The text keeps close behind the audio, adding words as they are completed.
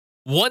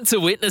Want to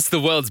witness the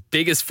world's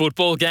biggest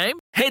football game?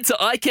 Head to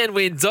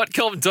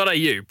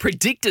iCanWin.com.au,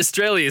 predict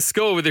Australia's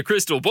score with a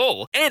crystal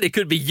ball, and it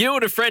could be you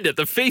and a friend at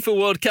the FIFA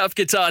World Cup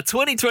Qatar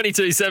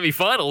 2022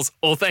 semi-finals,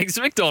 all thanks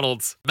to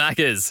McDonald's.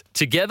 Maccas,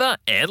 together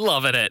and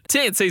loving it.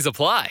 TNCs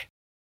apply.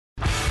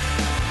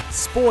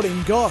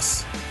 Sporting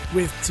Goss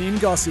with Tim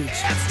Gossage.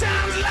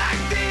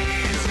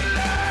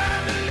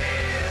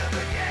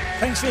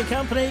 Thanks for your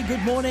company.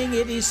 Good morning.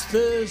 It is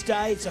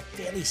Thursday. It's a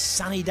fairly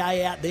sunny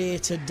day out there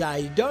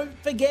today. Don't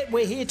forget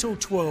we're here till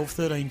 12,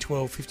 13,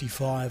 12,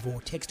 55 or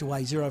text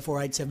away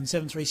 0487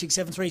 736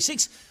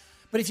 736.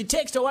 But if you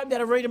text, I won't be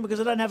able to read them because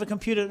I don't have a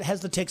computer that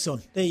has the text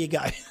on. There you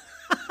go.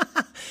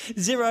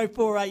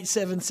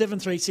 0487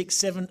 736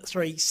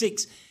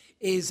 736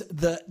 is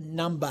the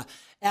number.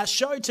 Our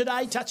show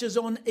today touches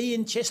on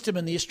Ian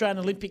Chesterman, the Australian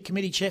Olympic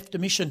Committee Chef de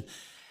Mission.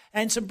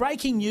 And some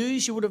breaking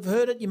news, you would have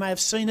heard it, you may have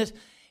seen it,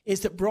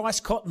 is that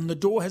Bryce Cotton, the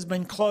door has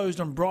been closed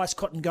on Bryce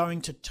Cotton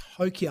going to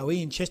Tokyo.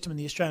 Ian Chesterman,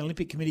 the Australian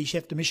Olympic Committee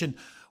Chef de Mission,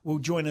 will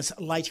join us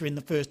later in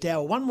the first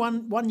hour.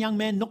 One young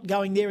man not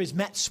going there is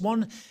Matt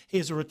Swan. He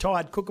is a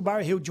retired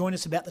Kookaburra. He'll join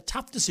us about the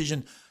tough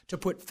decision to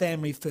put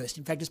family first.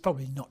 In fact, it's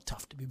probably not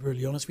tough, to be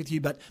brutally honest with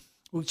you, but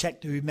we'll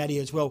chat to Matty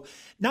as well.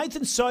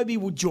 Nathan Sobey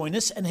will join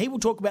us, and he will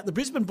talk about the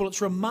Brisbane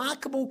Bullets'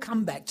 remarkable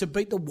comeback to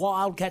beat the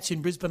Wildcats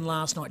in Brisbane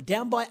last night.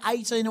 Down by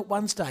 18 at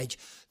one stage,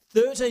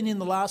 13 in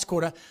the last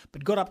quarter,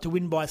 but got up to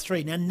win by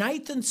 3. Now,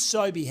 Nathan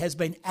Sobey has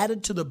been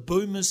added to the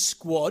Boomers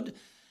squad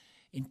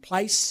in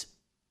place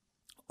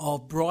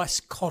of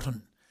Bryce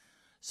Cotton.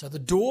 So the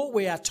door,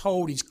 we are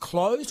told, is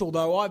closed,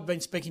 although I've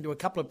been speaking to a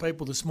couple of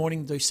people this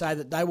morning who say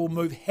that they will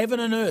move heaven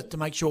and earth to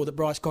make sure that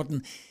Bryce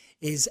Cotton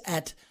is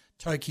at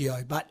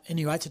Tokyo. But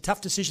anyway, it's a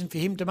tough decision for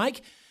him to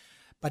make,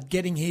 but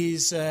getting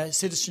his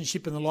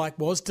citizenship and the like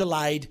was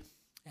delayed.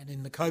 And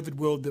in the COVID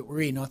world that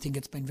we're in, I think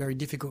it's been very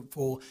difficult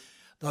for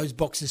those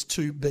boxes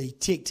to be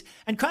ticked.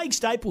 And Craig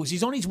Staples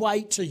is on his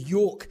way to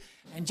York,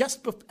 and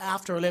just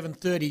after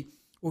 11:30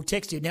 we'll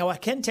text you. Now, I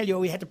can tell you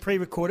we had to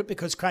pre-record it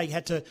because Craig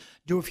had to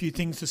do a few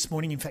things this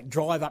morning, in fact,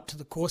 drive up to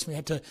the course. We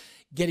had to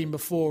get him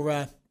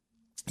before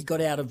he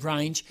got out of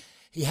range.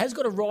 He has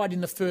got a ride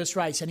in the first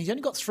race, and he's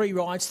only got 3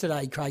 rides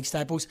today, Craig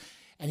Staples,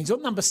 and he's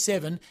on number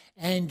 7,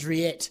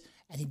 Andriette,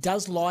 and he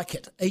does like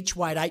it. Each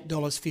way at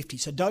 $8.50.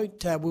 So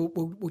don't.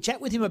 We'll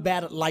chat with him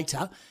about it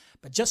later,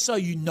 but just so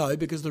you know,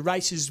 because the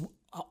race is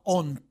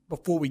on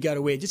before we go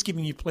to air, just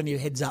giving you plenty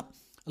of heads up.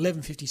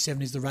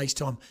 11:57 is the race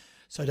time,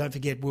 so don't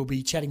forget we'll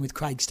be chatting with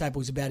Craig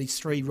Staples about his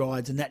 3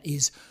 rides, and that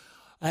is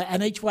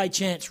an each way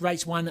chance.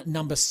 Race 1,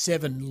 number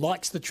 7,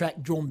 likes the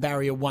track, drawn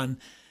barrier 1,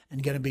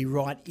 and going to be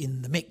right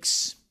in the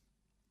mix.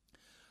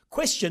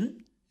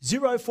 Question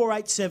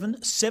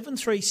 0487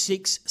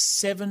 736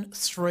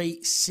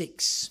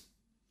 736.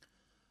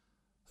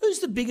 Who's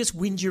the biggest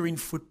whinger in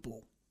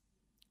football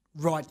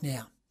right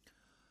now?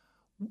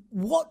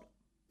 What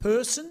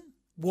person,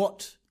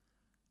 what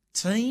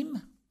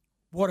team,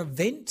 what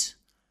event,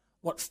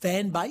 what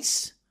fan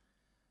base?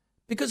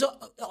 Because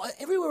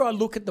everywhere I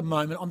look at the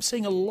moment, I'm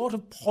seeing a lot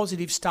of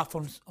positive stuff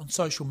on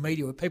social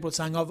media where people are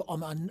saying,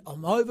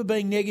 I'm over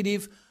being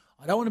negative.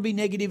 I don't want to be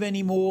negative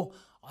anymore.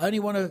 I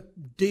only want to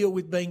deal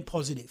with being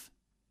positive.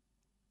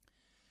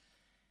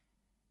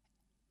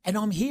 And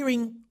I'm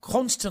hearing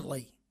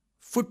constantly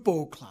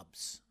football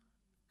clubs,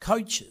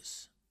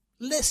 coaches,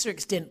 lesser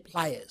extent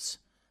players,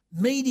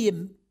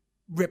 media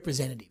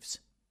representatives,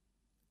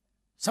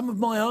 some of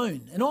my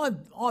own. And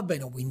I've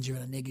been a whinger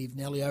and a negative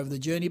Nelly over the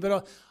journey,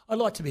 but I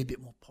like to be a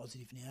bit more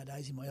positive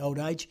nowadays in my old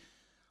age.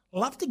 I'd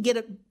love to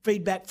get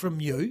feedback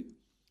from you.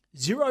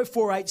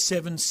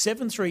 0487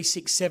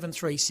 736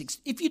 736.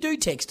 If you do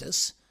text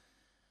us,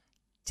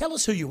 tell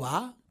us who you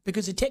are,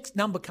 because the text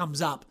number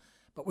comes up,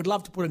 but we'd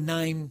love to put a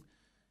name.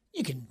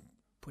 You can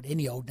put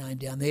any old name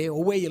down there,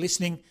 or where you're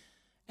listening,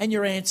 and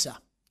your answer,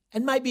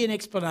 and maybe an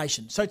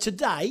explanation. So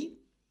today,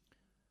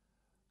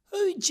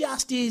 who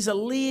just is a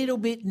little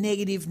bit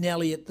negative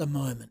Nelly at the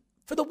moment?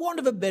 For the want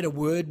of a better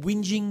word,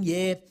 whinging,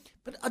 yeah,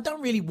 but I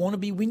don't really want to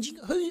be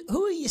whinging.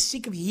 Who are you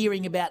sick of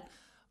hearing about,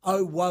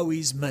 oh, woe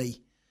is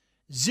me?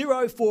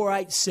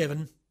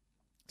 0487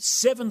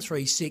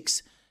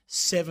 736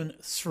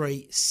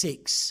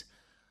 736.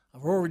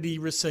 I've already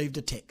received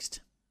a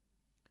text.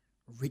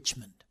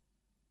 Richmond.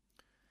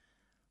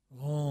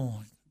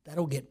 Oh,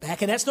 that'll get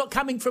back. And that's not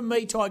coming from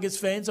me, Tigers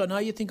fans. I know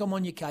you think I'm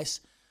on your case.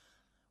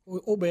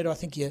 Albeit I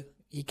think you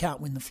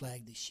can't win the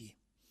flag this year.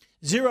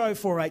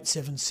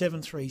 0487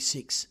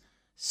 736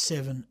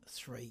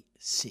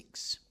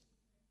 736.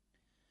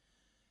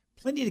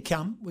 Plenty to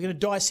come. We're going to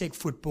dissect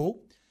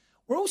football.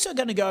 We're also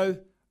going to go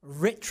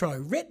retro.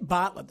 Rhett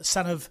Bartlett, the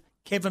son of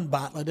Kevin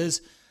Bartlett,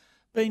 has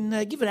been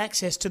given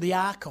access to the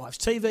archives,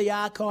 TV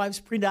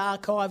archives, print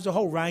archives, a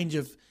whole range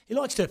of... He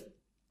likes to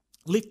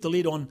lift the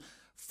lid on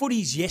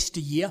footy's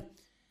yesteryear,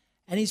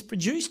 and he's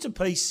produced a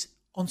piece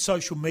on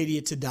social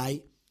media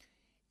today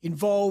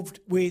involved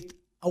with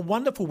a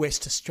wonderful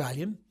West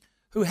Australian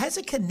who has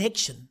a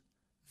connection,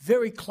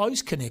 very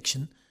close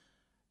connection,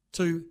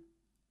 to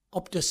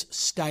Optus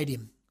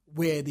Stadium,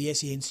 where the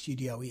SEN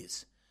studio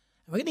is.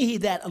 We're going to hear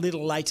that a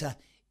little later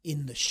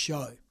in the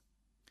show.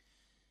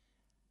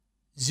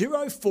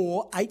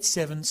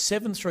 0487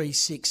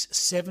 736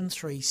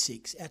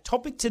 736. Our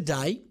topic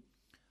today,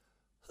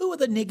 who are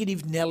the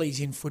negative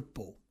Nellies in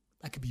football?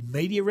 They could be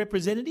media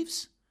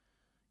representatives,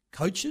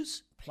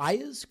 coaches,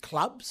 players,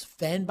 clubs,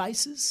 fan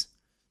bases,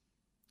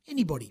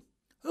 anybody.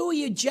 Who are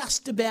you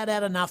just about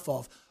had enough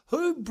of?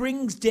 Who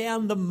brings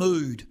down the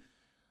mood?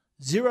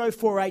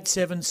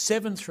 0487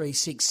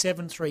 736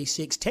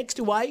 736. Text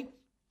away.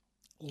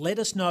 Let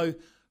us know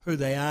who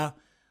they are.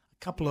 A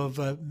couple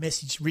of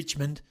message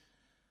Richmond.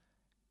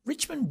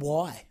 Richmond,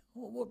 why?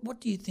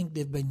 What do you think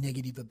they've been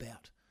negative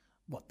about?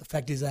 What, the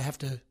fact is they have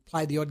to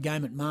play the odd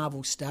game at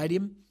Marvel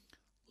Stadium?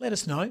 Let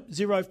us know.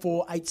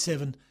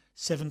 0487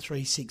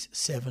 736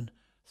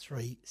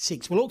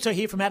 736. We'll also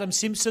hear from Adam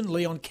Simpson.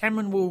 Leon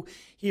Cameron will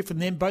hear from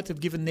them. Both have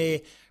given their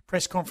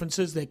press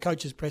conferences, their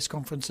coaches' press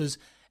conferences,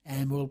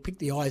 and we'll pick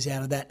the eyes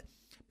out of that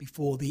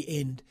before the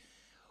end.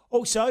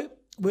 Also,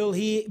 we'll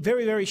hear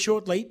very, very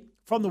shortly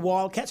from the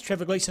Wildcats,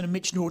 Trevor Gleeson and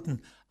Mitch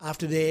Norton,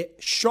 after their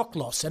shock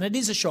loss. And it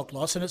is a shock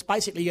loss, and it's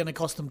basically going to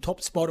cost them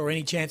top spot or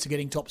any chance of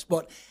getting top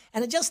spot.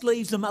 And it just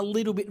leaves them a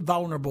little bit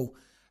vulnerable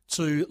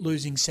to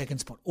losing second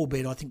spot,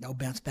 albeit I think they'll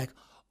bounce back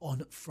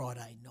on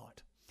Friday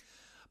night.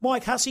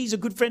 Mike Hussey's a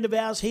good friend of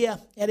ours here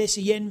at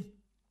SEN.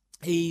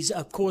 He's,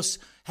 of course,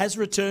 has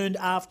returned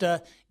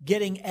after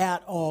getting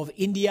out of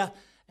India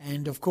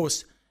and, of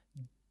course,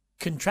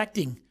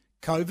 contracting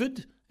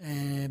COVID.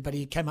 But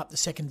he came up the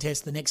second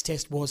test. The next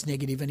test was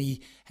negative, and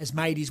he has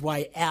made his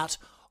way out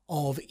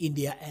of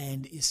India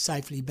and is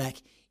safely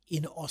back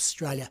in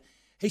Australia.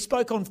 He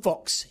spoke on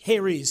Fox.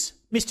 Here is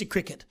Mr.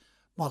 Cricket,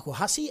 Michael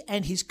Hussey,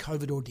 and his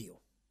COVID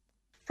ordeal.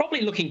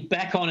 Probably looking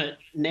back on it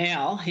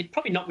now, it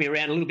probably knocked me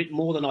around a little bit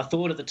more than I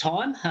thought at the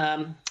time.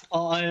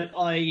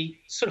 I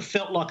sort of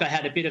felt like I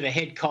had a bit of a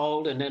head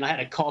cold, and then I had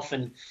a cough,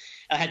 and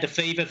I had the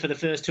fever for the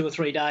first 2 or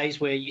 3 days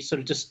where you sort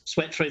of just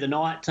sweat through the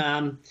night.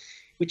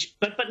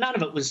 But none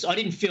of it was, I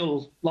didn't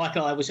feel like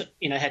I was,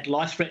 had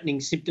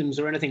life-threatening symptoms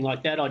or anything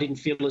like that. I didn't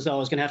feel as though I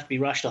was going to have to be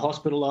rushed to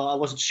hospital. I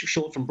wasn't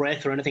short from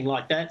breath or anything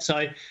like that.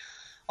 So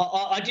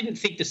I didn't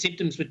think the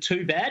symptoms were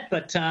too bad,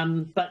 but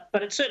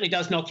it certainly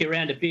does knock you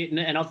around a bit,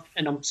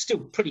 and I'm still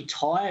pretty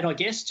tired, I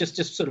guess, just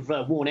sort of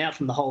worn out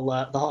from the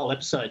whole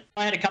episode.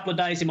 I had a couple of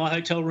days in my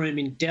hotel room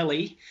in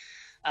Delhi,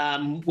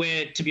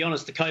 where, to be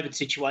honest, the COVID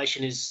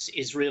situation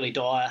is really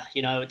dire.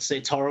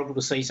 It's horrible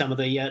to see some of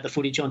the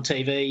footage on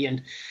TV,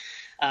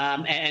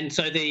 and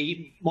so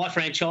my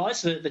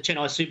franchise, the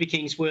Chennai Super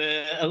Kings,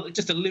 were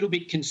just a little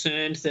bit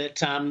concerned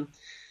that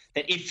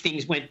if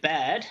things went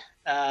bad,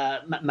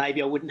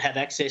 maybe I wouldn't have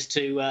access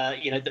to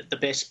the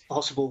best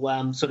possible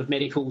sort of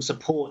medical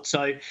support.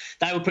 So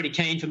they were pretty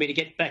keen for me to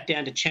get back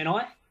down to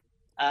Chennai.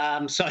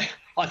 So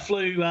I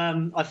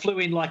flew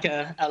in like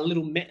a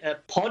little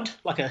pod,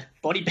 like a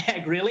body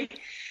bag really,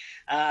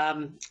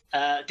 down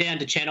to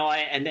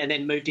Chennai, and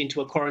then moved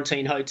into a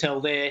quarantine hotel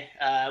there,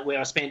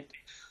 where I spent,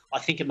 I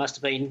think it must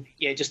have been,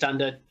 just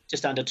under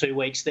 2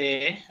 weeks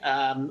there.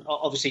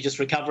 Obviously, just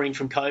recovering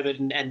from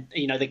COVID, and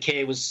the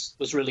care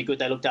was really good.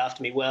 They looked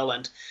after me well,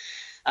 and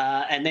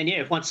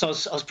then once I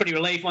was pretty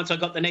relieved once I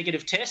got the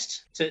negative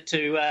test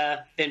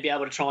to then be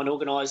able to try and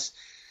organise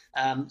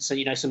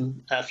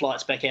some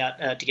flights back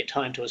out to get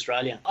home to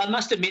Australia. I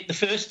must admit, the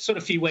first sort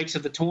of few weeks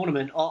of the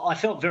tournament, I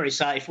felt very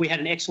safe. We had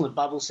an excellent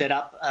bubble set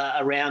up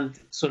around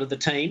sort of the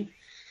team.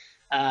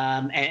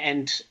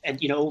 And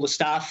all the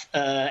staff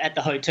at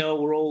the hotel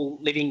were all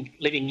living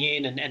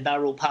in, and they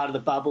were all part of the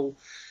bubble.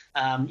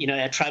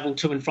 Our travel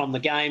to and from the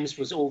games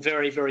was all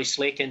very, very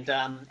slick, and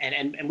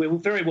we were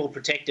very well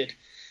protected.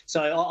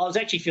 So I was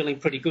actually feeling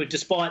pretty good,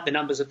 despite the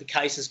numbers of the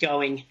cases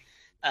going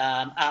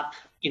up,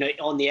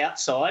 on the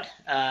outside,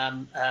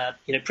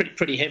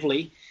 pretty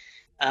heavily.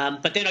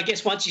 But then I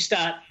guess once you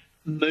start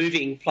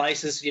moving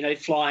places,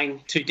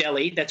 flying to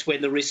Delhi, that's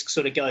when the risk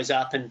sort of goes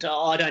up. And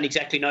I don't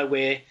exactly know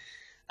where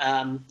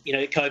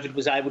COVID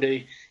was able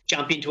to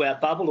jump into our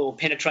bubble or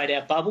penetrate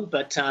our bubble.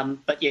 But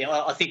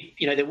I think,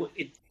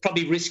 it's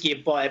probably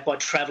riskier by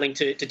travelling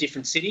to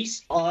different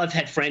cities. I've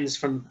had friends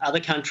from other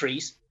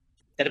countries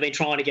that have been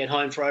trying to get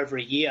home for over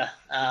a year,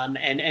 and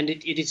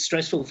it is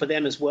stressful for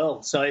them as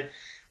well. So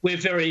we're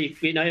very,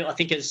 I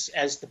think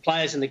as the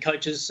players and the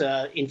coaches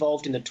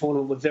involved in the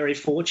tournament, we're very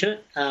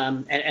fortunate,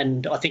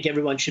 and I think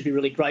everyone should be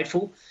really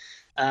grateful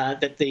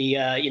that the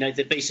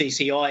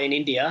BCCI in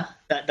India,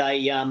 that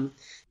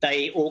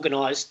they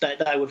organised, that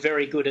they were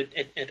very good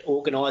at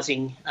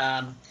organising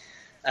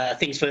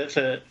things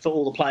for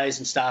all the players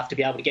and staff to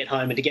be able to get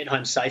home and to get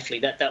home safely.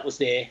 That was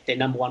their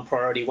number one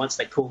priority once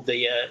they called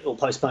or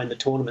postponed the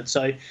tournament.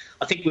 So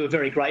I think we were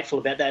very grateful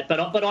about that.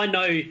 But I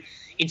know,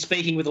 in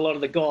speaking with a lot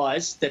of the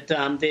guys, that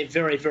they're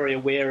very, very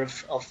aware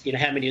of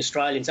how many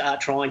Australians are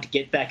trying to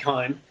get back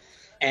home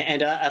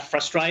and are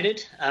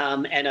frustrated,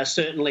 and are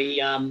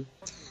certainly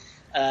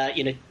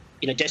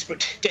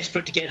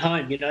desperate to get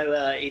home.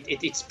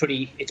 It's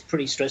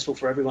pretty stressful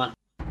for everyone.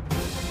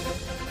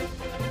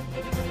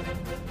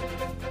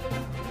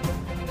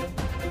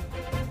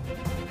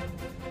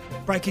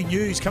 Breaking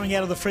news coming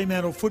out of the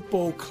Fremantle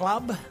Football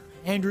Club.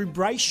 Andrew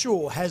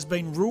Brayshaw has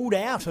been ruled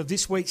out of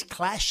this week's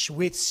clash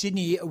with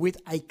Sydney with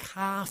a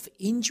calf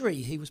injury.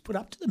 He was put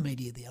up to the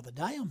media the other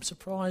day. I'm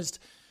surprised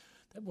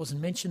that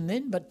wasn't mentioned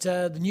then. But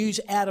the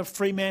news out of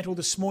Fremantle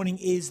this morning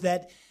is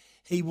that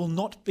he will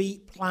not be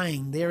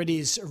playing. There it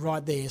is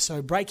right there.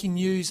 So breaking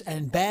news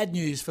and bad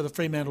news for the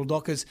Fremantle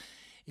Dockers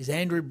is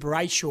Andrew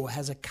Brayshaw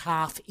has a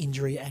calf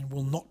injury and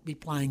will not be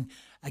playing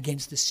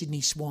against the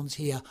Sydney Swans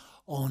here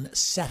on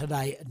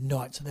Saturday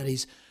night. So that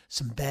is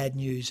some bad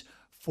news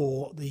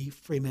for the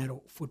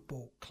Fremantle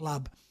Football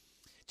Club.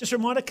 Just a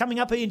reminder, coming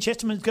up, Ian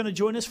Chesterman is going to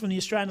join us from the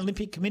Australian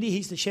Olympic Committee.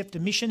 He's the chef de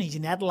mission. He's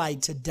in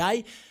Adelaide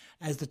today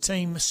as the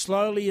team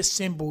slowly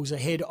assembles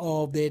ahead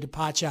of their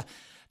departure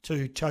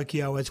to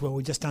Tokyo as well.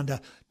 We're just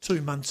under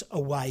 2 months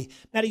away.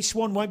 Matty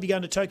Swan won't be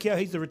going to Tokyo.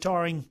 He's the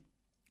retiring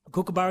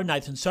Kookaburra.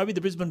 Nathan Sobey,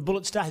 the Brisbane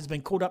Bullet star, has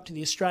been called up to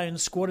the Australian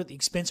squad at the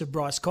expense of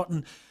Bryce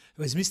Cotton,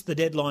 who has missed the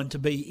deadline to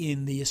be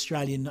in the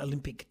Australian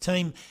Olympic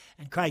team.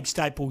 And Craig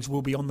Staples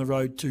will be on the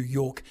road to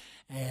York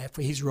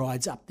for his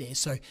rides up there.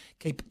 So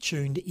keep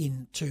tuned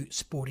in to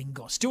Sporting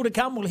Goss. Still to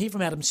come, we'll hear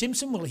from Adam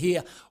Simpson. We'll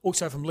hear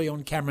also from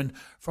Leon Cameron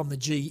from the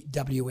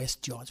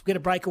GWS Giants. We'll get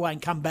a breakaway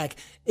and come back.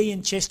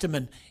 Ian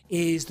Chesterman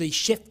is the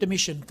chef de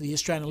mission for the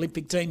Australian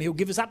Olympic team. He'll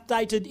give us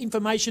updated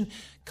information,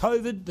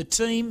 COVID, the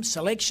team,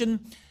 selection,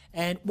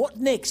 and what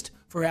next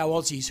for our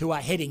Aussies who are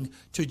heading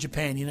to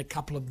Japan in a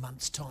couple of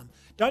months' time.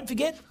 Don't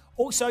forget,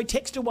 also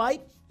text away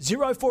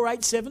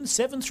 0487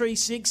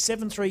 736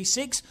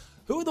 736.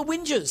 Who are the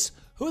whingers?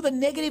 Who are the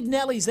negative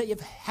Nellies that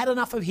you've had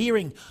enough of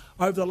hearing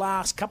over the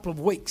last couple of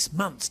weeks,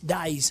 months,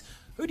 days?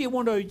 Who do you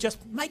want to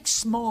just make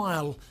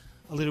smile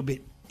a little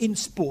bit in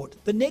sport?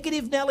 The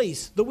negative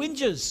Nellies, the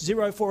whingers,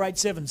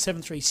 0487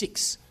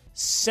 736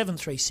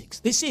 736.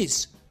 This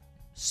is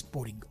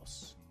Sporting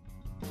Goss.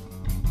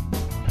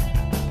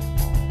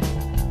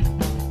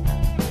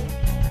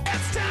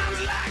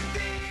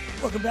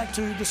 Welcome back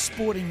to the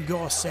Sporting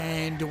Goss,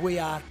 and we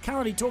are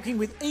currently talking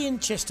with Ian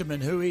Chesterman,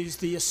 who is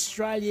the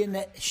Australian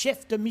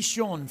chef de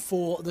mission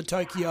for the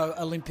Tokyo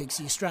Olympics,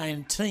 the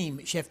Australian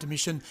team chef de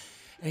mission,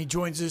 and he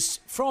joins us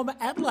from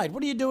Adelaide.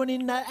 What are you doing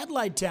in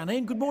Adelaide town,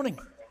 Ian? Good morning.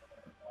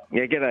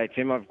 Yeah, g'day,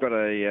 Tim. I've got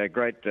a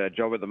great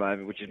job at the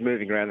moment, which is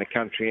moving around the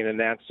country and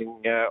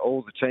announcing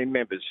all the team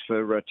members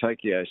for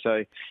Tokyo.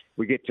 So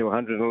we get to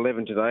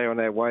 111 today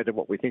on our way to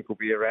what we think will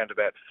be around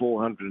about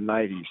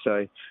 480.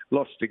 So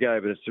lots to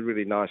go, but it's a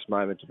really nice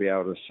moment to be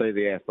able to see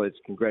the athletes,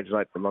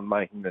 congratulate them on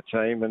making the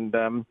team, and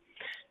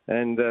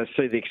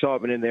see the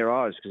excitement in their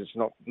eyes, because it's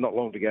not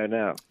long to go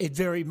now. It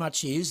very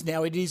much is.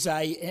 Now, it is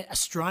a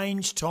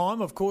strange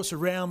time, of course,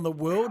 around the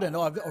world, and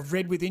I've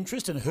read with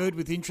interest and heard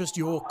with interest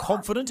you're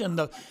confident, and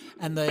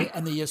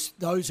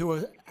those who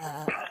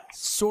are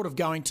sort of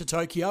going to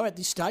Tokyo at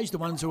this stage, the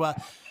ones who are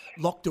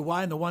locked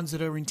away and the ones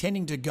that are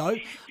intending to go,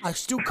 are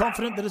still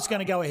confident that it's going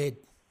to go ahead.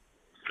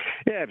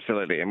 Yeah,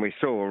 absolutely. And we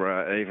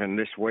saw even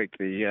this week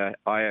the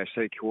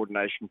IOC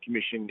Coordination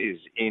Commission is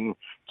in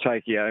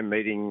Tokyo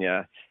meeting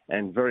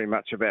and very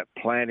much about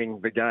planning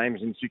the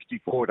games in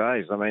 64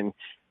 days. I mean,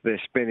 they're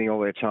spending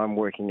all their time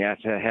working out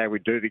how we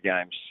do the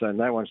games. So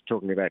no one's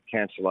talking about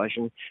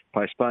cancellation.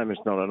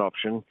 Postponement's not an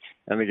option,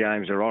 and the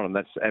games are on, and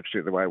that's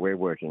absolutely the way we're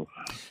working.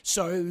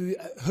 So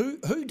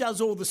who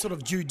does all the sort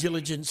of due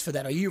diligence for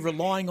that? Are you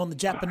relying on the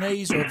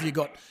Japanese, or have you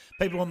got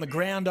people on the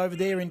ground over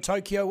there in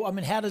Tokyo? I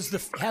mean, how does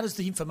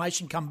the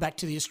information come back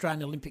to the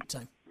Australian Olympic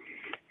team?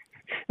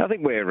 I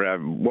think we're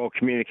well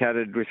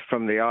communicated with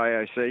from the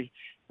IOC.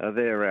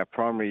 They're our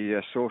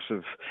primary source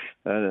of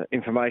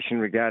information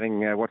regarding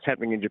what's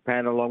happening in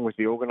Japan, along with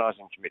the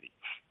organising committee.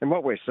 And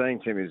what we're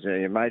seeing, Tim, is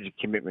a major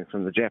commitment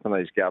from the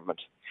Japanese government,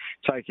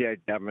 Tokyo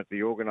government,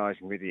 the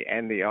organising committee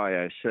and the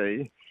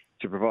IOC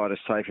to provide a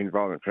safe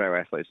environment for our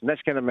athletes. And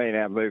that's going to mean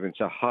our movements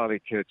are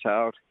highly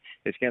curtailed.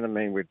 It's going to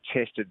mean we're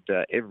tested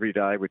every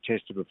day. We're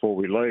tested before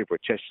we leave. We're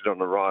tested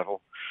on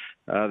arrival.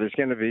 There's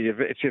going to be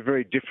it's a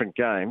very different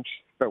games,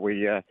 but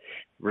we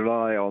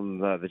rely on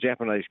the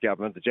Japanese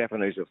government, the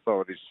Japanese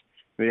authorities,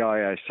 the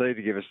IOC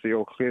to give us the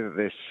all clear that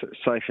there's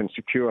safe and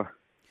secure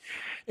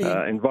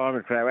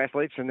environment for our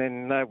athletes, and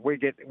then we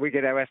get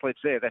our athletes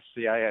there. That's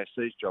the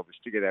AOC's job, is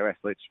to get our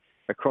athletes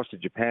across to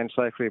Japan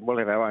safely. We'll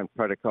have our own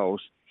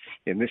protocols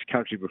in this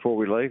country before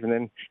we leave, and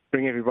then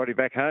bring everybody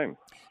back home.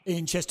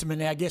 Ian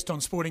Chesterman, our guest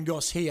on Sporting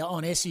Goss here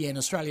on SEN,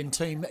 Australian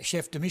team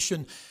chef de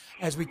mission,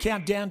 as we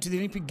count down to the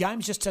Olympic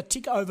Games, just a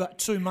tick over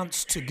 2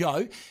 months to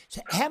go.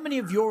 So how many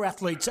of your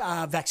athletes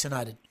are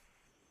vaccinated?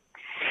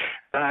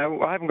 I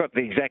haven't got the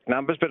exact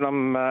numbers, but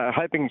I'm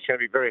hoping it's going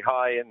to be very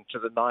high into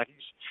the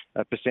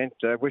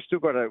 90%. We've still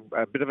got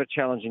a bit of a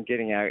challenge in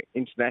getting our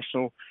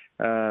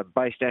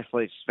international-based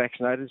athletes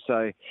vaccinated.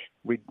 So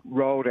we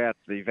rolled out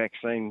the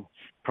vaccine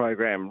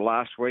program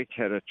last week,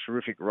 had a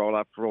terrific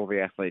roll-up for all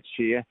the athletes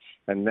here,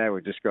 and now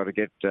we've just got to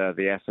get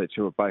the athletes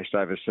who are based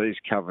overseas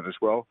covered as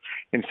well.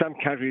 In some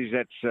countries,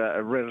 that's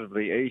a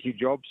relatively easy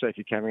job. So if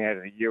you're coming out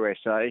of the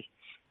USA,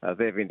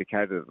 they've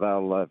indicated that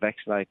they'll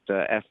vaccinate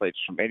athletes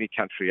from any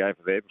country over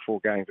there before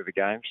going to the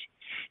Games.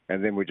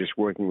 And then we're just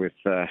working with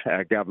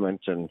our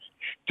government and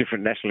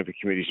different National Olympic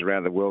committees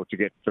around the world to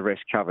get the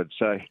rest covered.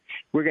 So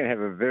we're going to have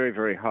a very,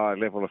 very high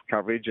level of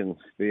coverage. And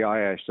the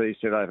IOC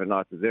said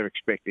overnight that they're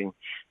expecting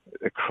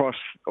across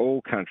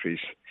all countries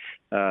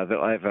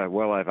that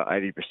well over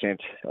 80%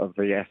 of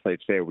the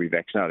athletes there will be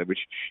vaccinated, which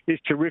is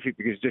terrific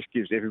because it just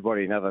gives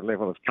everybody another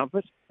level of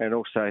comfort, and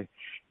also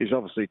is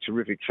obviously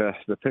terrific for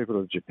the people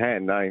of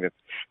Japan, knowing that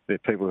the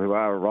people who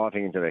are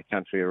arriving into their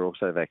country are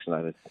also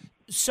vaccinated.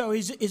 So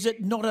is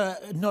it not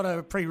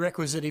a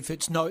prerequisite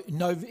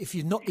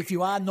if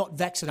you are not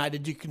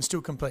vaccinated, you can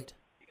still compete?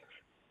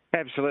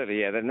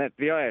 Absolutely, yeah. The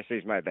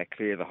IOC's made that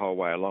clear the whole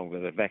way along, that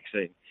the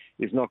vaccine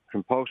is not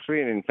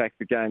compulsory, and in fact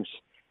the Games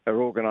are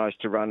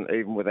organised to run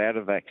even without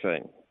a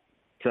vaccine.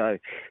 So,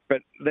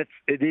 but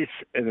it is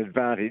an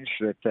advantage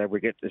that we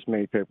get as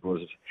many people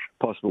as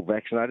possible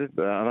vaccinated,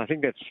 and I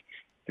think that's,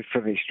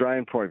 from the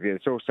Australian point of view,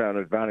 it's also an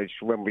advantage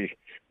for when we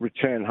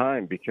return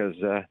home because,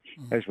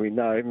 as we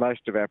know,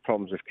 most of our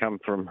problems have come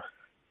from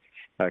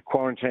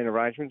quarantine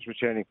arrangements,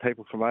 returning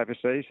people from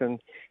overseas, and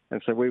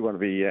so we want to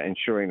be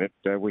ensuring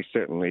that we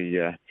certainly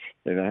are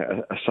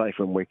safe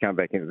when we come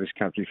back into this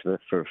country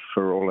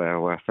for all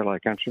our fellow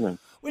countrymen.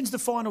 When's the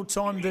final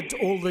time that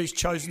all these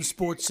chosen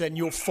sports and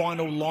your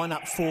final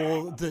lineup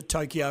for the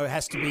Tokyo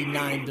has to be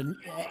named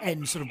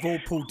and sort of all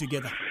pulled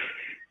together?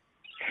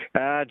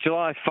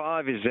 July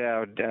 5 is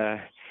our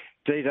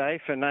D-Day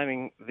for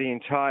naming the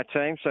entire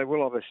team, so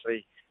we'll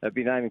obviously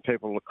be naming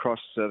people across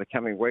the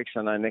coming weeks.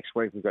 I know next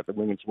week we've got the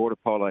women's water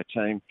polo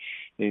team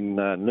in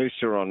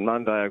Noosa on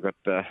Monday. I've got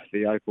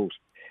the Opals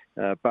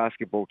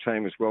basketball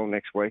team as well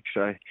next week,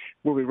 so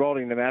we'll be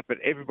rolling them out, but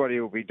everybody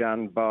will be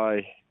done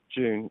by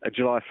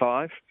July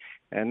 5,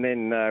 and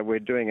then we're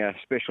doing a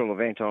special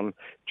event on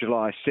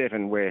July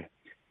 7 where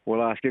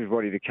we'll ask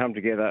everybody to come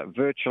together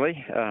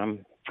virtually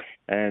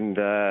and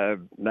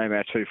name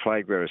our two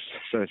flag bearers.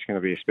 So it's going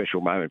to be a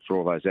special moment for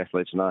all those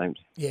athletes named.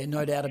 Yeah,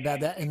 no doubt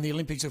about that. And the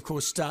Olympics, of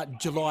course, start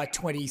July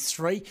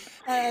 23.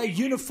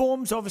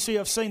 Uniforms, obviously,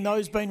 I've seen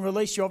those being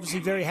released. You're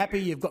obviously very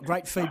happy. You've got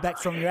great feedback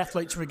from your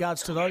athletes in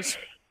regards to those.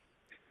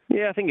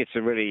 Yeah, I think it's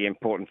a really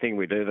important thing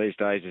we do these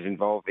days is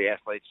involve the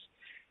athletes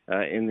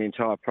in the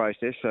entire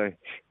process. So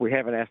we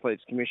have an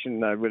athletes commission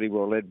really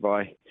well led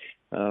by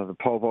the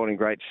pole vaulting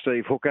great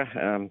Steve Hooker.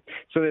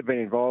 So they've been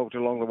involved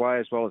along the way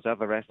as well as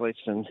other athletes.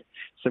 And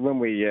so when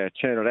we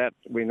turn it out,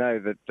 we know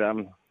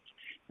that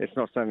it's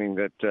not something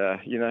that,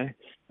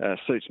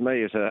 suits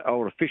me as an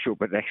old official,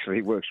 but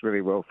actually works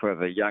really well for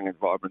the young and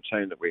vibrant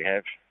team that we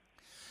have.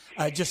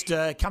 Just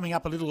coming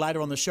up a little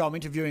later on the show, I'm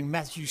interviewing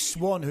Matthew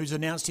Swan, who's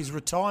announced his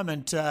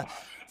retirement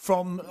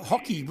from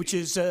hockey, which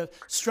is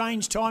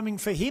strange timing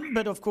for him,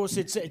 but of course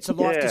it's a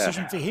life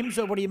decision for him.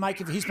 So what do you make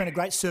of it? He's been a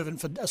great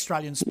servant for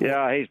Australian sport.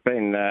 Yeah, he's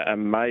been an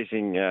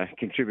amazing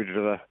contributor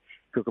to the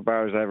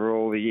Kookaburras over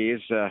all the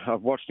years.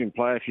 I've watched him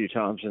play a few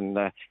times and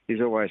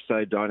he's always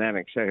so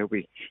dynamic, so he'll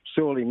be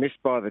sorely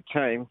missed by the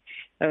team.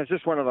 And it's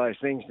just one of those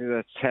things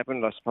that's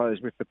happened, I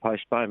suppose, with the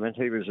postponement.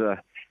 He was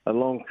a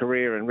long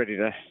career and ready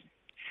to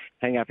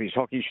hang up his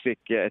hockey stick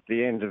at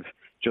the end of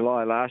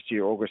July last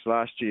year, August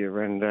last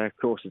year, and of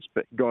course it's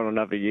gone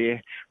another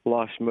year.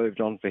 Life's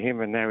moved on for him,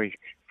 and now he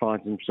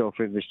finds himself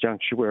in this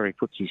juncture where he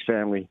puts his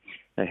family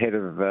ahead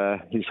of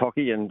his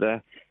hockey, and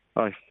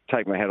I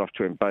take my hat off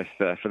to him both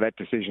for that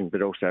decision,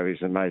 but also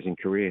his amazing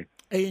career.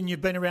 Ian,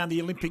 you've been around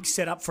the Olympics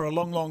setup for a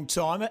long, long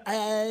time.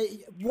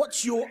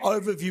 What's your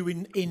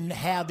overview in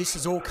how this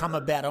has all come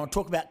about? I'm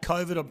talking about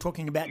COVID, I'm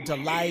talking about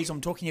delays,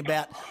 I'm talking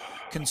about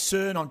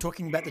concern, I'm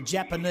talking about the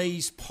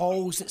Japanese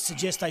polls that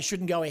suggest they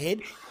shouldn't go ahead.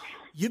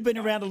 You've been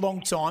around a long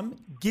time.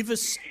 Give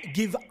us,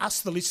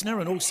 the listener,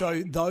 and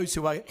also those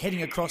who are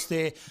heading across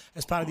there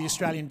as part of the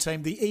Australian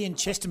team, the Ian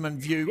Chesterman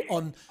view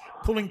on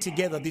pulling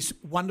together this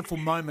wonderful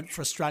moment for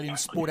Australian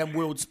sport and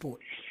world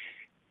sport.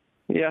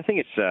 Yeah, I think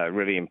it's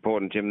really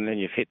important, Jim, and then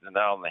you've hit the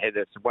nail on the head.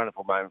 It's a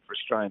wonderful moment for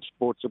Australian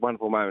sport. It's a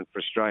wonderful moment for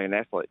Australian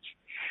athletes.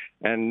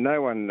 And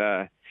no one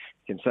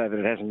can say that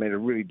it hasn't been a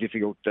really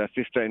difficult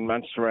 15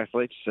 months for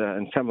athletes.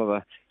 And some of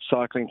the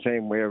cycling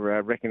team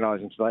we're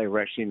recognising today were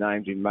actually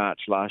named in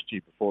March last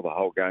year before the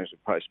whole Games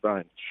were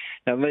postponed.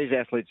 Now, these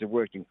athletes have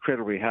worked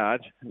incredibly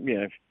hard,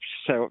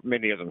 so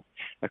many of them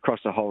across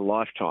the whole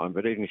lifetime.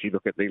 But even if you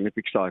look at the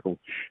Olympic cycle,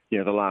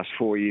 the last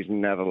 4 years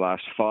and now the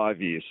last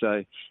 5 years.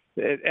 So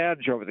our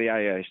job at the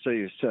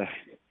AOC is to,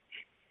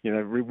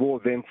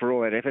 reward them for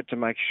all that effort, to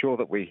make sure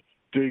that we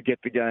do get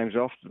the Games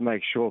off, to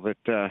make sure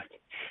that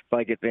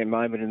they get their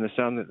moment in the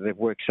sun that they've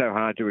worked so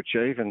hard to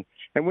achieve. And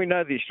we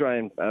know the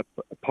Australian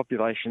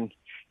population,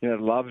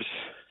 loves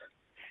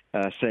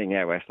seeing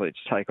our athletes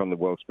take on the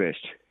world's best.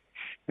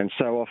 And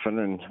so often,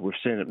 and we've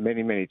seen it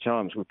many, many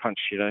times, we punch,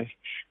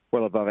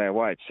 well above our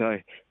weight. So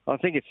I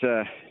think it's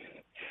going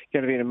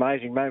to be an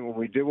amazing moment when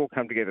we do all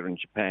come together in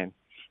Japan.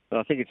 And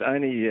I think it's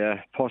only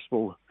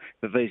possible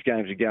that these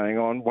games are going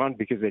on, one,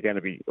 because they're going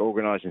to be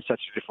organised in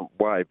such a different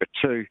way, but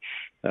two,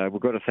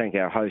 we've got to thank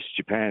our host,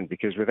 Japan,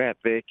 because without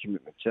their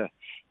commitment to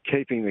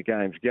keeping the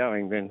games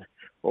going, then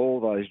all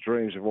those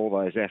dreams of all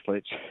those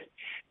athletes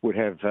would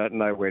have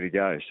nowhere to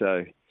go.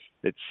 So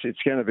it's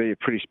going to be a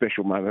pretty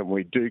special moment when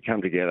we do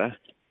come together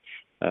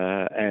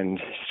and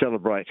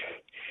celebrate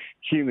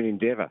human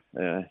endeavour,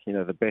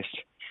 the best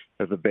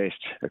of the best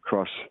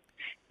across,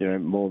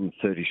 more than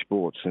 30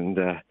 sports. And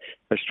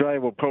Australia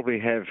will probably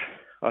have,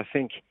 I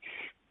think,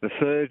 the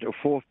third or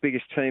fourth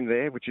biggest team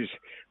there, which is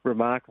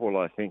remarkable,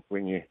 I think,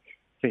 when you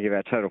think of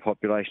our total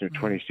population of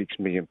 26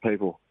 million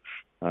people.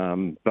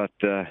 But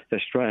the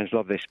Australians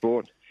love their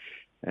sport,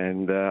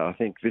 and I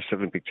think this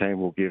Olympic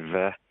team will give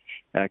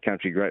our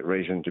country great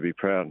reason to be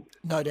proud.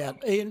 No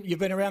doubt. Ian, you've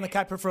been around the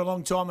Cape for a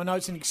long time. I know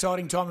it's an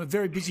exciting time, a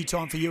very busy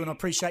time for you, and I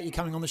appreciate you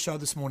coming on the show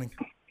this morning.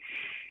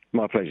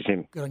 My pleasure,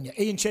 Tim. Good on you.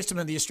 Ian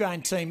Chesterman, the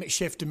Australian team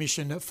chef de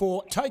mission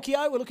for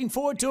Tokyo. We're looking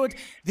forward to it.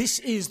 This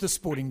is the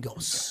Sporting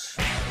Goss.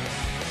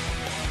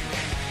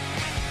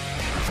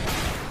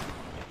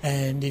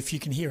 And if you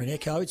can hear an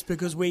echo, it's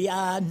because we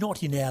are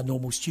not in our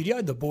normal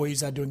studio. The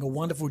boys are doing a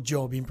wonderful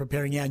job in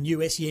preparing our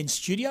new SEN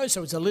studio,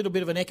 so it's a little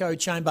bit of an echo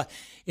chamber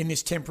in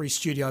this temporary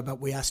studio,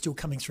 but we are still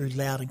coming through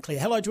loud and clear.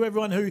 Hello to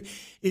everyone who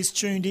is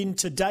tuned in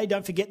today.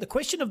 Don't forget, the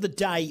question of the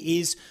day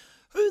is,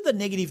 who are the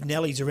negative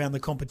Nellies around the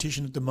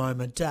competition at the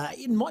moment?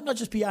 It might not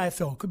just be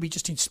AFL, it could be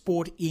just in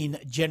sport in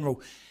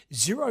general.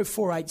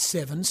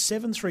 0487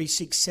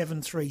 736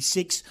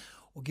 736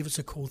 or give us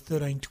a call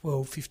 13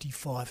 12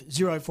 55.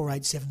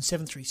 0487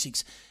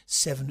 736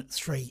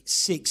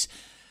 736.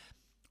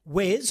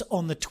 Wes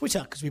on the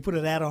Twitter, because we put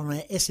it out on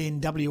our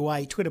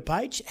SNWA Twitter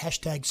page,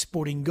 hashtag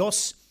Sporting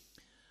Goss.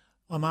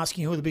 I'm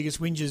asking who are the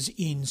biggest whingers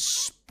in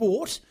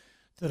sport.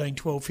 13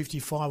 12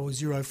 55 or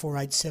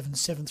 0487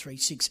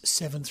 736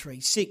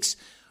 736.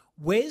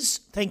 Wes,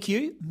 thank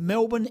you.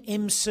 Melbourne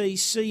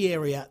MCC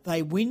area.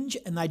 They whinge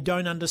and they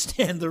don't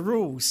understand the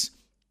rules.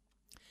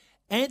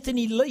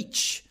 Anthony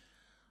Leach.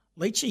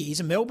 Leachy,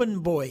 he's a Melbourne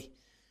boy.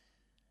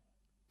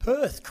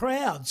 Perth,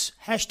 crowds.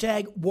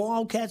 Hashtag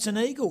Wildcats and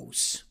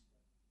Eagles.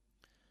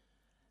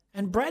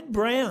 And Brad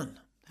Brown.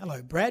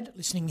 Hello, Brad,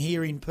 listening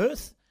here in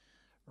Perth.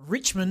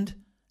 Richmond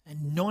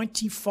and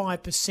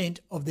 95%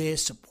 of their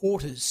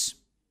supporters.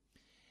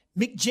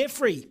 Mick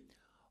Jeffrey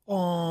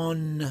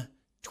on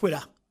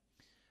Twitter.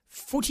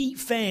 Footy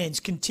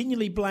fans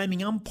continually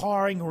blaming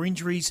umpiring or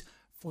injuries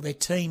for their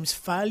team's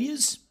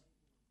failures.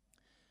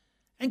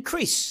 And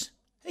Chris,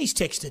 he's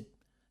texted.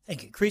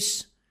 Thank you,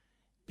 Chris.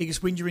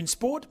 Biggest whinger in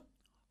sport,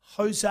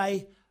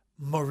 Jose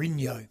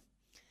Mourinho.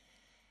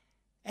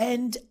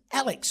 And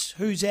Alex,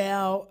 who's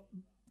our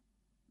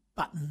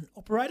button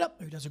operator,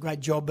 who does a great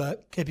job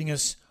keeping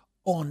us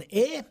on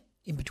air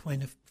in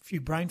between a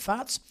few brain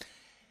farts.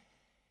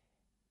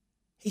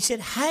 He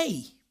said,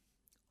 hey,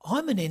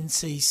 I'm an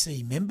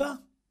NCC member.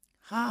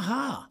 Ha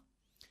ha.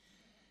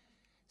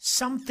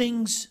 Some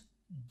things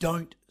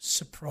don't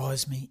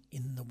surprise me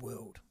in the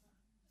world.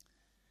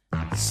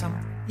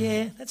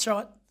 Yeah, that's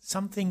right.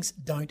 Some things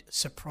don't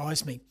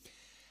surprise me.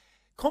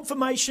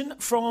 Confirmation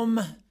from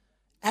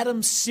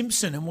Adam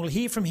Simpson, and we'll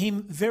hear from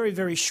him very,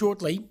 very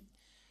shortly.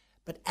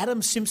 But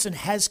Adam Simpson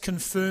has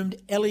confirmed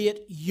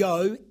Elliot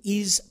Yeo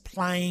is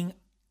playing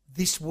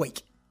this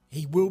week.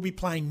 He will be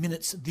playing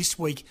minutes this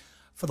week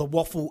for the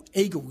Waffle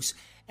Eagles.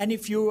 And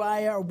if you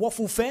are a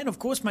Waffle fan, of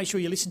course, make sure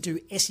you listen to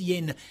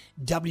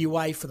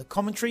SENWA for the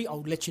commentary.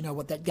 I'll let you know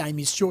what that game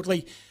is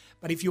shortly.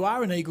 But if you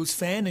are an Eagles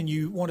fan and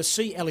you want to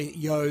see Elliot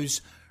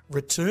Yeo's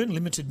return,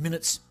 limited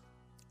minutes,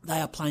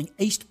 they are playing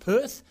East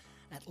Perth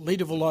at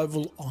Leederville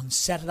Oval on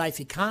Saturday. If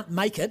you can't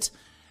make it,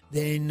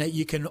 then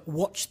you can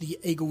watch the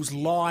Eagles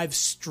live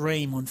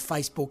stream on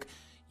Facebook,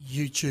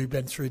 YouTube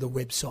and through the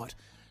website.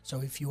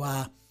 So if you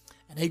are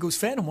an Eagles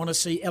fan and want to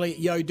see Elliot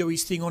Yeo do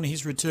his thing on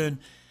his return,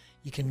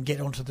 you can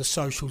get onto the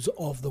socials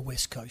of the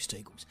West Coast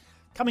Eagles.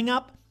 Coming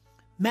up,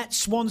 Matt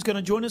Swan's going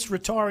to join us,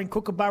 retiring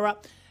Kookaburra,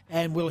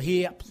 and we'll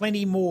hear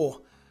plenty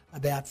more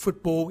about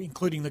football,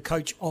 including the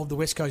coach of the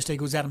West Coast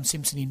Eagles, Adam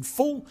Simpson, in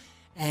full,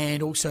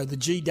 and also the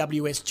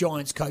GWS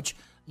Giants coach,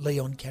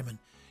 Leon Cameron.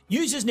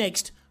 News is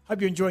next.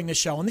 Hope you're enjoying the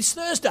show on this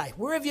Thursday,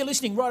 wherever you're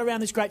listening, right around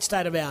this great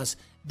state of ours.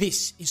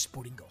 This is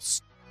Sporting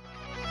Goss.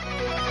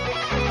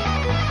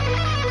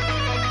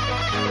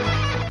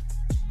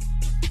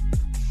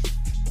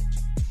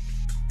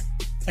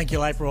 Thank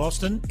you, April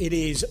Austin. It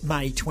is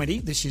May 20.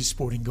 This is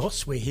Sporting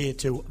Goss. We're here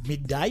till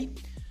midday.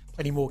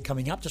 Plenty more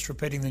coming up. Just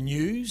repeating the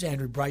news.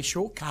 Andrew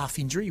Brayshaw, calf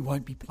injury,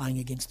 won't be playing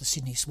against the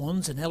Sydney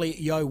Swans. And Elliot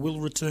Yeo will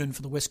return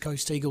for the West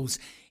Coast Eagles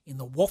in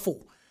the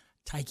Waffle,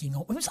 taking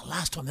on... When was the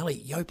last time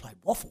Elliot Yeo played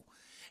Waffle?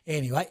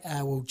 Anyway,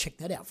 we'll check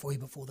that out for you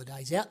before the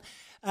day's out.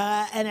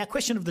 And our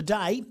question of the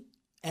day,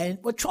 and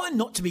we're trying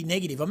not to be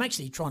negative. I'm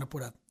actually trying to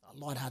put a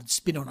lighthearted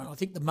spin on it. I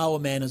think the Mower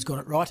Man has got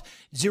it right.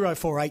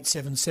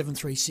 0487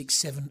 736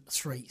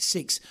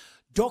 736.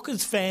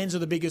 Dockers fans are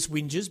the biggest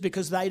whingers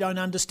because they don't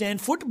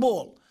understand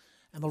football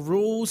and the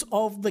rules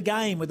of the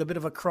game, with a bit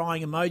of a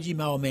crying emoji,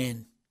 Mower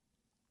Man.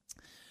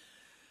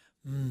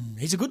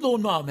 He's a good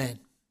lawnmower man.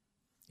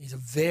 He's a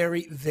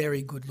very,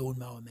 very good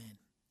lawnmower man.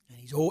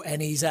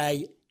 And he's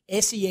a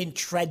SEN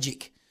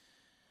tragic.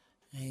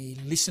 He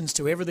listens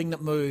to everything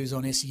that moves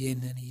on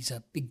SEN, and he's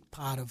a big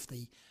part of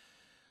the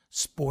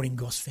Sporting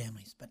Goss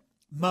families. But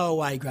mow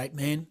away, great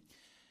man.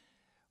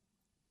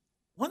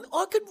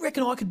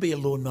 I could be a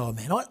lawnmower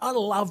man. I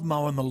love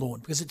mowing the lawn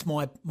because it's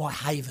my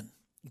haven.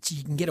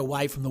 You can get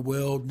away from the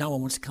world. No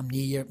one wants to come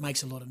near you. It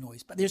makes a lot of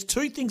noise. But there's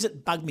two things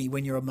that bug me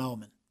when you're a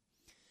mowerman,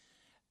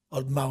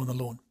 or mowing the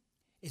lawn.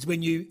 Is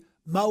when you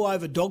mow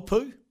over dog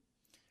poo,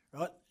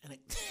 right, and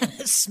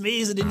it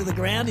smears it into the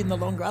ground in the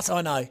long grass.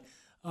 I know.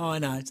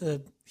 It's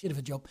a shit of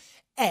a job.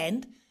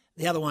 And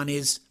the other one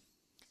is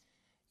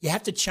you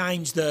have to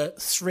change the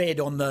thread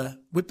on the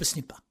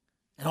whippersnipper,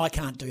 and I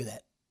can't do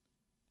that.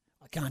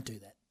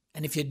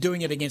 And if you're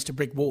doing it against a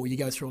brick wall, you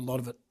go through a lot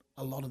of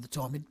the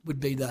time. It would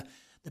be the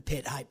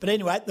pet hate. But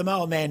anyway, the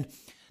mower man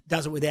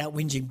does it without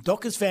whinging.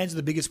 Dockers fans are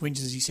the biggest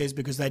whingers, he says,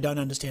 because they don't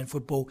understand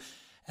football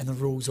and the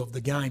rules of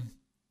the game.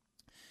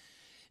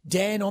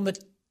 Dan on the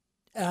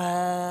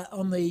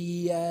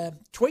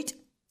tweet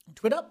on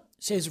Twitter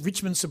says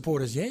Richmond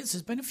supporters. Yes,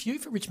 there's been a few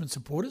for Richmond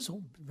supporters.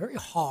 All very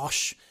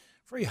harsh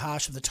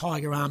of the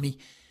Tiger Army.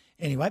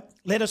 Anyway,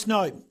 let us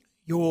know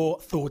your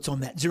thoughts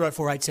on that.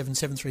 0487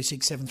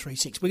 736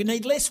 736. We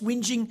need less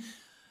whinging,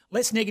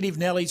 less negative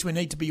Nellies. We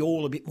need to be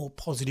all a bit more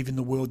positive in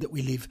the world that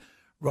we live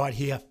right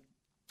here,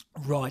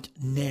 right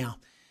now.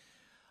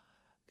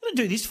 I'm going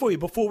to do this for you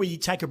before we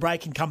take a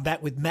break and come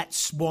back with Matt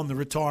Swan, the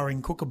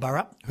retiring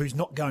Kookaburra, who's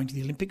not going to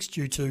the Olympics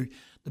due to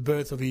the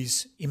birth of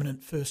his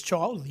imminent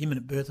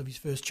birth of his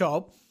first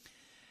child.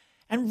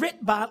 And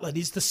Rhett Bartlett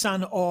is the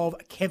son of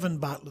Kevin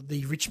Bartlett,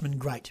 the Richmond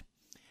great.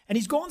 And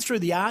he's gone through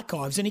the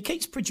archives and he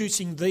keeps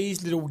producing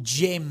these little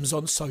gems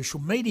on social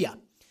media.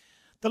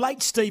 The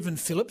late Stephen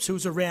Phillips, who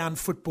was around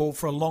football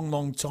for a long,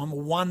 long time, a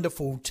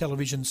wonderful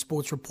television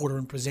sports reporter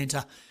and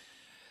presenter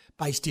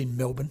based in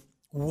Melbourne,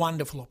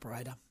 wonderful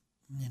operator,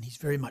 and he's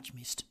very much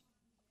missed,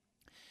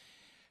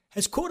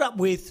 has caught up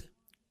with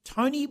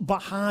Tony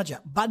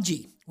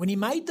Budgie, when he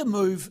made the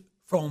move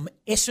from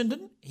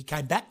Essendon. He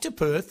came back to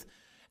Perth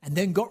and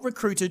then got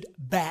recruited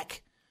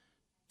back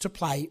to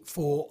play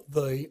for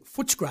the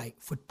Footscray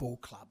Football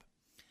Club.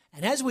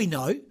 And as we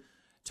know,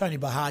 Tony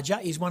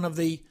Bahaja is one of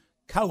the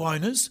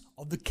co-owners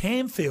of the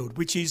Camfield,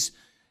 which is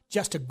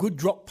just a good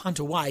drop punt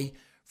away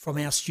from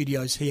our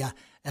studios here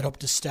at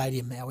Optus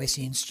Stadium, our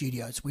SEN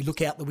studios. We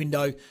look out the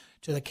window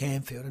to the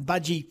Camfield. And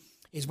Budgie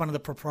is one of the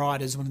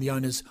proprietors, one of the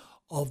owners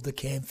of the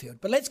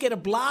Camfield. But let's get a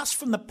blast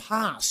from the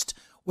past.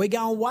 We're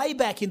going way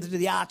back into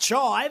the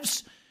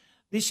archives.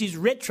 This is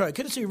retro,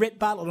 courtesy of Rhett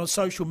Bartlett on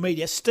social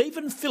media.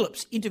 Stephen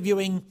Phillips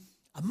interviewing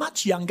a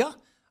much younger,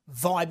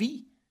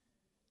 vibey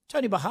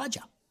Tony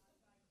Bahaja.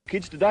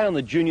 Kids, today on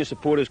the Junior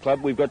Supporters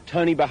Club, we've got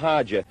Tony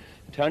Bahaja.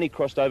 Tony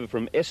crossed over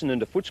from Essendon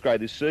to Footscray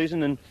this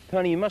season, and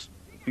Tony, you must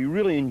be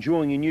really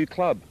enjoying your new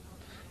club.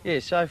 Yeah,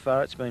 so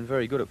far it's been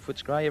very good at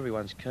Footscray.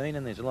 Everyone's keen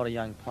and there's a lot of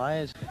young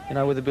players. You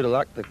know, with a bit of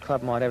luck, the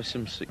club might have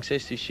some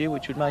success this year,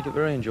 which would make it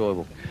very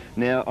enjoyable.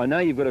 Now, I know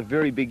you've got a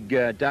very big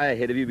day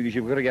ahead of you because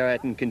you've got to go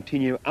out and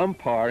continue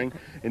umpiring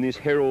in this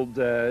Herald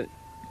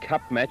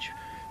Cup match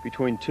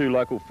between two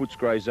local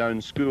Footscray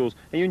zone schools.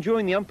 Are you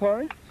enjoying the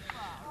umpiring?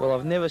 Well,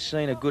 I've never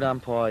seen a good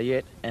umpire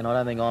yet, and I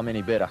don't think I'm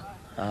any better.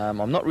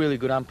 I'm not really a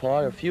good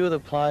umpire. A few of the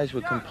players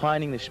were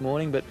complaining this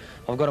morning, but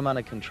I've got them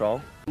under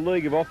control. The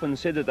league have often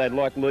said that they'd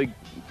like league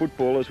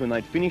footballers when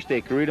they'd finished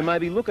their career to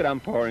maybe look at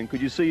umpiring.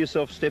 Could you see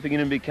yourself stepping in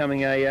and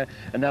becoming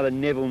another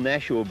Neville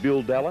Nash or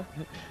Bill Dalla?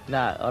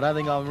 No, I don't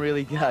think I'm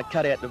really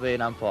cut out to be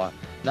an umpire.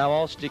 No,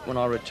 I'll stick when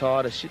I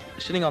retire to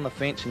sitting on the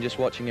fence and just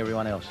watching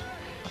everyone else.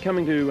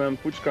 Coming to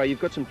Footscray, you've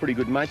got some pretty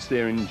good mates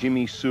there in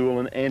Jimmy Sewell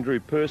and Andrew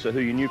Purser,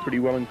 who you knew pretty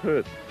well in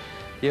Perth.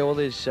 Yeah, well,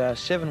 there's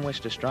 7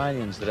 West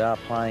Australians that are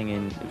playing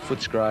in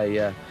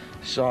Footscray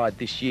side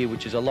this year,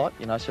 which is a lot,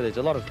 you know, so there's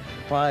a lot of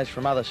players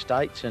from other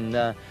states and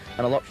a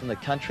lot from the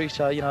country,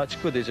 so, you know, it's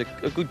good. There's a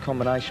good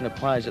combination of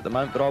players at the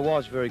moment, but I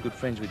was very good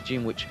friends with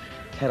Jim, which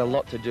had a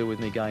lot to do with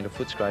me going to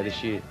Footscray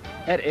this year.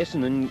 At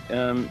Essendon,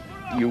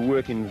 your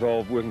work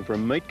involved working for a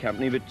meat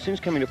company, but since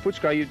coming to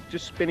Footscray, you're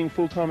just spending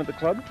full time at the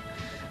club?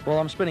 Well,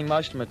 I'm spending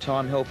most of my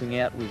time helping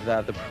out with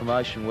the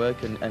promotion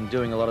work and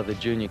doing a lot of the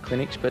junior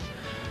clinics, but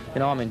you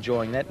know, I'm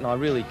enjoying that, and I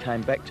really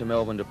came back to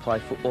Melbourne to play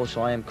football,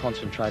 so I am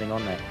concentrating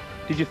on that.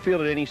 Did you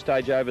feel at any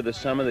stage over the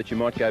summer that you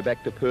might go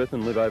back to Perth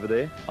and live over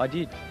there? I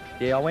did.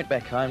 Yeah, I went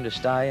back home to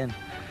stay, and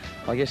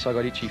I guess I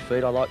got itchy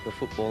feet. I liked the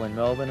football in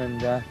Melbourne,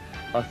 and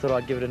I thought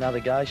I'd give it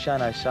another go.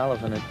 Shane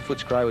O'Sullivan at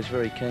Footscray was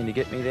very keen to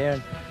get me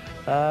there,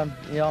 and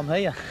yeah, I'm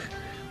here.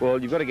 Well,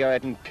 you've got to go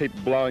out and keep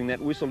blowing that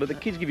whistle. Did the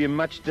kids give you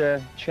much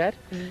chat?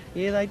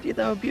 Yeah, they did.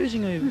 They were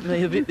abusing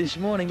me a bit this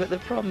morning, but the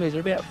problem is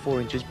they're about 4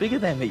 inches bigger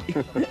than me.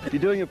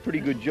 You're doing a pretty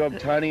good job,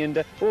 Tony,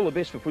 and all the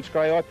best for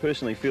Footscray. I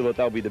personally feel that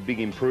they'll be the big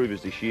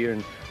improvers this year,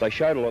 and they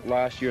showed a lot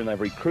last year, and they've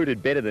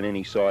recruited better than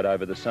any side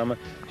over the summer.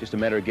 Just a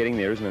matter of getting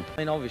there, isn't it? I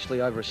mean, obviously,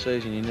 over a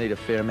season, you need a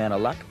fair amount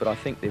of luck, but I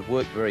think they've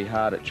worked very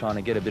hard at trying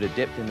to get a bit of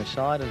depth in the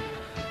side, and,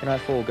 you know,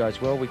 if all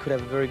goes well, we could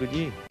have a very good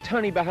year.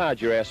 Tony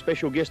Bahadur, our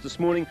special guest this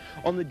morning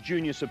on the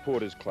Junior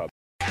Supporters Club.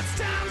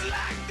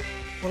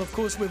 Well, of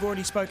course, we've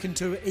already spoken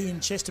to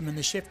Ian Chesterman,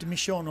 the chef de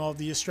mission of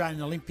the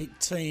Australian Olympic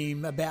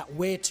team, about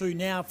where to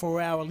now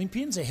for our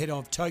Olympians ahead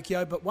of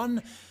Tokyo. But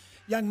one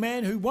young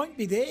man who won't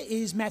be there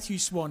is Matthew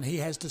Swan. He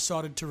has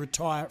decided to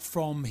retire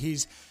from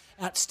his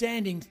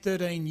outstanding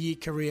 13-year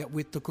career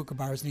with the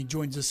Kookaburras, and he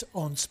joins us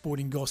on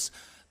Sporting Goss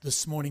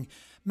this morning.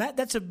 Matt,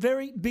 that's a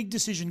very big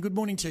decision. Good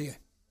morning to you.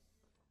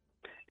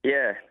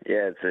 Yeah,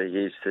 it's a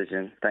huge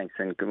decision. Thanks,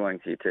 and good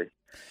morning to you too.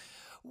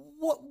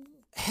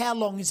 How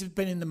long has it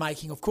been in the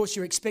making? Of course,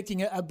 you're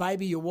expecting a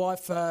baby. Your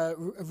wife,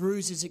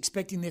 Ruse, is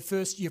expecting your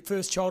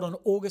first child on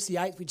August the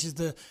 8th, which is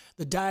the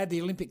day of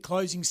the Olympic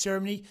closing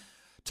ceremony.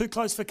 Too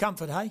close for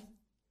comfort, hey?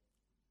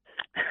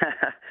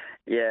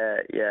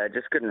 Yeah,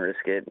 just couldn't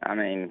risk it. I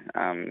mean,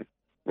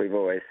 we've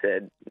always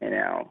said in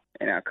our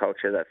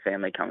culture that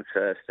family comes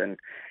first, and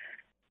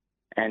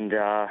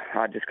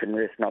I just couldn't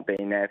risk not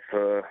being there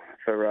for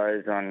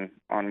Rose on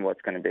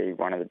what's going to be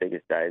one of the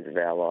biggest days of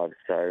our lives.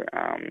 So,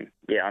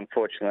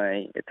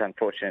 unfortunately, it's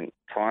unfortunate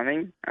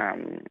timing,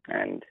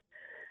 and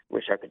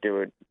wish I could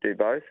do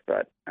both.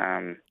 But,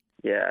 as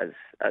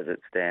it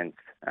stands,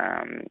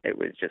 it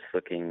was just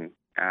looking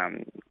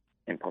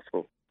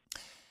impossible.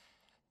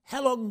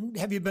 How long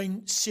have you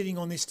been sitting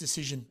on this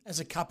decision as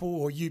a couple,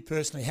 or you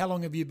personally? How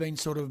long have you been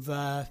sort of,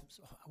 I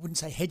wouldn't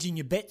say hedging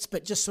your bets,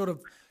 but just sort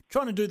of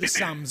trying to do the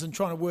sums and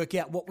trying to work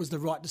out what was the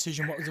right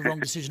decision, what was the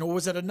wrong decision? Or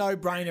was it a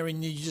no-brainer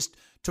and you just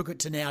took it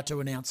to now to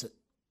announce it?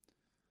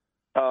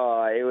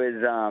 Oh, it was,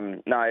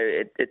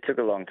 it took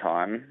a long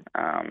time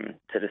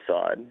to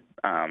decide.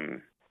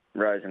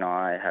 Rose and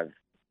I have,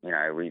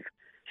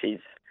 she's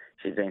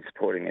been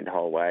supporting me the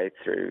whole way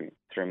through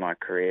my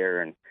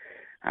career, and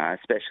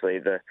especially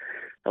the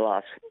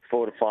last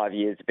 4 to 5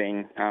 years have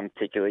been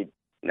particularly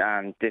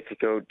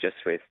difficult, just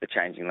with the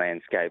changing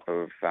landscape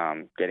of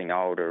getting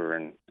older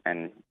and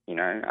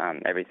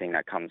everything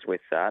that comes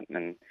with that,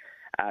 and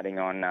adding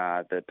on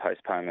the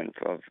postponement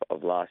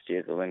of last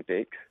year's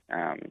Olympics.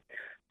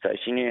 So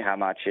she knew how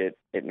much it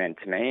meant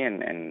to me,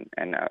 and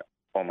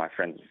all my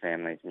friends and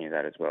families knew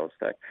that as well.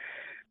 So it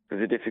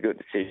was a difficult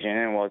decision,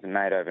 and it wasn't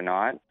made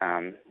overnight,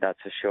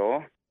 that's for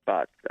sure.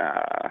 But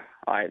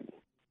I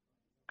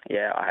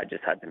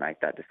just had to make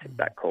that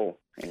call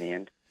in the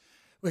end.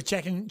 We're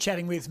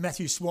chatting with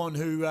Matthew Swan,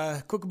 who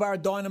Kookaburra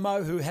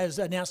Dynamo, who has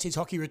announced his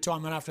hockey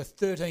retirement after a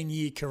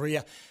 13-year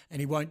career, and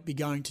he won't be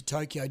going to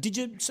Tokyo. Did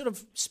you sort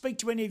of speak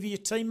to any of your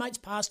teammates,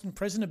 past and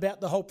present, about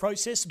the whole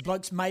process?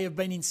 Blokes may have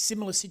been in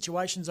similar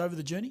situations over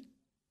the journey.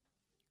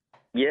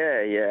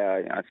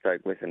 Yeah. I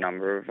spoke with a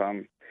number of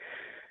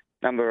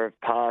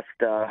past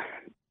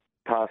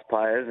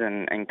players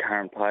and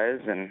current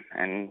players,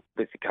 and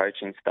with the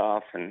coaching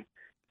staff, and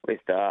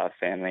with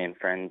family and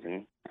friends,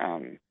 and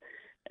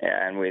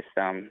with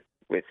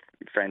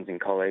friends and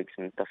colleagues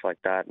and stuff like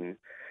that. And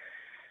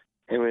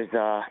it was,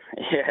 I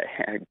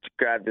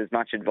grabbed as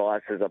much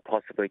advice as I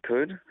possibly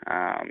could.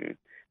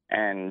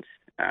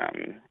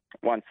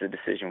 Once the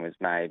decision was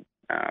made,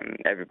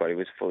 everybody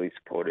was fully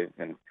supportive,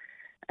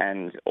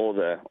 and all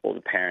the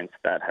parents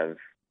that have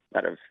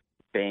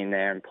been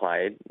there and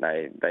played,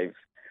 they've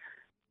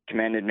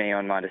commended me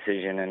on my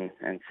decision,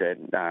 and said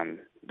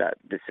that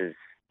this is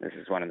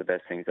one of the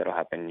best things that'll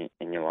happen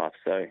in your life.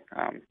 So,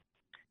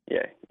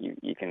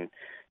 you can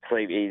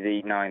sleep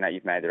easy knowing that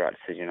you've made the right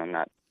decision on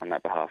that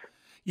behalf.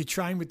 You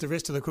trained with the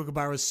rest of the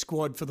Kookaburras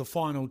squad for the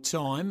final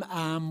time.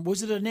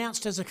 Was it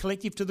announced as a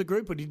collective to the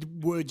group, or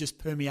did word just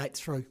permeate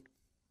through?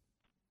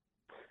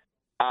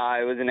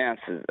 It was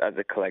announced as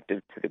a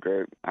collective to the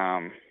group.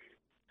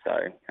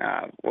 Obviously,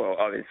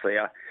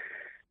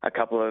 a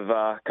couple of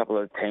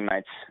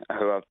teammates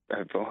who I've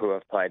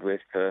played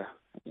with for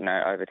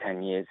over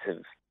 10 years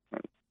have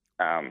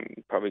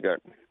probably got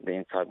the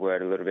inside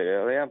word a little bit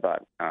earlier,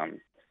 but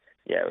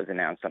it was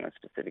announced on a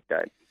specific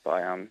date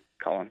by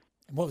Colin.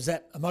 What was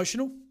that,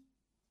 emotional?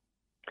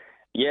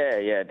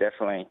 Yeah,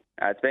 definitely.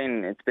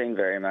 It's been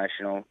very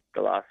emotional.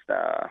 The last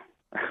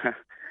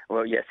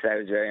yesterday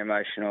was very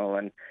emotional,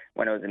 and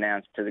when it was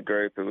announced to the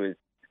group, it was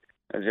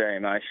very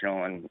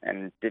emotional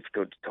and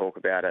difficult to talk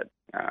about it.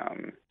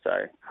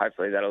 So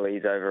hopefully that'll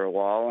ease over a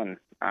while, and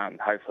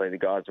hopefully the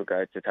guys will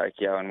go to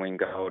Tokyo and win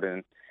gold,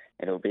 and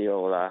it'll be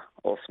all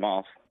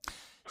smiles.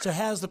 So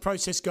how's the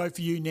process go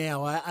for you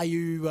now? Are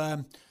you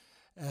a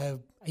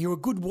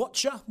good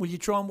watcher? Will you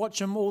try and watch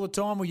them all the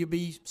time? Will you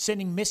be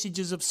sending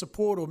messages of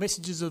support or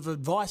messages of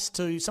advice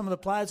to some of the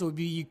players, or will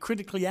you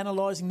critically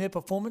analysing their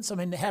performance? I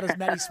mean, how does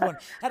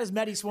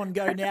Matty Swan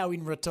go now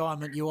in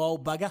retirement, you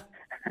old bugger?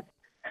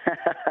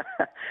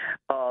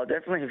 I'll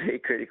definitely be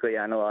critically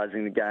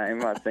analysing the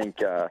game. I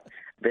think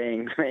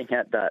being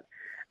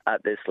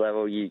at this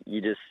level,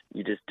 you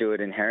just do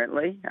it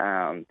inherently.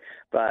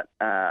 But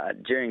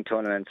during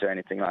tournaments or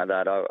anything like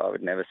that, I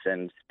would never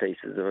send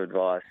pieces of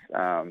advice.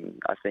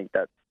 I think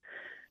that's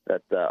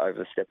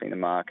overstepping the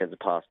mark as a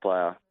past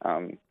player.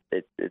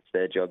 It's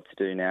their job to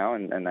do now,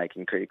 and they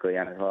can critically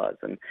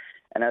analyse. And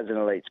as an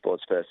elite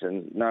sports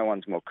person, no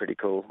one's more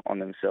critical on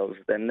themselves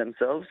than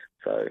themselves.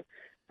 So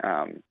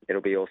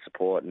it'll be all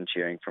support and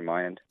cheering from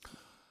my end.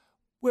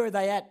 Where are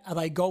they at? Are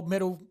they gold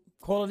medal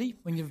quality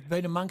when you've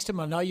been amongst them?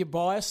 I know you're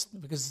biased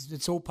because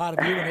it's all part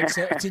of you and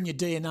it's in your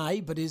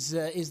DNA, but is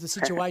the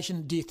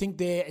situation, do you think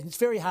they're, and it's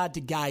very hard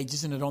to gauge,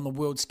 isn't it, on the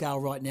world scale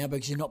right now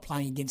because you're not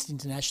playing against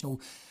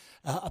international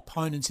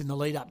opponents in the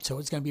lead up to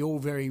it. It's going to be all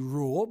very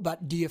raw,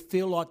 but do you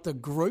feel like the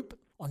group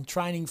on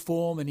training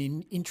form and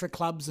in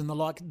intra-clubs and the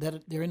like,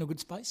 that they're in a good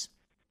space?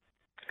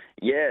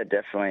 Yeah,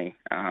 definitely.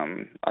 I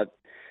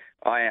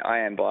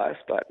am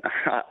biased, but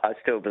I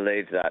still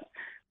believe that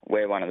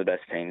we're one of the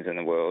best teams in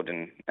the world,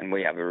 and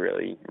we have a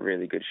really,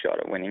 really good shot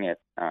at winning it.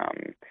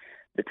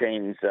 The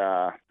teams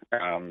are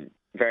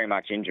very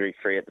much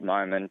injury-free at the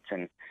moment,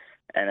 and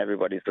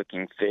everybody's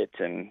looking fit,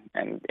 and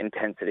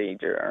intensity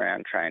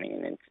around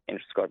training and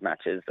inter-squad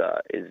matches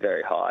is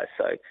very high.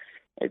 So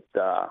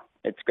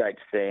it's great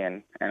to see,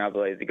 and I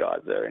believe the guys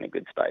are in a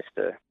good space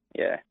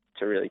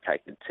to really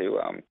take it to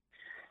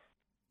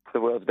the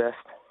world's best.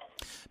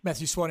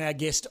 Matthew Swan, our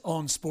guest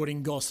on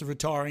Sporting Goss, the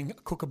retiring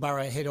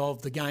Kookaburra head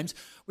of the games.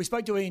 We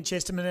spoke to Ian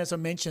Chesterman, as I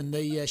mentioned,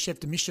 the chef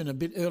de mission a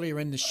bit earlier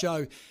in the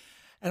show.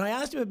 And I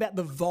asked him about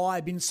the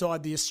vibe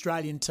inside the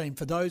Australian team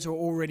for those who are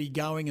already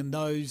going and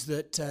those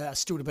that are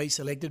still to be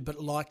selected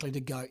but likely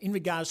to go. In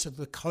regards to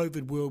the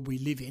COVID world we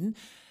live in,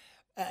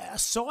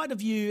 aside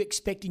of you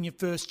expecting your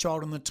first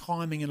child and the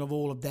timing and of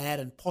all of that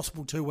and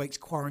possible 2 weeks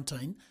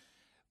quarantine,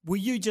 were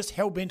you just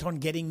hell-bent on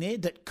getting there,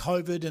 that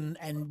COVID,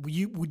 and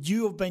would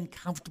you have been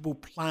comfortable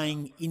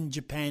playing in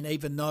Japan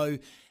even though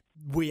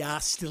we are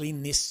still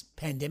in this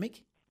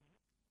pandemic?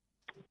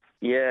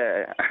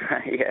 Yeah,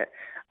 yeah.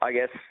 I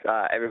guess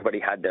everybody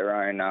had their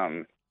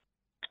own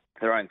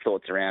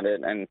thoughts around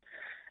it,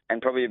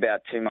 and probably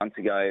about 2 months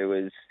ago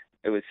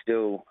it was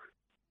still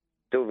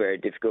very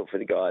difficult for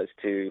the guys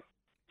to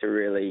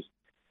really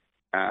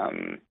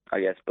I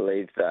guess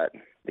believe that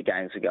the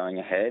games were going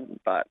ahead.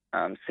 But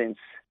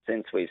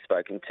since we've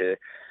spoken to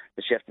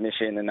the chef de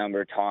mission a number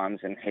of times,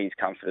 and he's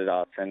comforted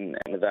us, and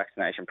the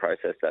vaccination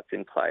process that's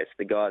in place,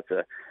 the guys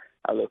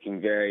are looking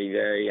very,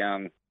 very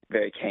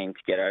very keen to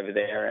get over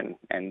there, and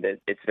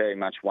it's very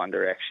much one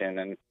direction,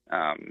 and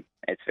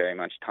it's very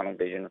much tunnel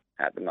vision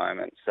at the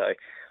moment. So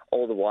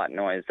all the white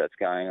noise that's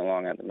going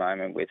along at the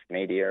moment with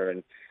media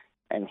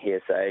and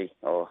hearsay,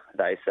 or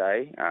they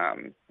say,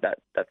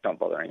 that's not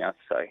bothering us.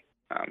 So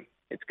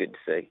it's good to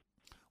see.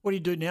 What do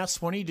you do now,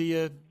 Swanee? Do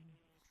you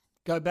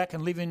go back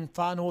and live in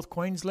far north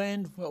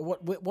Queensland?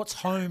 What's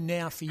home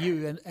now for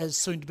you, and as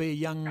soon to be a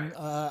young,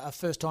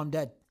 first-time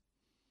dad?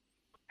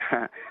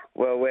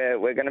 Well,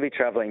 we're going to be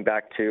travelling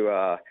back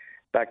to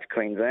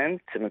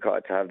Queensland, to Mackay,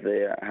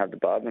 to have the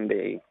bub and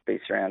be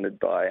surrounded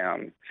by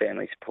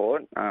family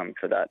support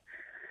for that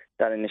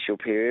initial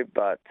period.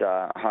 But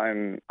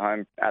home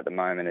at the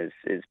moment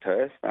is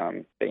Perth.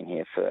 Been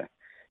here for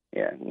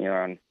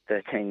near on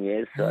 13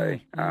 years, so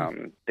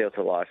built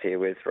a life here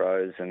with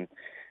Rose, and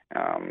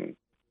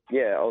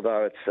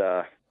although it's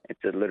a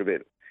little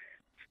bit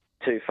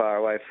too far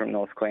away from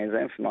North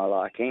Queensland for my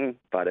liking,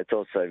 but it's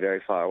also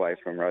very far away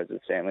from Rose's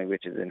family,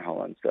 which is in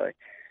Holland. So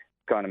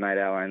kind of made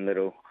our own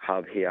little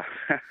hub here.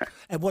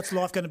 And what's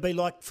life going to be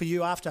like for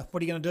you after?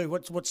 What are you going to do?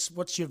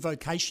 What's your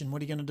vocation?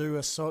 What are you going to do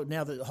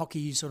now that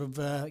hockey sort of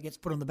gets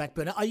put on the back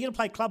burner? Are you going to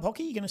play club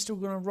hockey? Are you still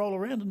going to roll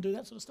around and do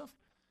that sort of stuff?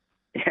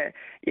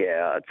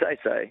 Yeah, I'd say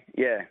so.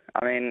 Yeah,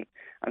 I mean,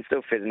 I'm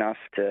still fit enough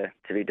to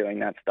be doing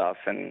that stuff,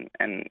 and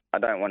I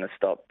don't want to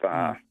stop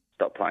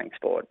playing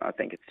sport. I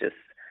think it's just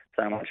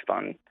so much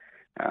fun.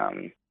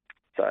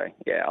 So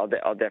yeah,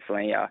 I'll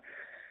definitely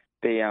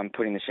be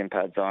putting the shin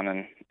pads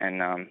on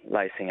and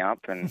lacing up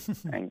and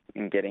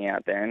getting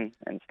out there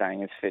and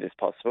staying as fit as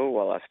possible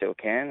while I still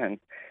can. And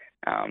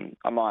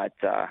I might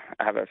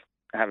have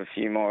a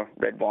few more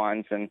red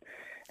wines and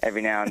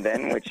every now and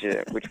then, which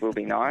will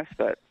be nice,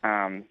 but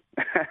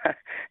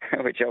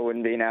which I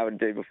wouldn't been able to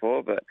do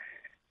before. But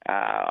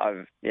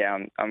I'm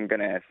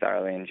going to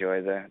thoroughly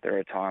enjoy the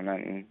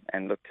retirement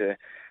and look to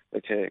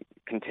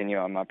continue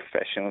on my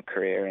professional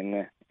career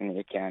in the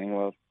accounting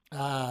world.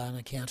 An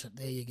accountant.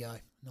 There you go.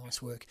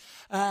 Nice work.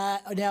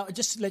 Now,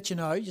 just to let you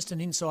know, just an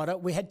insider,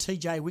 we had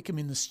TJ Wickham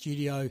in the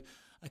studio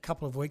a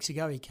couple of weeks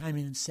ago. He came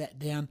in and sat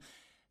down.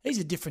 He's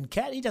a different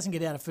cat. He doesn't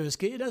get out of first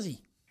gear, does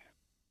he?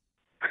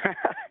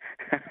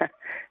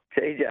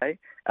 TJ,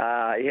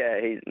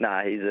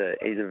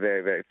 he's a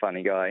very, very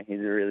funny guy. He's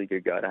a really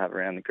good guy to have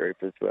around the group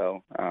as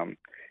well.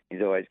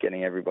 He's always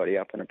getting everybody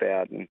up and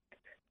about, and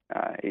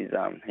he's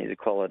a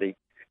quality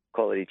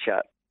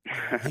chat.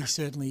 He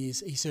certainly is.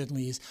 He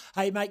certainly is.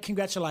 Hey, mate,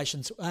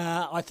 congratulations.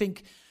 I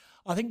think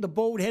the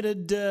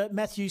bald-headed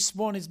Matthew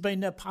Swan has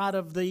been a part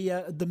of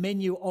the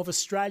menu of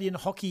Australian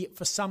hockey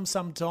for some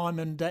time,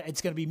 and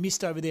it's going to be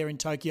missed over there in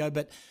Tokyo.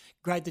 But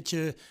great that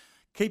you're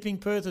keeping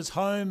Perth as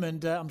home,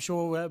 and I'm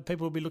sure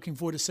people will be looking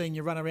forward to seeing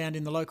you run around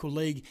in the local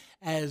league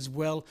as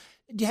well.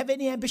 Do you have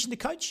any ambition to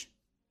coach?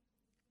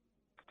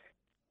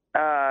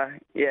 Yeah,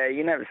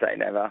 you never say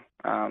never.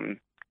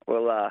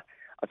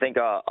 I think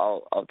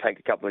I'll take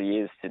a couple of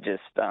years to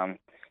just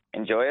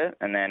enjoy it,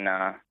 and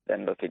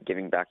then look at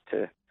giving back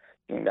to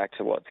giving back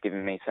to what's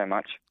given me so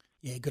much.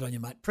 Yeah, good on you,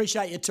 mate.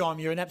 Appreciate your time.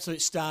 You're an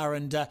absolute star,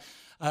 and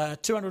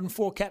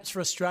 204 caps for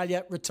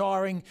Australia.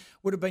 Retiring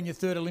would have been your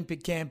third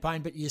Olympic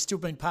campaign, but you've still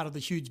been part of the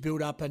huge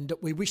build-up, and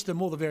we wish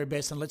them all the very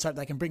best, and let's hope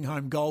they can bring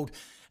home gold,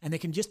 and there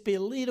can just be a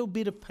little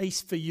bit of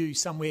peace for you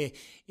somewhere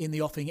in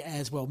the offing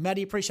as well.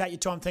 Matty, appreciate your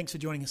time. Thanks for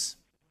joining us.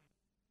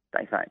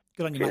 Thanks, mate.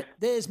 Good on you, mate.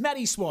 There's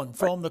Matty Swan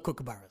from the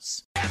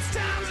Kookaburras.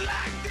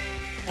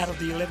 Out of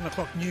the 11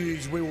 o'clock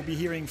news, we will be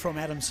hearing from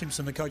Adam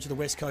Simpson, the coach of the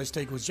West Coast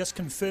Eagles, just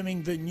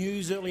confirming the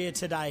news earlier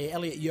today.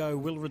 Elliot Yeo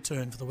will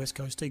return for the West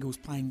Coast Eagles,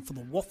 playing for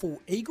the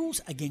Waffle Eagles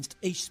against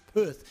East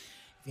Perth.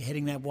 If you're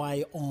heading that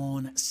way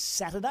on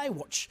Saturday,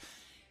 watch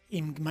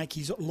him make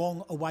his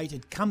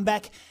long-awaited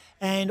comeback.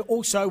 And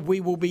also,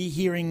 we will be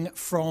hearing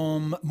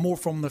more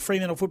from the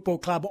Fremantle Football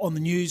Club on the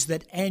news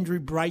that Andrew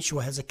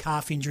Brayshaw has a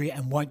calf injury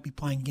and won't be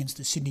playing against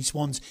the Sydney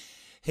Swans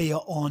here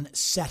on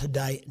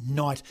Saturday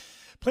night.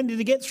 Plenty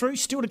to get through,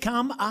 still to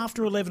come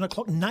after 11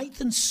 o'clock.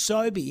 Nathan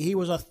Sobey, he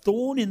was a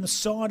thorn in the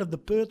side of the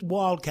Perth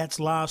Wildcats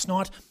last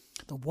night.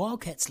 The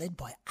Wildcats led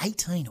by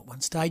 18 at one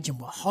stage and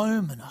were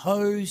home and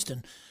hosed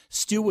and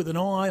still with an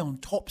eye on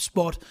top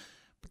spot,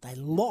 but they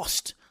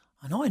lost.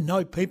 And I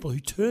know people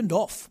who turned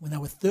off when they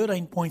were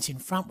 13 points in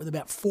front with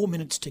about 4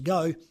 minutes to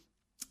go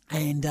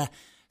and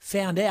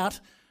found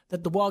out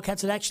that the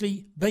Wildcats had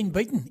actually been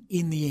beaten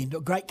in the end. A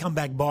great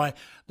comeback by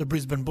the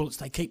Brisbane Bullets.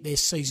 They keep their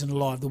season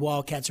alive. The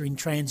Wildcats are in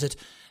transit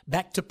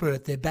back to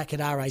Perth. They're back at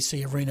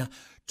RAC Arena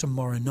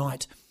tomorrow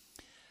night.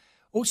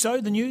 Also,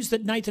 the news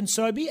that Nathan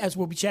Sobey, as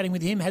we'll be chatting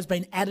with him, has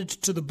been added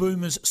to the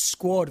Boomers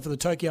squad for the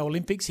Tokyo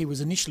Olympics. He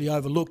was initially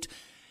overlooked.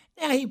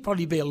 Now, he'd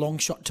probably be a long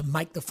shot to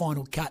make the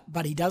final cut,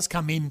 but he does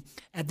come in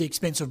at the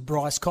expense of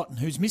Bryce Cotton,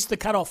 who's missed the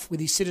cut-off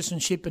with his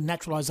citizenship and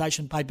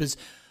naturalisation papers,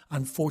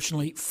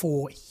 unfortunately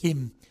for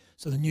him.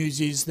 So the news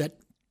is that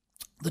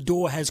the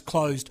door has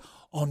closed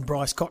on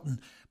Bryce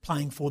Cotton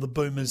playing for the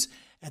Boomers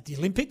at the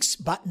Olympics,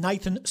 but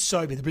Nathan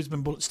Sobey, the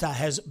Brisbane Bullet star,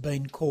 has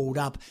been called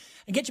up.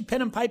 And get your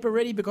pen and paper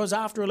ready, because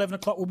after 11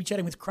 o'clock we'll be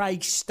chatting with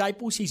Craig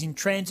Staples. He's in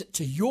transit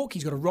to York.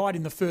 He's got a ride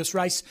in the first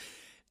race,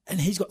 and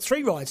he's got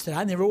 3 rides today,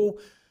 and they're all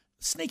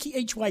sneaky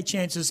each-way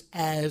chances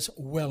as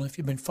well. And if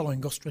you've been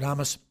following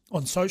Gostradamus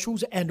on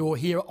socials and or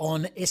here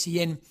on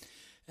SEN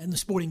and the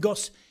Sporting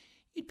Goss,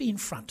 you'd be in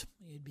front.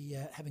 You'd be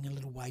having a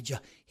little wager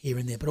here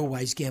and there, but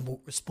always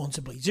gamble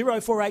responsibly.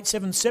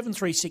 0487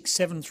 736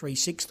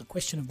 736, the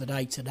question of the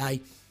day today.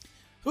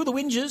 Who are the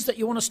whingers that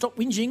you want to stop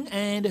whinging,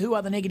 and who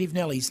are the negative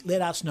Nellies?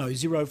 Let us know.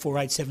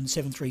 0487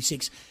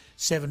 736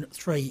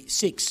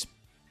 736.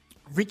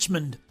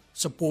 Richmond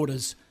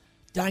supporters.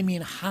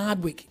 Damien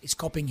Hardwick is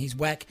copping his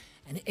whack,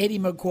 and Eddie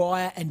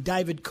Maguire and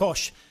David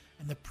Koch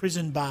and the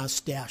prison bar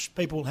stoush.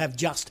 People have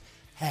just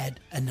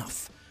had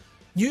enough.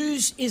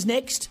 News is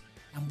next.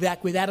 I'm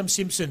back with Adam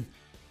Simpson.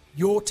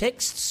 Your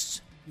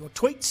texts, your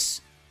tweets,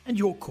 and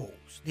your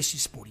calls. This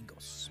is Sporting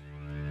Goss.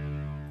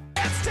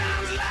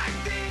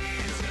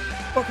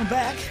 Welcome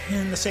back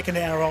in the second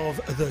hour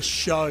of the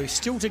show.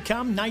 Still to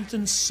come,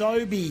 Nathan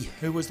Sobey,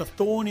 who was the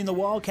thorn in the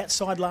Wildcat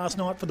side last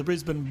night for the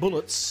Brisbane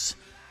Bullets.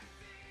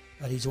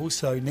 But he's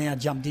also now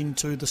jumped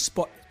into the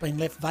spot that's been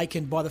left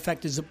vacant by the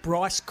fact is that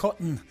Bryce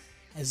Cotton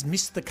has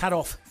missed the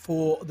cut-off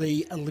for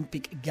the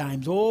Olympic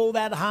Games. All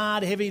that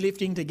hard, heavy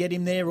lifting to get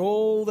him there,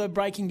 all the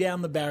breaking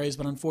down the barriers,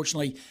 but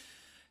unfortunately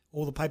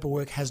all the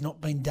paperwork has not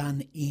been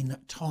done in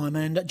time.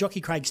 And jockey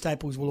Craig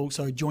Staples will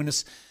also join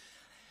us.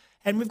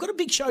 And we've got a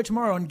big show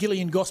tomorrow on Gilly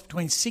and Goss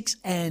between 6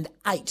 and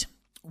 8.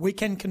 We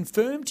can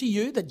confirm to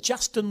you that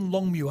Justin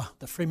Longmuir,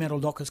 the Fremantle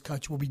Dockers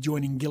coach, will be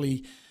joining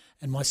Gilly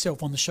and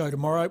myself on the show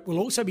tomorrow. We'll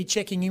also be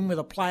checking in with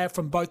a player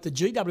from both the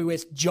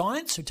GWS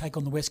Giants, who take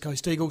on the West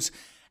Coast Eagles,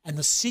 and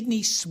the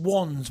Sydney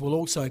Swans will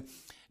also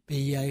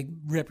be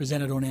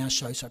represented on our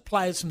show. So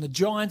players from the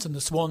Giants and the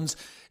Swans,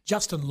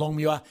 Justin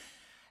Longmuir.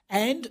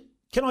 And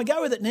can I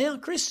go with it now,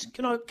 Chris?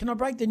 Can I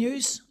break the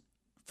news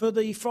for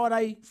the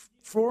Friday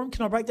forum?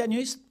 Can I break that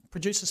news?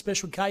 Producer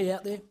Special K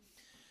out there.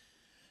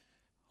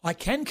 I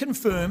can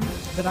confirm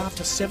that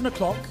after 7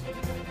 o'clock,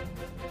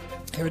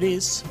 here it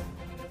is,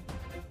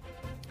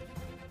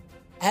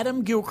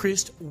 Adam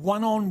Gilchrist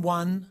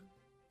one-on-one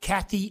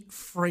Kathy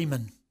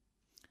Freeman.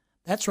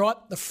 That's right,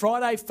 the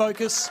Friday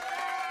focus.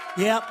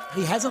 Yeah,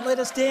 he hasn't let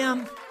us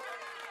down.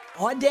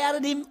 I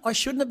doubted him. I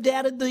shouldn't have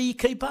doubted the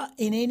keeper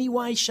in any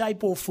way,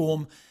 shape or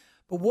form.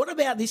 But what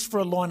about this for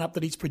a lineup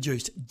that he's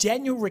produced?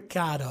 Daniel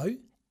Ricciardo,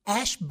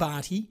 Ash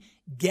Barty,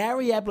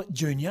 Gary Ablett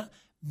Jr.,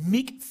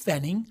 Mick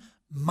Fanning,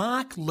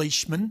 Mark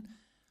Leishman,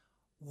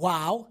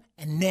 wow,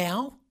 and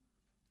now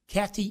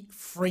Kathy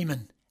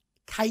Freeman.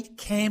 Kate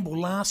Campbell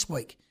last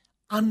week.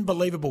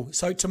 Unbelievable.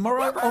 So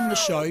tomorrow on the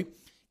show,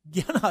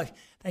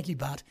 thank you,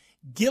 Bart.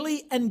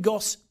 Gilly and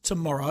Goss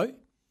tomorrow.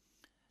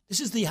 This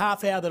is the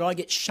half hour that I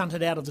get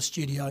shunted out of the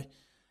studio,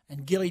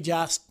 and Gilly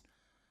just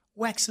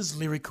waxes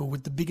lyrical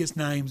with the biggest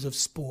names of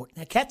sport.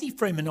 Now, Kathy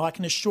Freeman, I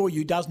can assure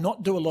you, does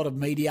not do a lot of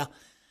media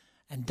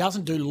and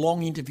doesn't do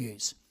long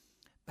interviews,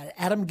 but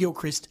Adam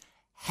Gilchrist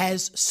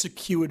has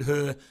secured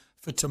her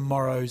for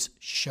tomorrow's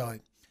show.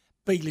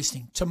 Be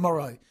listening.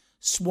 Tomorrow,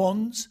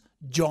 Swans,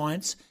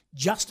 Giants,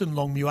 Justin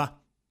Longmuir,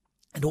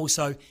 and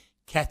also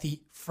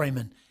Kathy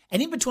Freeman.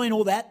 And in between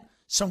all that,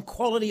 some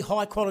quality,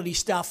 high-quality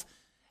stuff.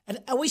 And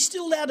are we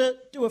still allowed to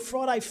do a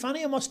Friday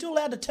funny? Am I still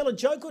allowed to tell a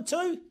joke or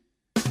two?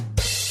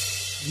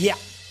 Yeah,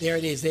 there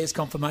it is. There's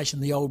confirmation,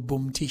 the old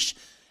boom tish.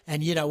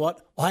 And you know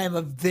what? I am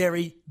a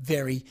very,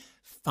 very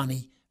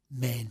funny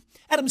man.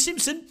 Adam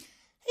Simpson,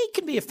 he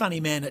can be a funny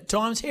man at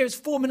times. Here's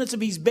 4 minutes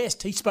of his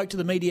best. He spoke to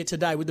the media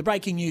today with the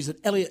breaking news that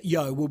Elliot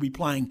Yeo will be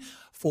playing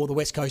for the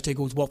West Coast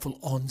Eagles WAFL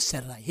on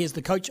Saturday. Here's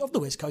the coach of the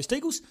West Coast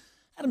Eagles,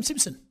 Adam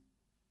Simpson.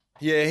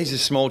 Yeah, he's a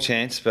small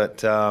chance,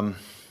 but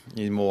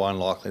he's more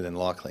unlikely than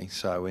likely.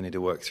 So we need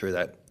to work through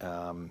that.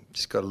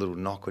 Just got a little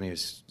knock when he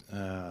was,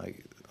 I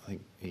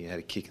think he had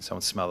a kick and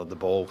someone smothered the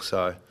ball.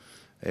 So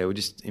yeah, we're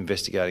just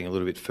investigating a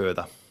little bit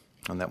further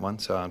on that one.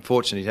 So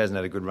unfortunately, he hasn't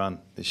had a good run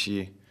this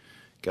year,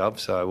 Gov.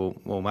 So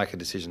we'll make a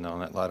decision on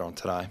that later on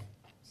today.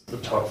 The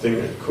type of thing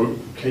that could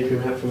keep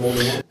him out for more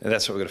than one? And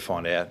that's what we've got to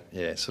find out.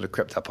 Yeah, it sort of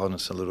crept up on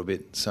us a little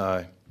bit.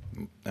 So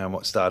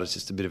what started as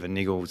just a bit of a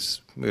niggle,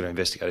 we've got to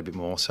investigate a bit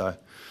more. So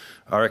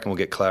I reckon we'll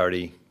get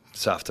clarity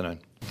this afternoon.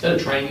 Is that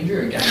a training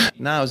injury or a game?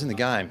 No, it was in the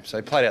game. So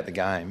he played out the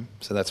game.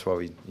 So that's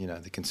why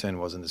the concern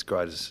wasn't as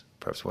great as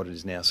perhaps what it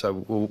is now. So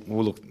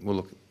we'll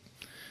look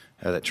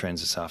how that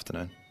trends this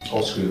afternoon.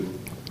 Oscar,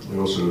 we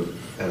also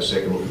had a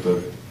second look at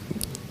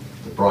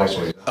the brace.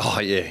 Oh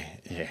yeah.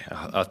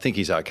 I think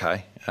he's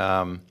okay.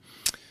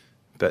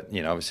 But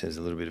obviously there's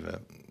a little bit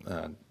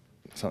of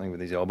something with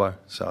his elbow.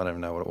 So I don't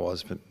even know what it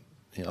was, but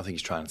I think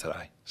he's training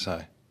today.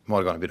 So might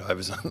have gone a bit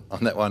overs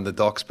on that one, the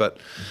docs, but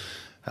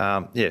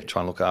try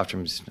and look after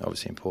him is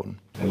obviously important.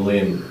 And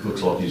Liam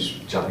looks like he's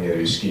jumping out of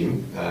his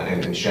skin,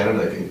 and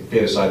Shannon,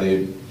 fair to say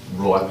they're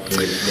right, they're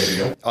ready to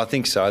go? I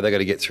think so. They've got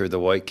to get through the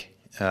week.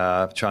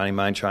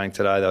 Main training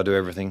today, they'll do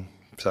everything.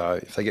 So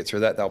if they get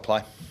through that, they'll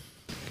play.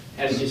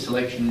 How does your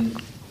selection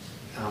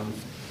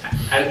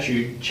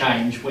attitude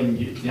change when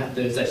you have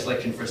Thursday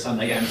selection for a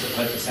Sunday game as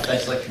opposed to Saturday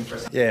selection for a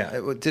Sunday? Yeah,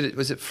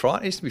 was it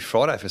Friday? It used to be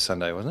Friday for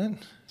Sunday, wasn't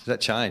it? Has that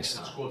changed?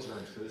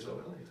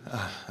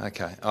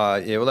 Okay.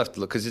 We'll have to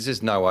look, because there's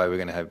just no way we're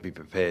going to be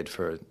prepared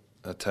for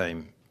a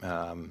team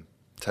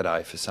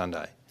today for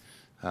Sunday.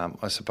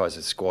 I suppose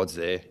the squad's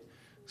there,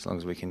 as long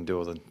as we can do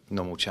all the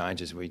normal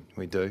changes we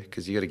do,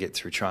 because you've got to get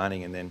through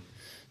training and then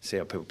see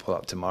how people pull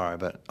up tomorrow.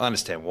 But I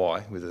understand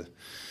why, with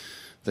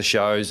the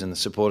shows and the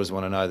supporters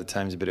want to know the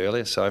team's a bit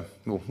earlier, so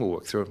we'll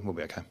work through it. We'll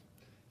be okay.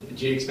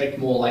 Do you expect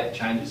more late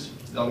changes?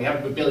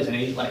 We've barely seen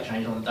any late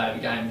changes on the day of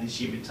the game this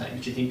year with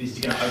teams. Do you think this is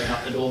going to open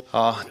up the door?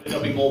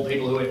 There'll be more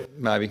people who are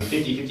maybe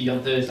 50-50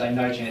 on Thursday,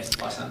 no chance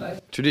by Sunday?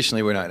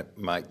 Traditionally, we don't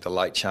make the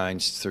late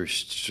change through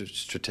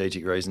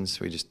strategic reasons.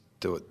 We just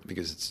do it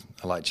because it's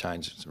a late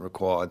change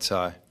required.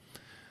 So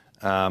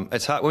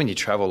it's hard when you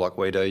travel like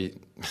we do.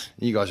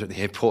 You guys are at the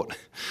airport.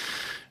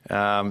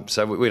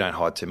 So we don't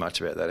hide too much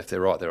about that. If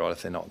they're right, they're right.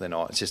 If they're not, they're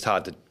not. It's just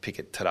hard to pick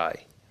it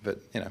today. But,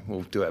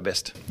 we'll do our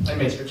best. I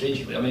mean,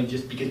 strategically,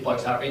 just because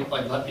blokes are in,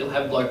 you'll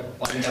have a bloke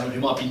like Gavin who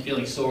might be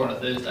feeling sore on a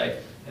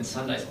Thursday and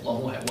Sunday's a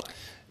long way away.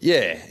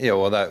 Yeah,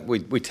 well,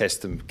 we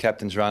test them.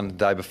 Captain's run the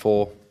day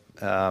before.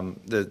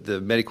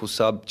 The medical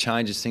sub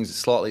changes things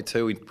slightly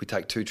too. We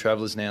take 2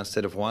 travellers now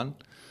instead of 1.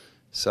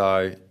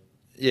 So,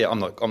 yeah, I'm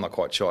not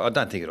quite sure. I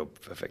don't think it'll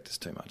affect us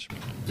too much.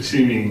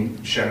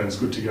 Assuming Shannon's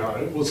good to go,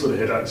 what sort of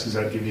headaches does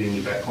that give you in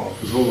your back line?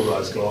 Because all of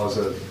those guys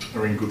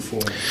are in good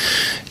form.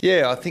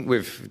 Yeah, I think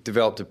we've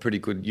developed a pretty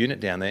good unit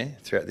down there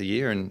throughout the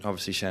year, and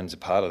obviously Shannon's a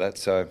part of that.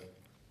 So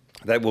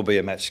that will be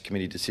a match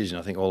committee decision.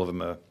 I think all of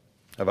them are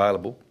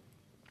available,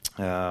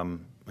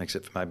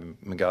 except for maybe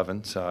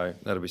McGovern. So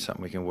that'll be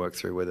something we can work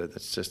through, whether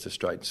that's just a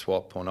straight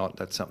swap or not.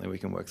 That's something we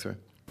can work through.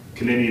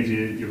 Can any of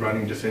your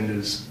running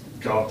defenders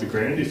go up the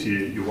ground if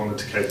you wanted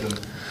to keep them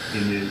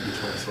in your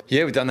 23?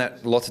 Yeah, we've done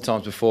that lots of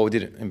times before. We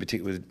did it in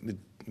particular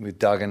with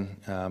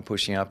Duggan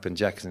pushing up, and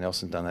Jackson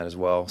Nelson done that as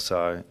well.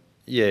 So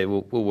yeah,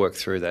 we'll work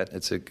through that.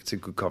 It's a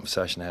good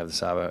conversation to have the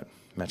Sabo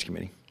match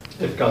committee.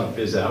 If Gunn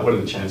is out, what are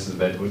the chances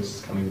of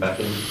Edwards coming back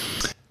in?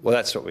 Well,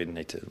 that's what we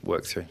need to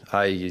work through.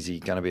 A, is he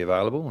going to be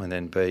available? And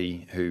then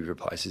B, who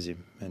replaces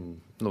him? And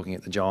looking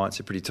at the Giants,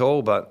 they're pretty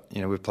tall, but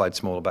we've played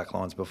smaller back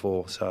lines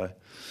before. So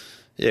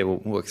yeah, we'll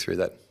work through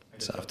that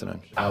this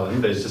afternoon.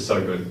 Alan, he's just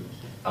so good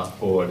up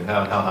forward.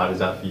 How hard is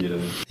that for you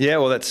to... Yeah,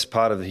 well, that's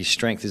part of his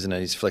strength, isn't it?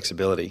 His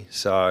flexibility.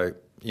 So,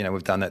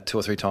 we've done that 2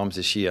 or 3 times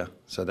this year.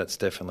 So that's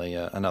definitely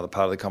another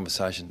part of the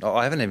conversation.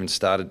 I haven't even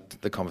started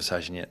the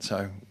conversation yet.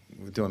 So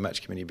we're doing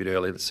match committee a bit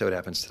early. Let's see what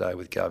happens today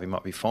with Garvey.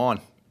 Might be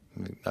fine.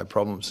 No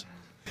problems.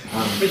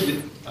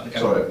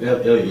 Sorry,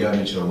 earlier you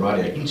mentioned on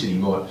radio, hinted he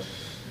might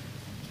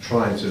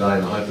train today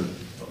in the hope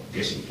of, I'm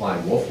guessing,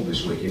 playing WAFL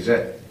this week. Is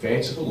that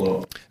fanciful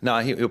or...? No,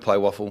 he'll play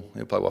WAFL.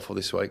 He'll play WAFL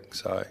this week.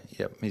 So,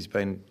 yep, he's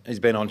been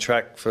on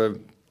track for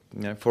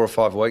 4 or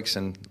 5 weeks,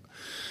 and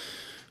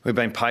we've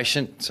been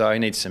patient. So he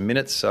needs some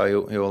minutes.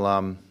 So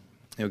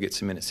he'll get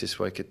some minutes this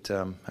week at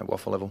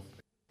WAFL level.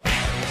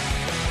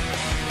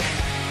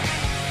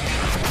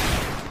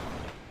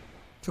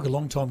 Took a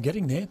long time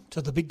getting there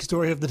to the big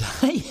story of the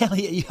day.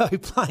 Elliot Yeo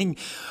playing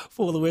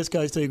for the West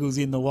Coast Eagles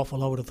in the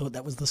Waffle. I would have thought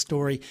that was the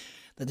story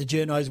that the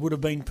journos would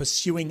have been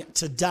pursuing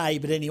today.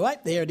 But anyway,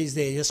 there it is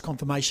there. Just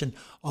confirmation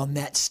on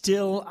that.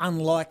 Still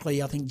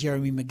unlikely, I think,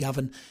 Jeremy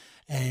McGovern,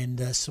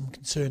 and some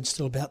concern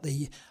still about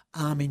the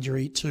arm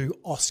injury to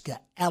Oscar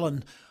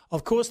Allen.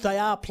 Of course, they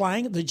are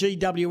playing the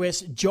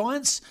GWS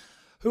Giants,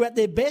 who at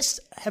their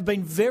best have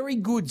been very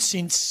good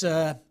since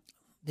their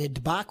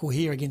debacle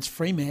here against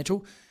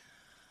Fremantle.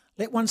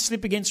 Let one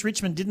slip against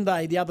Richmond, didn't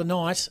they, the other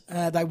night?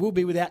 They will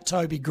be without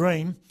Toby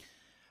Green.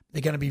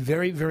 They're going to be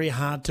very, very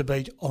hard to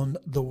beat on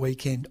the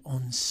weekend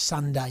on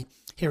Sunday.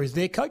 Here is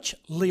their coach,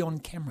 Leon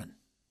Cameron.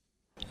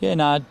 Yeah,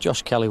 no,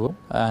 Josh Kelly will.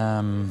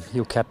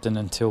 He'll captain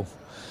until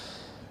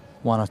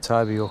one of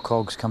Toby or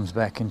Cogs comes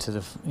back into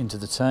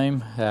the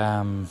team.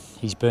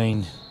 He's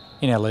been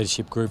in our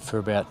leadership group for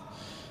about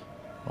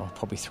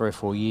probably 3 or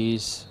 4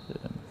 years.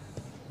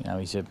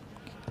 He's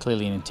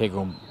clearly an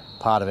integral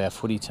part of our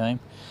footy team.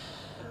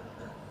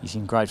 He's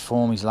in great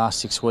form. His last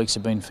 6 weeks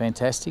have been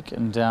fantastic,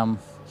 and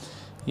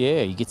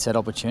he gets that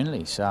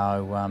opportunity.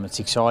 So it's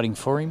exciting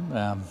for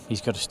him. He's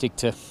got to stick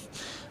to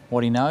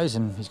what he knows,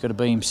 and he's got to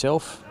be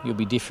himself. He'll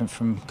be different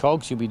from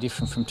Cogs. He'll be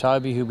different from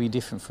Toby. He'll be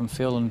different from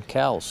Phil and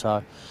Cal.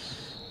 So,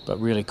 but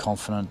really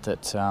confident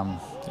that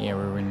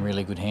we're in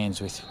really good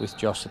hands with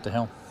Josh at the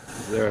helm.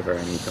 Was there ever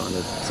any kind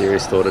of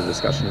serious thought or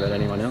discussion about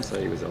anyone else? Or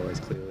he was always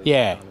clearly.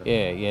 Yeah.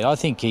 I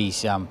think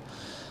he's.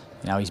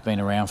 He's been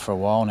around for a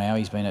while now.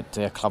 He's been at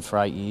our club for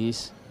 8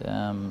 years, he's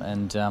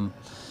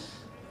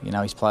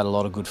played a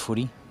lot of good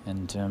footy,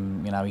 and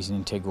he's an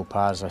integral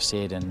part, as I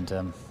said,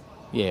 and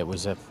it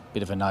was a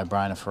bit of a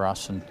no-brainer for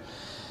us. And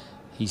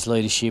his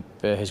leadership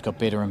has got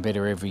better and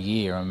better every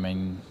year. I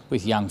mean,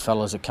 with young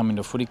fellas that come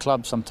into a footy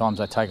club, sometimes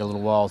they take a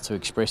little while to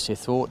express their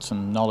thoughts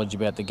and knowledge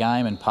about the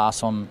game and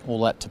pass on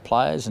all that to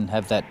players and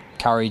have that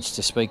courage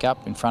to speak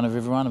up in front of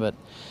everyone. But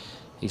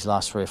his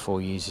last 3 or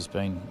 4 years has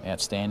been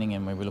outstanding,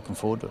 and we're looking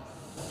forward to it.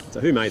 So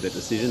who made that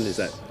decision? Does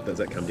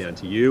that come down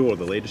to you or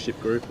the leadership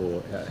group,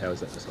 or how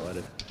is that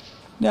decided?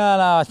 No,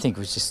 I think it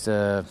was just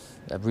a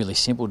really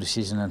simple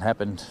decision that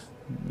happened,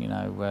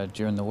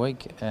 during the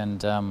week,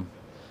 and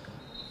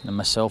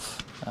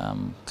myself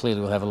clearly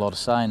will have a lot of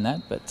say in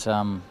that, but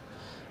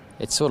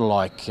it's sort of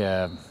like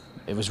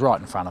it was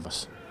right in front of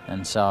us,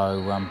 and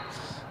so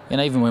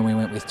even when we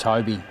went with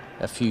Toby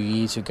a few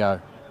weeks ago,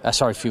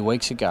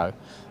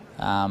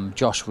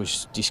 Josh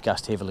was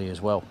discussed heavily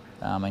as well.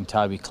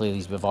 Toby clearly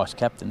is the vice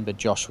captain, but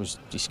Josh was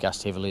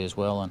discussed heavily as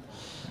well, and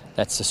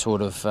that's the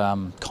sort of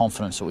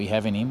confidence that we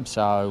have in him.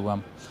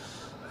 So,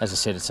 as I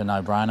said, it's a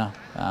no-brainer.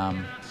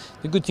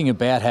 The good thing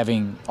about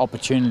having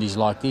opportunities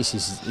like this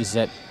is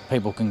that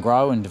people can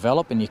grow and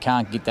develop, and you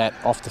can't get that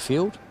off the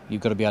field.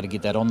 You've got to be able to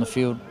get that on the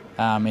field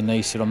in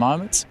these sort of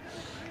moments.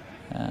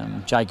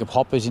 Jacob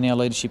Hopper's in our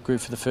leadership group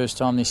for the first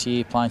time this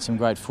year, playing some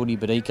great footy,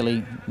 but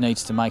equally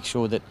needs to make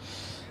sure that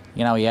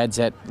he adds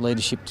that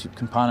leadership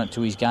component to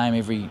his game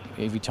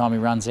every time he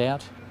runs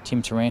out.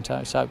 Tim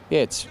Taranto. So,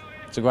 it's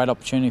a great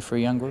opportunity for a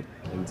young group.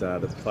 And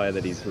the player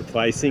that he's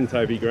replacing,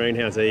 Toby Green,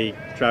 how's he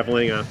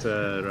travelling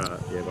after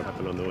what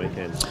happened on the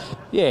weekend?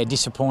 Yeah,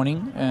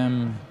 disappointing.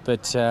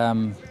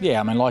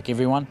 Like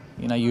everyone,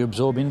 you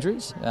absorb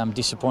injuries.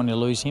 Disappointing to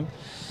lose him.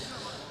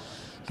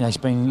 He's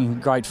been in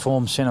great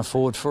form centre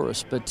forward for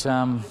us, but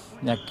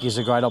that gives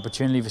a great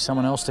opportunity for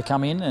someone else to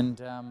come in,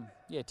 and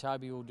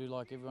Toby will do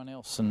like everyone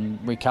else and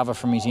recover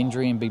from his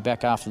injury and be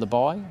back after the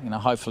bye.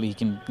 Hopefully he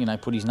can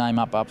put his name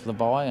up after the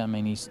bye. I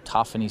mean, he's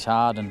tough and he's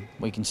hard, and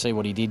we can see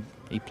what he did.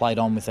 He played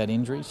on with that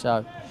injury,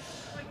 so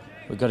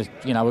we've got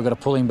to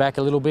pull him back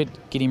a little bit,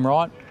 get him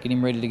right, get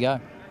him ready to go.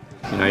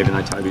 Even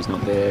though Toby's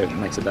not there, it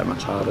makes it that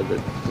much harder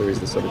that there is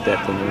the sort of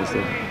depth and there is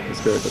the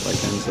spirit that they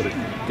can sort of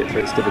get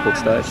through this difficult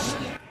stage.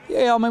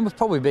 Yeah, I mean,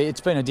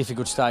 it's been a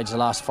difficult stage the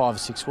last 5 or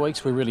 6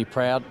 weeks. We're really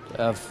proud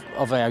of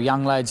our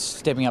young lads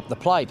stepping up the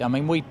plate. I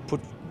mean, we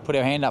put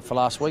our hand up for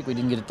last week. We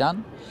didn't get it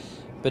done.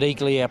 But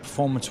equally, our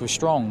performance was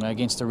strong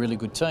against a really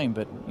good team.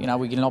 But,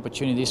 we get an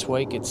opportunity this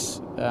week. It's,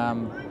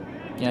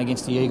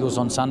 against the Eagles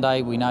on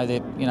Sunday. We know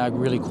they're, a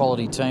really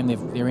quality team.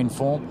 They're in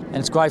form. And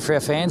it's great for our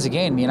fans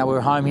again. We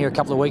were home here a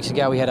couple of weeks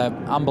ago. We had an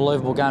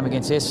unbelievable game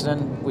against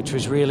Essendon, which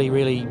was really,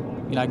 really,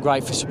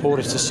 great for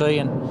supporters to see.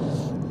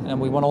 And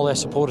we want all our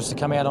supporters to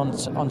come out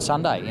on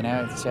Sunday.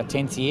 It's our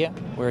 10th year.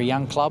 We're a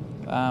young club.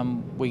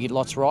 We get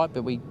lots right,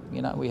 but we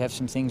have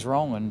some things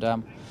wrong.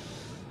 And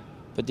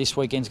but this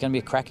weekend's going to be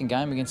a cracking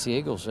game against the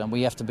Eagles, and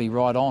we have to be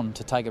right on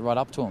to take it right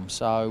up to them.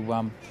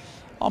 So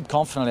I'm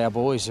confident our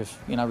boys have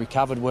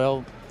recovered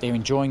well. They're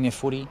enjoying their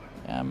footy.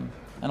 And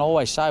I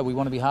always say we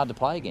want to be hard to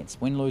play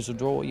against. Win, lose or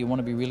draw, you want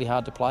to be really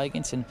hard to play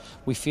against, and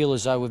we feel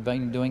as though we've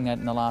been doing that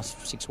in the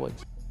last 6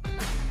 weeks.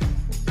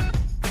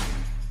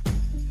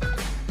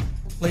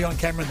 Leon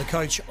Cameron, the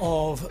coach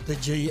of the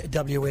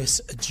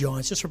GWS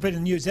Giants. Just repeating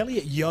the news,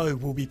 Elliot Yeo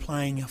will be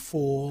playing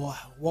for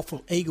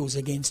Waffle Eagles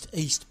against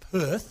East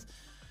Perth.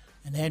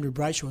 And Andrew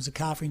Brayshaw has a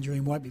calf injury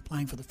and won't be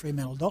playing for the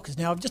Fremantle Dockers.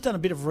 Now, I've just done a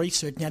bit of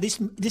research. Now, this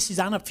is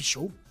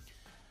unofficial,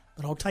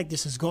 but I'll take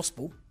this as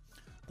gospel.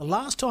 The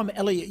last time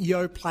Elliot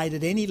Yeo played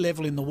at any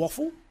level in the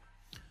Waffle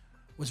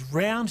was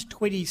round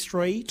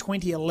 23,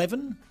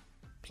 2011.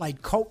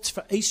 Played Colts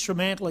for East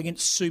Fremantle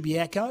against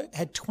Subiaco,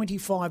 had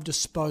 25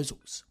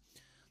 disposals.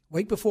 The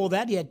week before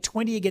that, he had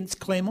 20 against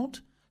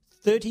Claremont,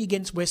 30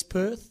 against West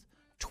Perth,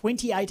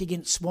 28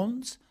 against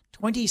Swans,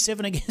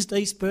 27 against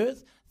East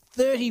Perth,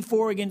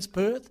 34 against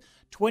Perth,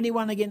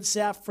 21 against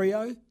South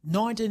Freo,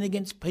 19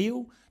 against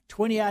Peel,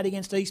 28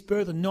 against East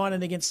Perth and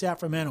 19 against South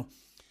Fremantle.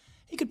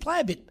 He could play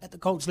a bit at the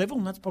Colts level,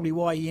 and that's probably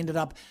why he ended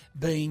up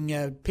being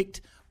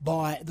picked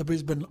by the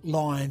Brisbane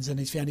Lions and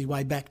he's found his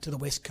way back to the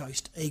West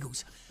Coast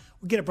Eagles.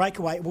 We'll get a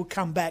breakaway. We'll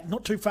come back.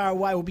 Not too far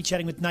away, we'll be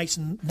chatting with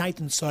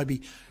Nathan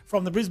Sobey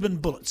from the Brisbane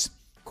Bullets,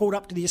 called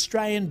up to the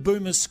Australian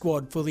Boomers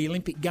squad for the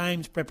Olympic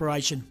Games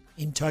preparation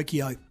in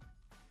Tokyo. He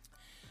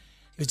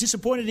was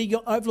disappointed he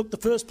got overlooked the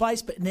first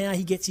place, but now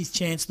he gets his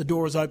chance. The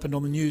door is opened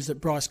on the news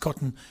that Bryce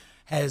Cotton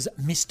has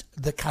missed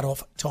the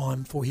cut-off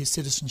time for his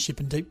citizenship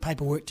and deep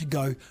paperwork to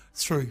go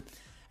through.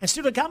 And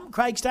still to come,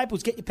 Craig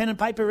Staples, get your pen and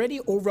paper ready.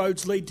 All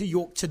roads lead to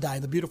York today.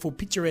 The beautiful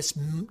picturesque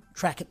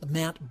track at the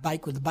Mount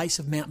Bakewell, the base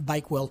of Mount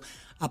Bakewell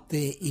up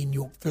there in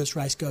York. First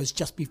race goes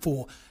just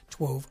before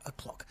 12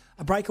 o'clock.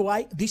 A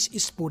breakaway. This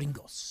is Sporting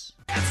Goss.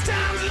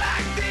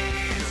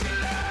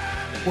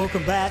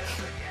 Welcome back.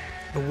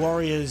 The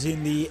Warriors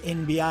in the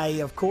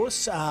NBA, of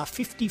course,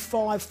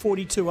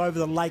 55-42 over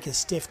the Lakers.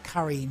 Steph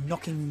Curry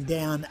knocking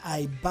down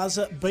a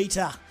buzzer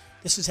beater.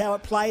 This is how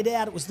it played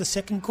out. It was the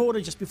second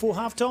quarter, just before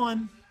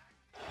halftime.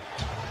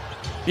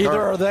 Either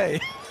are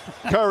they.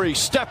 Curry,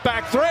 step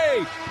back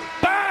three.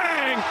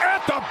 Bang!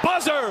 At the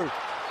buzzer.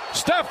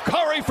 Steph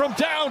Curry from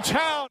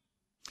downtown.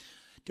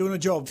 Doing a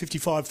job,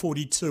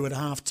 55-42 at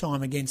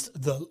halftime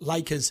against the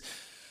Lakers.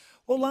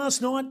 Well,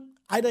 last night,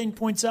 18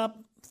 points up.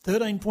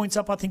 13 points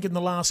up, I think, in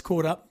the last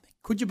quarter.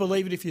 Could you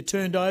believe it if you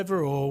turned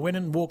over or went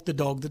and walked the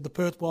dog that the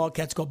Perth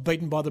Wildcats got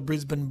beaten by the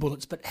Brisbane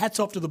Bullets? But hats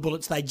off to the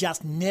Bullets. They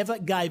just never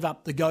gave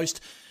up the ghost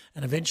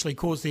and eventually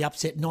caused the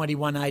upset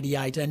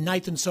 91-88. And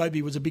Nathan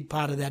Sobey was a big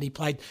part of that. He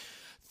played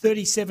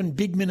 37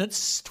 big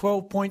minutes,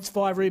 12 points,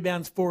 5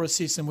 rebounds, 4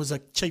 assists, and was a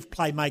chief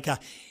playmaker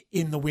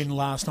in the win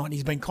last night. And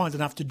he's been kind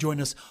enough to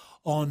join us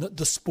on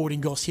the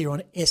Sporting Goss here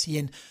on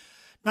SEN.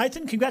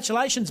 Nathan,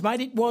 congratulations, mate.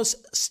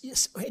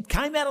 It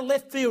came out of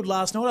left field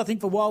last night, I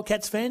think, for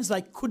Wildcats fans.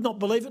 They could not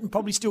believe it and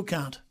probably still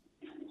can't.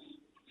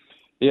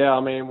 Yeah, I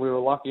mean, we were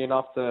lucky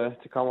enough to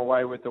come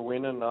away with the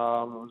win, and it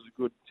was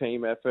a good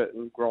team effort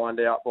and grind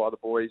out by the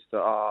boys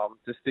to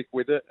stick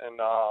with it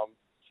and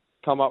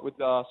come up with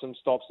some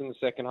stops in the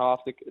second half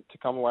to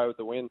come away with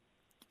the win.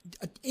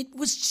 It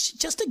was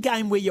just a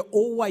game where you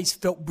always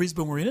felt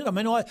Brisbane were in it. I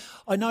mean,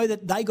 I know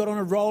that they got on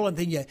a roll, and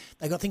then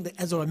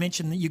as I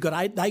mentioned, they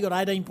got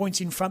 18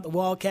 points in front of the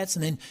Wildcats,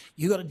 and then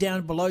you got it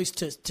down below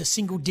to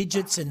single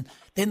digits, and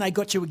then they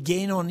got you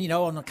again on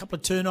a couple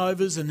of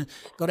turnovers and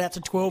got out to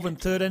 12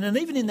 and 13. And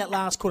even in that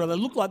last quarter, they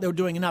looked like they were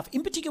doing enough.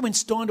 In particular, when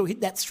Steindl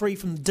hit that three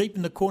from deep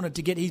in the corner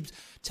to get his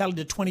tally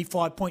to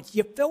 25 points,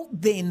 you felt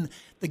then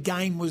the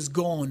game was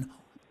gone.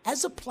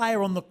 As a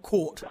player on the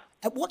court,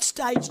 at what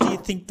stage do you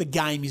think the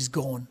game is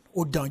gone,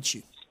 or don't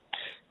you?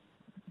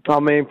 I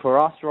mean, for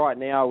us right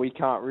now, we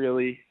can't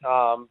really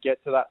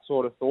get to that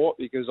sort of thought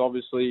because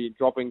obviously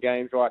dropping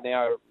games right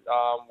now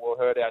will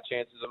hurt our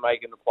chances of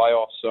making the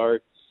playoffs. So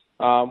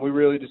we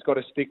really just got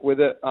to stick with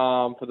it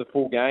for the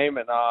full game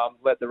and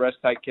let the rest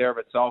take care of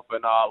itself.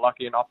 And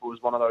lucky enough, it was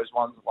one of those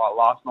ones like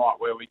last night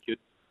where we could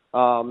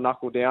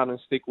knuckle down and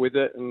stick with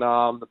it. And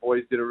the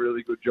boys did a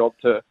really good job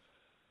to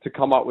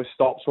come up with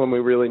stops when we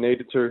really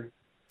needed to.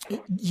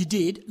 You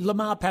did.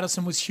 Lamar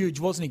Patterson was huge,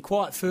 wasn't he?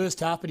 Quiet first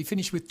half, but he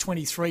finished with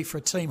 23 for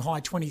a team-high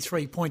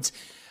 23 points.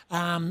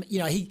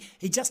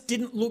 He just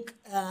didn't look,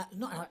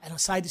 and I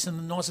say this in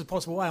the nicest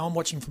possible way, I'm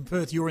watching from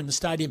Perth, you're in the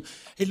stadium.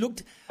 He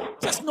looked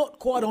just not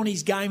quite on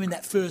his game in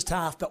that first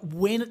half, but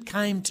when it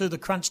came to the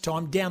crunch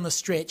time down the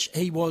stretch,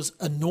 he was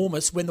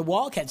enormous. When the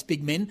Wildcats'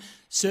 big men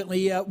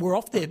certainly were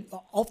off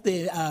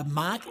their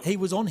mark, he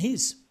was on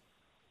his.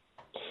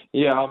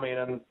 Yeah, I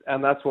mean,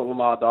 and that's what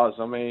Lamar does.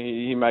 I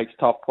mean, he makes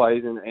tough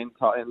plays in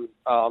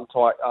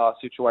tight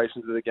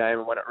situations of the game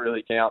and when it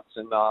really counts.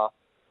 And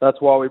that's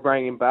why we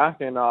bring him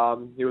back. And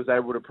he was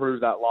able to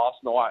prove that last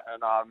night.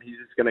 And he's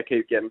just going to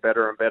keep getting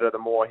better and better the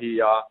more he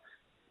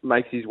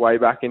makes his way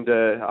back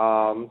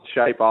into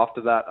shape after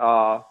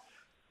that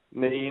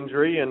knee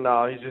injury. And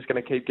he's just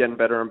going to keep getting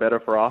better and better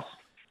for us.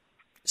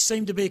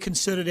 Seemed to be a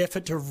concerted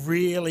effort to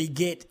really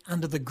get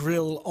under the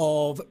grill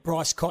of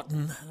Bryce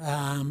Cotton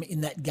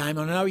in that game.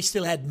 I know he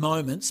still had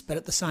moments, but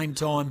at the same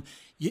time,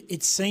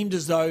 it seemed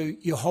as though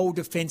your whole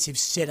defensive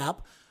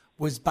setup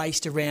was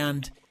based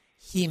around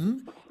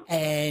him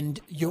and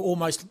you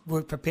almost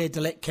were prepared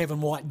to let Kevin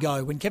White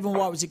go. When Kevin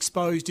White was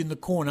exposed in the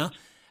corner,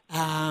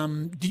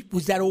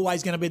 was that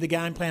always going to be the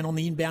game plan on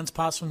the inbounds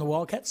pass from the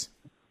Wildcats?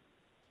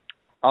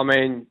 I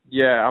mean,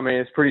 yeah,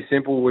 it's pretty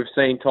simple. We've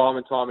seen time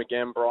and time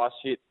again Bryce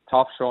hit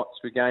tough shots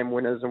for game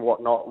winners and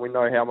whatnot. We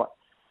know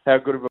how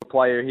good of a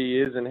player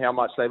he is and how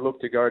much they look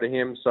to go to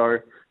him. So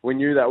we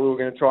knew that we were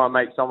going to try and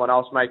make someone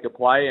else make a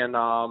play, and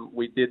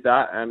we did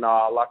that. And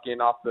lucky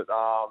enough that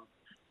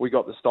we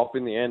got the stop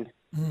in the end.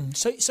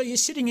 So you're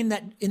sitting in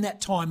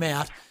that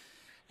timeout,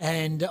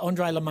 and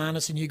Andre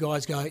Lemanis and you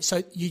guys go.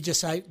 So you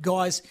just say,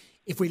 guys,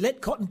 if we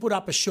let Cotton put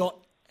up a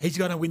shot, he's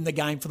going to win the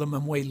game for them,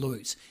 and we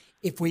lose.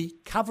 If we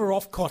cover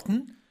off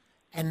Cotton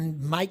and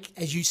make,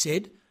 as you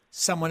said,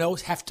 someone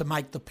else have to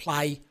make the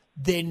play,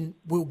 then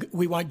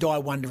we won't die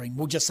wondering.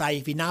 We'll just say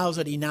if he nails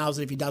it, he nails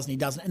it. If he doesn't, he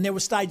doesn't. And there were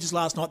stages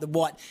last night that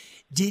White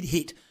did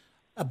hit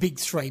a big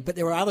three, but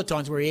there were other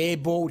times where he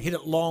airballed, hit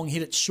it long,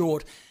 hit it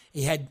short.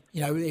 He had,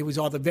 he was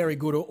either very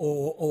good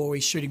or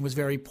his shooting was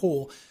very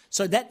poor.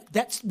 So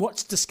that's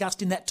what's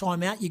discussed in that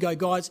timeout. You go,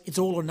 guys, it's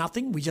all or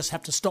nothing. We just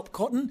have to stop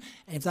Cotton.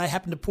 And if they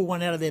happen to pull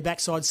one out of their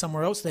backside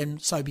somewhere else, then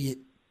so be it.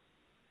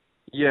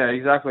 Yeah,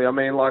 exactly. I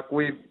mean, like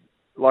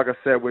I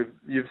said,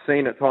 you've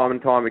seen it time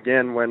and time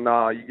again when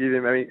you give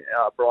him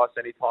Bryce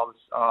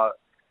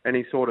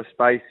any sort of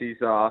space, he's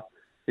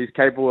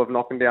capable of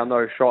knocking down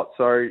those shots.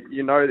 So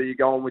you know that you're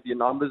going with your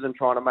numbers and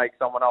trying to make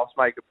someone else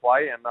make a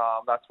play, and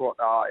that's what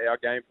our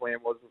game plan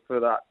was for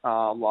that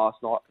last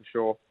night for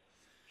sure.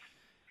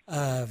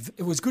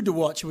 It was good to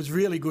watch. It was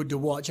really good to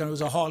watch, and it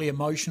was a highly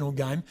emotional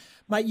game.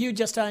 Mate, you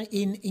just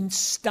in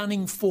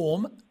stunning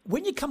form.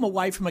 When you come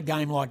away from a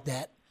game like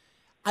that,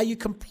 are you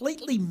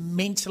completely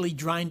mentally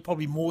drained,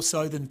 probably more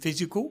so than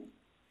physical?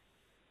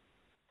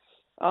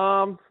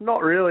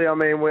 Not really. I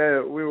mean,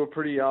 we were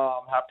pretty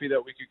happy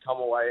that we could come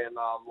away and,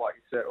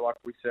 like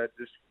we said,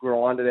 just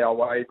grinded our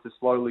way to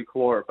slowly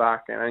claw it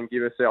back and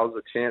give ourselves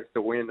a chance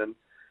to win. And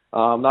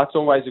that's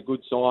always a good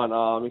sign,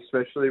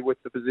 especially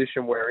with the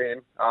position we're in.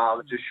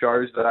 It just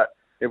shows that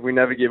if we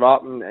never give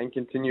up and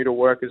continue to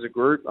work as a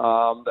group,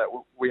 that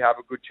we have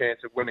a good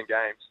chance of winning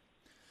games.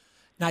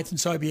 Nathan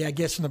Sobey, our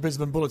guest from the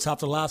Brisbane Bullets,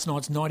 after last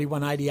night's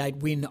 91-88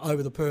 win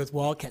over the Perth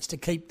Wildcats to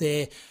keep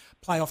their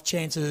playoff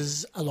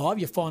chances alive,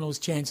 your finals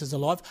chances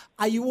alive.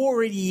 Are you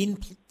already in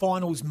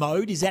finals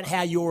mode? Is that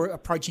how you're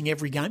approaching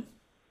every game?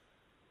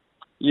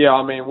 Yeah,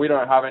 I mean, we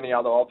don't have any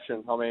other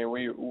options. I mean,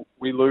 we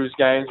lose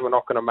games, we're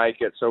not going to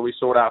make it. So we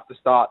sort of have to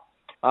start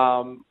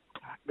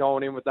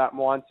going in with that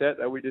mindset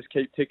that we just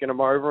keep ticking them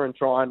over and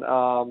try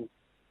and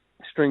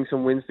string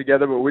some wins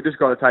together. But we just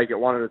got to take it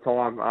one at a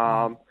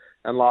time.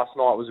 And last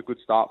night was a good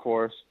start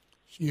for us.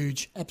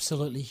 Huge,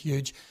 absolutely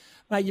huge.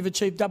 Mate, you've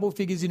achieved double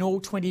figures in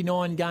all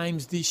 29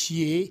 games this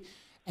year,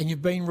 and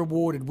you've been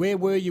rewarded. Where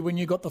were you when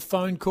you got the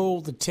phone call,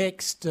 the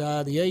text,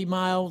 the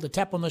email, the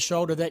tap on the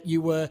shoulder that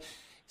you were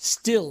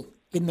still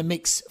in the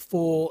mix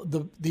for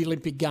the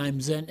Olympic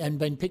Games and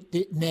been picked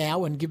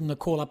now and given the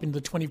call up into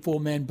the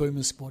 24-man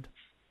Boomer squad?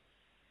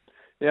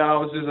 Yeah, I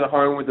was just at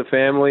home with the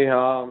family,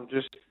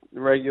 just a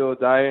regular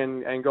day,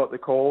 and got the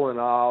call,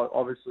 and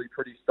obviously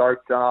pretty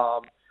stoked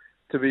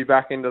to be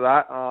back into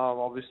that.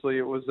 Obviously,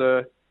 it was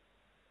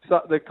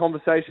the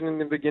conversation in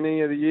the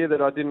beginning of the year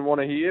that I didn't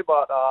want to hear,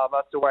 but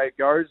that's the way it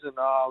goes, and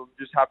I'm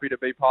just happy to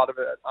be part of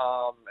it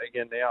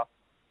again now.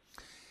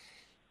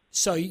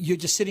 So you're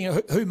just sitting.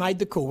 Who made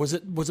the call? Was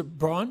it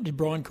Brian? Did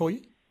Brian call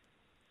you?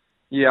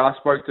 Yeah, I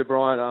spoke to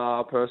Brian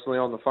personally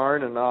on the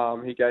phone,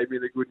 and he gave me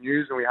the good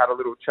news, and we had a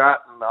little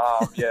chat,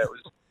 and yeah,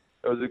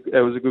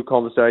 it was a good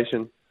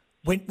conversation.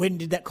 When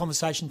did that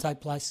conversation take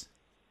place?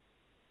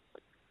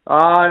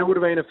 It would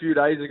have been a few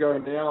days ago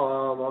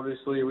now.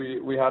 Obviously,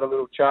 we had a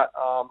little chat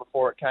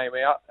before it came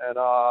out, and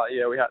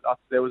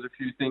there was a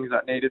few things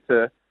that needed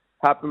to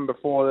happen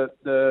before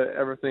that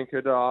everything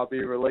could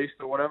be released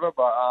or whatever.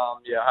 But I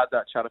had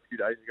that chat a few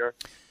days ago.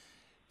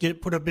 Did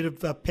it put a bit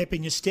of pep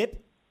in your step?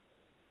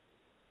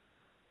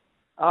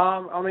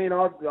 I'm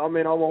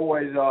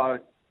always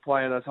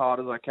playing as hard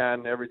as I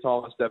can every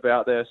time I step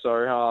out there.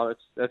 So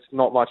it's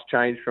not much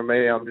change for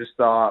me. I'm just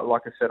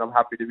like I said, I'm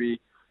happy to be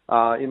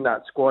in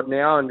that squad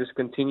now and just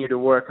continue to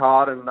work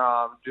hard and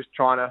just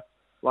trying to,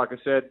 like I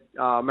said,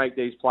 make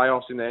these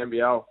playoffs in the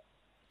NBL.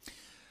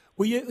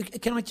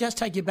 Can I just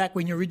take you back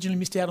when you originally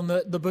missed out on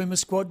the Boomer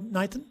squad,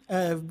 Nathan?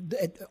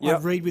 Yep. I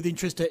read with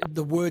interest that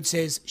the word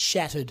says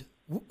shattered.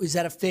 Is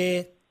that a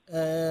fair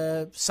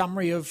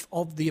summary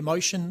of the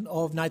emotion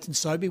of Nathan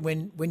Sobey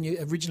when you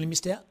originally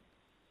missed out?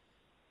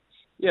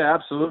 Yeah,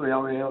 absolutely.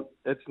 I mean,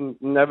 it's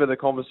never the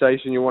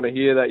conversation you want to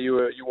hear that you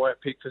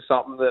weren't picked for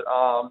something that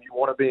you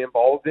want to be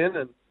involved in,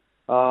 and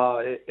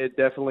it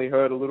definitely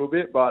hurt a little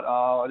bit. But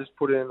I just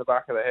put it in the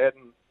back of the head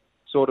and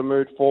sort of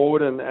moved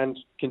forward and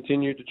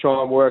continued to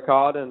try and work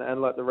hard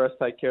and let the rest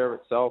take care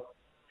of itself.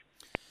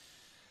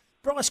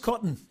 Bryce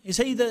Cotton, is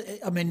he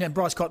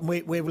Bryce Cotton,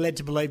 we're led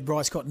to believe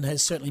Bryce Cotton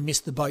has certainly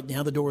missed the boat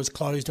now. The door is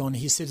closed on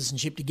his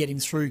citizenship to get him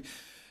through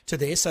to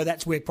there, so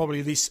that's where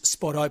probably this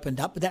spot opened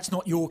up, but that's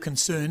not your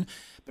concern.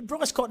 But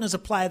Bryce Cotton is a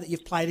player that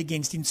you've played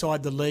against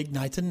inside the league,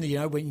 Nathan,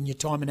 when in your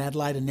time in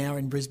Adelaide and now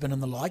in Brisbane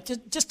and the like.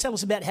 Just tell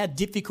us about how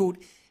difficult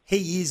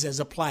he is as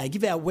a player.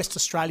 Give our West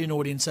Australian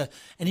audience an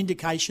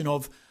indication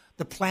of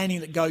the planning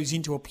that goes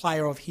into a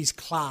player of his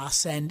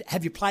class, and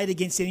have you played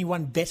against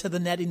anyone better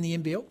than that in the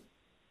NBL?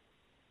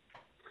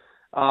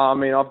 I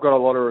mean, I've got a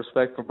lot of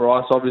respect for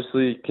Bryce.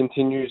 Obviously,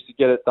 continues to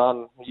get it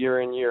done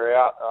year in, year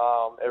out,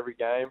 every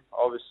game.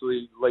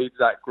 Obviously, leads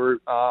that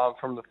group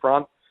from the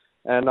front,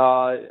 and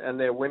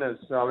they're winners.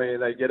 I mean,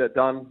 they get it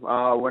done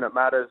when it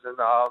matters. And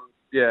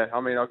yeah,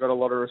 I mean, I've got a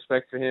lot of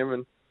respect for him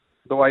and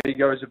the way he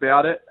goes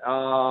about it.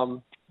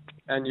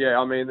 And yeah,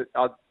 I mean,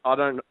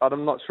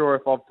 I'm not sure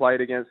if I've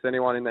played against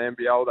anyone in the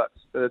NBL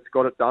that's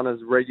got it done as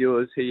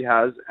regular as he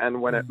has,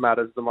 and when it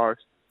matters the most.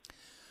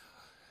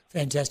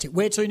 Fantastic.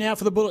 Where to now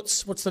for the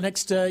Bullets? What's the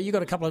next? You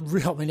got a couple of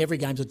real. I mean, every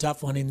game's a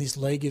tough one in this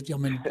league. I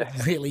mean, it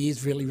really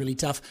is really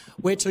tough.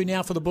 Where to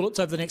now for the Bullets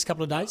over the next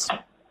couple of days?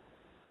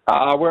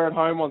 We're at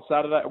home on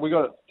Saturday. We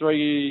got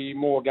 3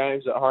 more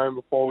games at home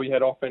before we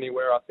head off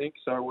anywhere, I think.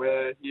 So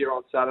we're here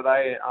on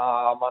Saturday,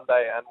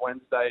 Monday, and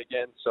Wednesday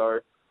again. So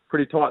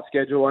pretty tight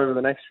schedule over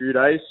the next few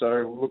days.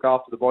 So look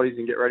after the bodies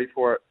and get ready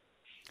for it.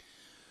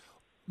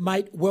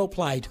 Mate, well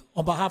played.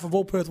 On behalf of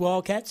all Perth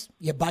Wildcats,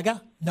 you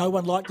bugger. No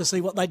one liked to see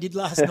what they did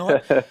last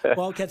night.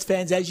 Wildcats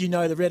fans, as you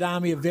know, the Red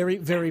Army are very,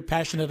 very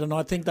passionate, and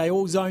I think they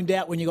all zoned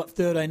out when you got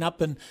 13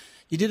 up, and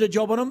you did a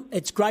job on them.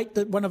 It's great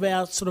that one of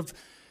our sort of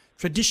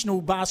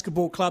traditional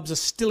basketball clubs are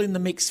still in the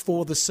mix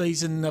for the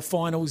season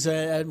finals,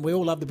 and we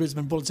all love the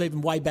Brisbane Bullets,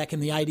 even way back in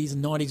the 80s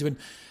and 90s when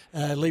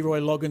Leroy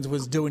Loggins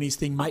was doing his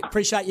thing, mate.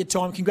 Appreciate your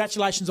time.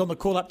 Congratulations on the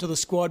call up to the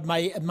squad.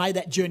 May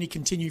that journey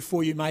continue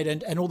for you, mate,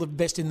 and all the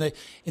best in the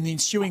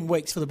ensuing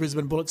weeks for the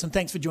Brisbane Bullets. And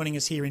thanks for joining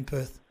us here in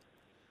Perth.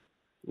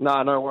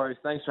 No worries.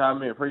 Thanks for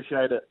having me.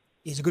 Appreciate it.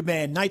 He's a good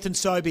man. Nathan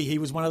Sobey, he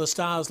was one of the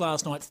stars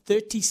last night.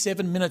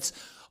 37 minutes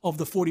of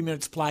the 40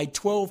 minutes played,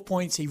 12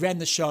 points. He ran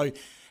the show,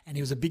 and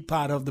he was a big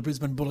part of the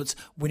Brisbane Bullets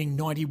winning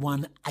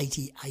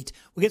 91-88.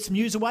 We'll get some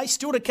news away.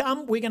 Still to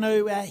come, we're going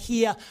to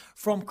hear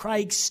from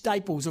Craig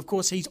Staples. Of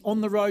course, he's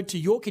on the road to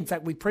York. In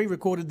fact, we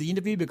pre-recorded the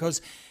interview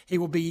because he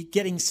will be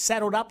getting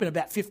saddled up in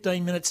about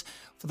 15 minutes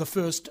for the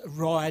first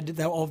ride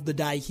of the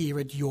day here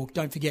at York.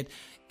 Don't forget,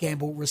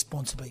 gamble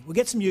responsibly. We'll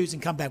get some news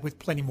and come back with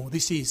plenty more.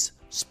 This is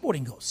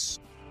Sporting Goss.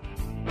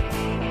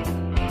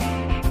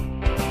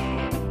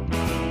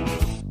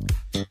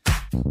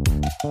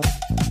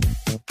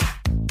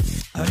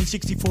 Only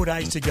 64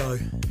 days to go,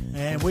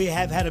 and we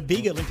have had a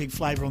big Olympic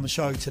flavour on the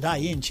show today.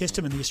 Ian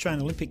Chesterman, the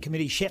Australian Olympic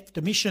Committee chef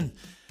de mission,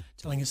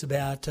 telling us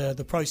about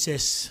the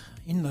process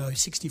in those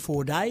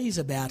 64 days,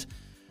 about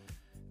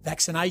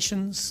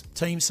vaccinations,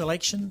 team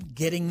selection,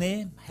 getting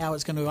there, how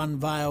it's going to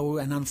unveil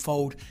and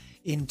unfold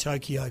in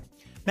Tokyo.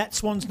 Matt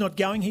Swan's not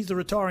going. He's the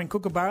retiring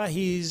Kookaburra.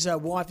 His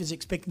wife is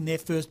expecting their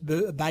first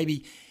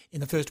baby in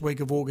the first week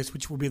of August,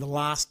 which will be the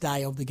last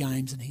day of the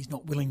Games, and he's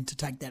not willing to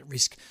take that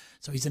risk.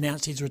 So he's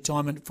announced his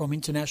retirement from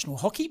international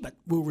hockey, but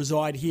will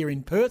reside here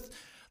in Perth.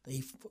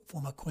 The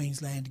former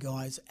Queensland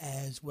guys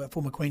as well,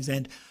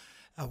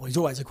 well, he's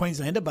always a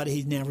Queenslander, but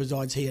he now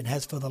resides here and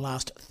has for the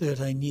last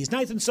 13 years.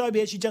 Nathan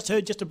Sobey, as you just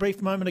heard just a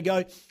brief moment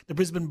ago, the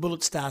Brisbane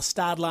Bullets star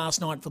starred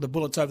last night for the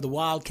Bullets over the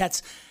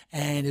Wildcats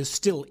and is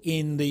still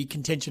in the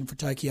contention for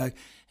Tokyo.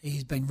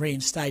 He's been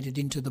reinstated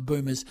into the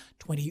Boomers'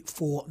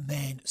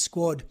 24-man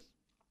squad.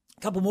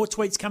 A couple more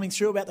tweets coming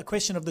through about the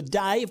question of the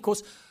day. Of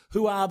course,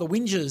 who are the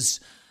whingers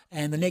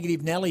and the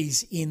negative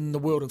Nellies in the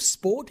world of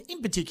sport,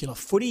 in particular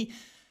footy?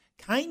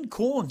 Kane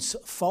Corns,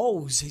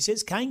 Foles. He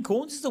says Kane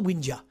Corns is a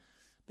whinger.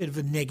 Bit of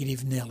a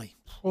negative Nelly.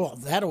 Oh,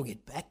 that'll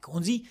get back,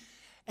 Cornsy.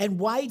 And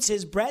Wade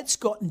says Brad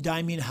Scott and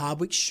Damien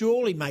Hardwick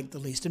surely make the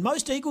list. And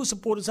most Eagles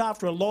supporters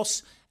after a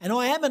loss, and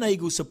I am an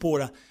Eagles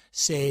supporter,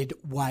 said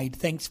Wade.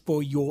 Thanks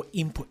for your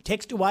input.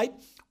 Text away,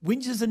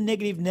 whingers and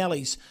negative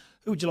Nellies.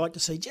 Who would you like to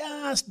see?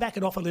 Just back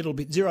it off a little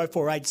bit.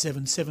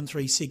 0487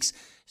 736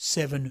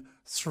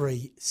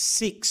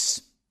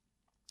 736.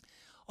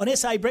 On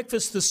SA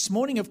Breakfast this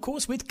morning, of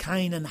course, with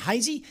Kane and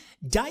Hazy,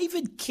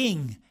 David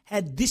King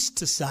had this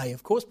to say,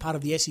 of course, part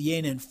of the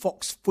SEN and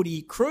Fox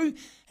Footy crew,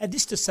 had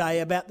this to say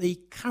about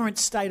the current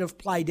state of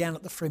play down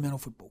at the Fremantle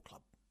Football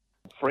Club.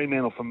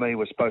 Fremantle, for me,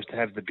 was supposed to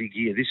have the big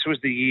year. This was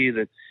the year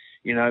that,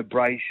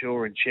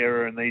 Brayshaw and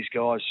Chera and these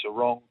guys,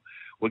 Sarong,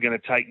 were going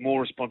to take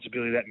more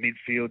responsibility of that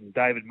midfield, and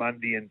David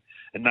Mundy and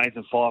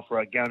Nathan Pfeiffer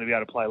are going to be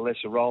able to play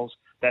lesser roles.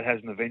 That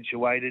hasn't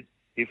eventuated.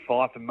 If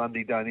Pfeiffer and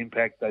Mundy don't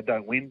impact, they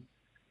don't win.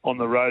 On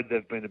the road,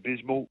 they've been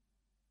abysmal.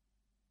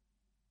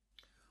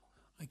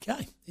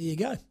 Okay, there you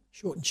go.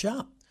 Short and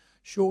sharp.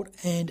 Short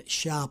and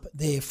sharp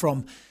there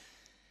from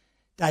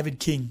David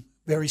King.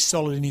 Very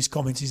solid in his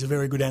comments. He's a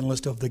very good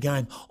analyst of the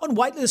game. On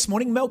Waitley this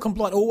morning, Malcolm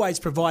Blight always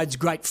provides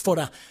great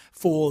fodder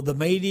for the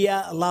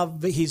media.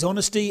 Love his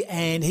honesty.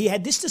 And he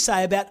had this to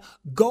say about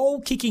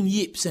goal-kicking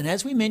yips. And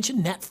as we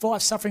mentioned, Nat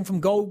Fyfe suffering from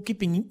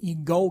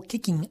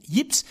goal-kicking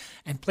yips,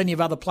 and plenty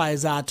of other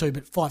players are too.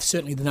 But Fyfe's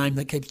certainly the name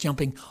that keeps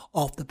jumping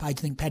off the page.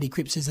 I think Paddy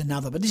Cripps is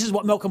another. But this is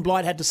what Malcolm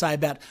Blight had to say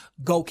about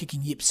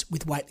goal-kicking yips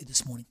with Waitley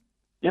this morning.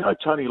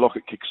 Tony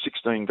Lockett kicked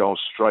 16 goals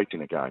straight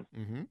in a game.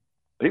 Mm-hmm.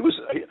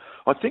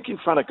 I think in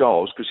front of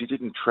goals, because he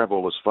didn't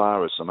travel as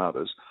far as some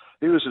others,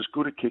 he was as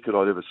good a kicker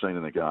I'd ever seen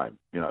in a game.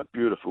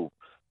 Beautiful.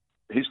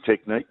 His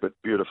technique, but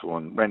beautiful,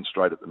 and ran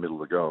straight at the middle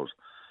of the goals.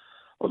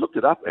 I looked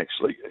it up,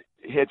 actually.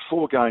 He had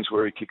 4 games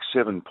where he kicked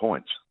 7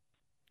 points.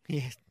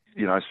 Yeah.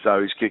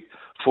 So he's kicked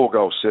 4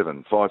 goals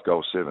 7, 5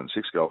 goals 7,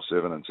 6 goals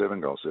 7, and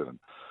 7 goals 7.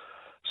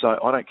 So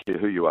I don't care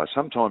who you are.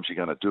 Sometimes you're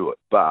going to do it,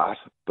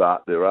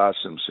 but there are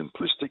some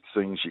simplistic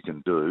things you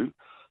can do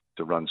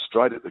to run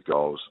straight at the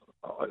goals.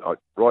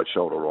 Right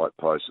shoulder, right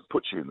post, it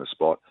puts you in the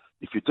spot.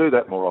 If you do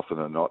that more often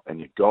than not, and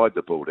you guide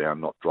the ball down,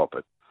 not drop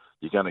it,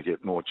 you're going to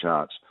get more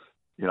chance.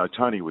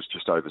 Tony was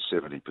just over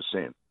 70%.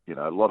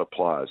 A lot of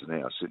players are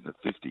now sitting at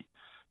 50.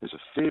 There's a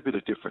fair bit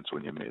of difference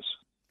when you miss.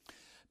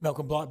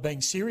 Malcolm Blight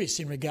being serious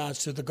in regards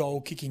to the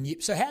goal-kicking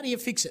yip. So how do you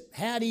fix it?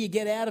 How do you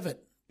get out of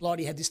it?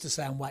 Blighty had this to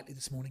say on Waitley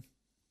this morning.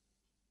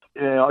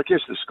 Yeah, I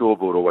guess the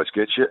scoreboard always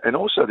gets you. And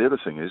also the other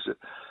thing is that,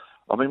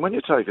 when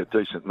you take a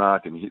decent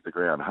mark and you hit the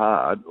ground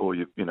hard, or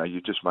you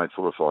just made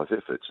 4 or 5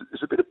 efforts,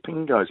 there's a bit of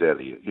ping goes out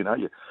of you.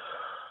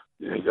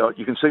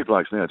 You can see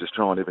blokes now just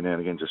trying every now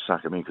and again just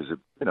suck them in because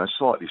they're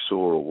slightly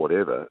sore or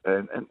whatever,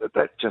 and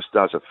that just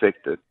does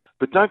affect it.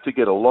 But don't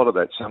forget a lot of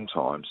that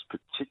sometimes,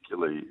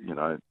 particularly,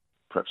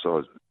 perhaps I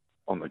was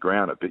on the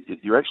ground a bit,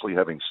 you're actually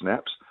having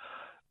snaps.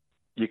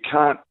 You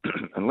can't,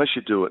 unless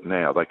you do it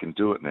now, they can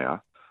do it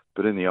now,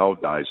 but in the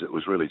old days it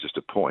was really just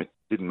a point.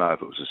 Didn't know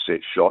if it was a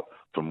set shot,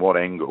 from what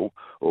angle,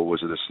 or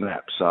was it a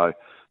snap. So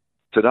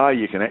today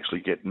you can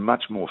actually get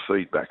much more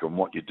feedback on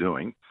what you're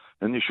doing,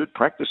 and you should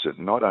practice it.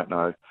 And I don't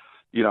know,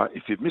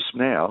 if you miss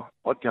now,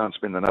 I'd go and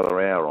spend another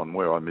hour on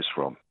where I miss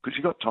from, because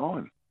you've got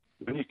time.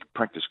 When you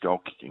practice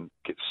goal kicking,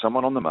 get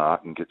someone on the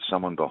mark and get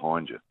someone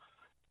behind you.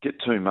 Get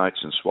 2 mates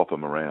and swap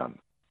them around.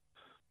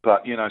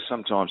 But,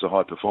 sometimes the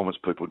high-performance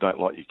people don't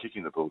like you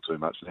kicking the ball too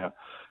much now,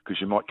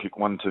 because you might kick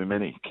 1 too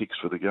many kicks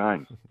for the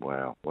game.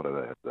 Wow, what do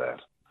they have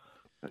that?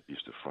 That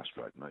used to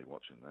frustrate me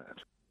watching that.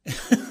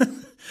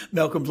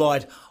 Malcolm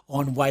Blight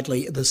on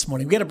Waitley this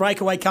morning. We're going to break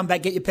away, come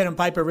back, get your pen and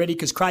paper ready,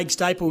 because Craig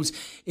Staples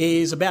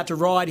is about to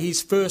ride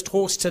his first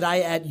horse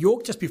today at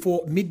York just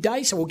before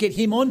midday, so we'll get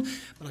him on.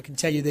 But I can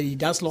tell you that he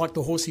does like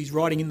the horse he's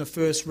riding in the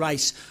first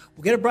race.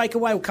 We'll get a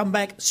breakaway. We'll come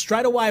back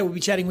straight away. We'll be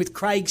chatting with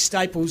Craig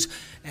Staples,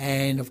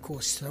 and, of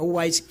course,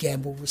 always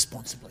gamble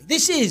responsibly.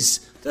 This is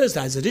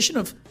Thursday's edition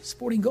of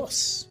Sporting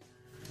Goss.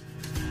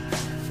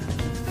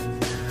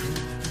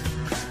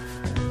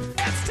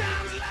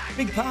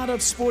 Big part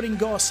of Sporting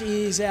Goss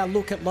is our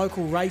look at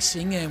local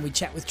racing, and we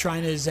chat with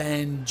trainers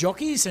and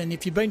jockeys. And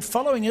if you've been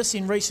following us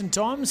in recent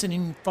times and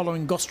in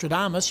following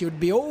Gostradamus, you would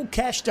be all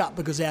cashed up,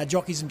 because our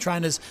jockeys and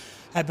trainers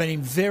have been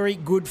in very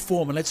good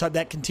form. And let's hope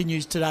that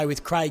continues today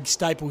with Craig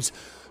Staples,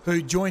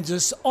 who joins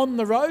us on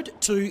the road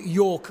to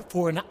York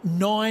for a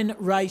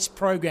 9-race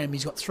program.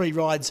 He's got 3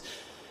 rides,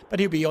 but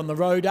he'll be on the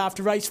road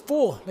after race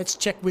 4. Let's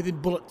check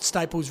with Bullet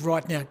Staples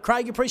right now.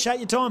 Craig, appreciate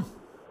your time.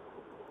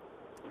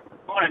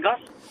 Morning, Goss.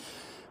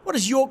 What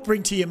does York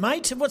bring to you,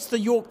 mate? What's the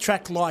York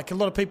track like? A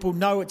lot of people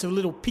know it's a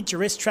little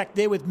picturesque track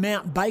there with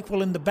Mount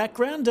Bakewell in the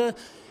background.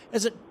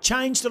 Has it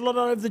changed a lot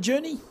over the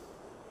journey?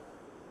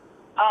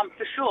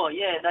 For sure,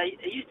 yeah.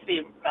 It used to be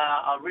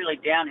a really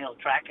downhill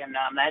track, and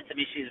they had some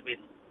issues with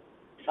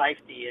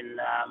safety and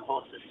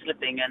horses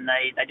slipping, and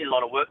they did a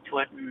lot of work to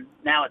it, and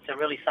now it's a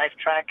really safe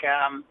track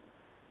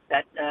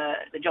that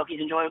the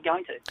jockeys enjoy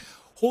going to.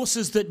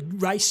 Horses that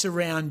race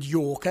around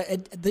York,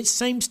 this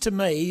seems to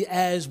me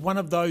as one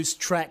of those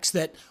tracks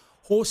that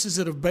horses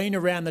that have been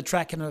around the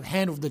track and have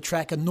handled the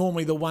track are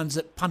normally the ones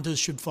that punters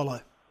should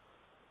follow.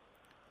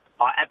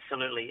 Oh,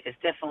 absolutely. It's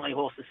definitely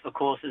horses for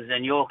courses,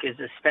 and York is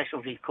a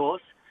specialty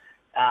course.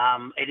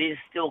 It is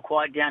still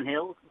quite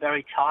downhill,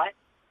 very tight.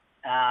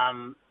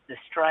 The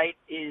straight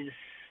is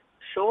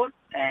short,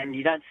 and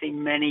you don't see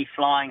many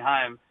flying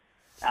home.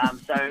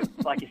 So,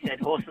 like you said,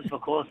 horses for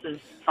courses,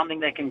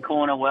 something that can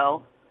corner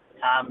well.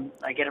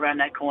 They get around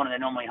that corner, they're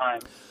normally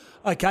home.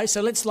 Okay,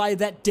 so let's lay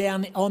that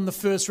down on the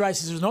first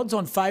race. There's an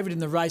odds-on favourite in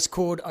the race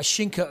called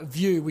Ashinka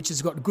View, which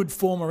has got good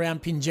form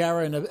around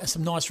Pinjarra and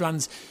some nice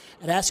runs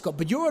at Ascot.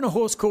 But you're on a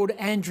horse called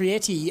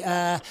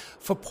Andrietti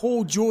for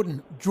Paul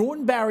Jordan.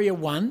 Drawn Barrier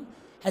 1,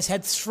 has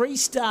had 3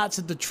 starts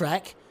at the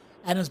track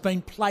and has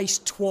been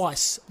placed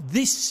twice.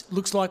 This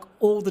looks like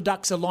all the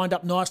ducks are lined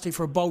up nicely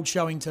for a bold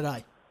showing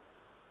today.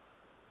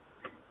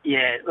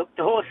 Yeah, look,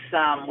 the horse,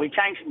 we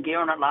changed some gear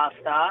on it last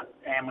start,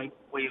 and we've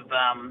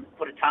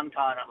put a tongue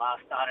tie on it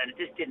last start, and it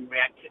just didn't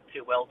react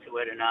too well to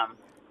it. And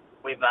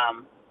we've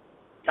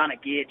done a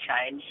gear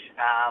change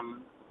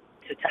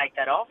to take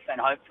that off,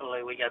 and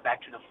hopefully we go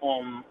back to the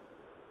form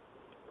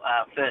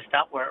first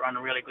up, where it ran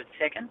a really good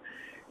second.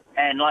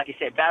 And like you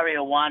said,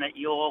 Barrier 1 at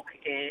York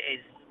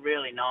is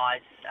really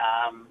nice.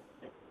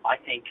 I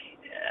think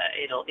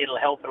it'll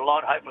help it a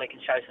lot. Hopefully it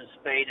can show some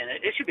speed, and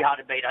it should be hard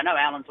to beat. I know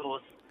Alan's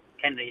horse,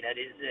 Kennedy, that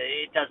is.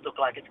 It does look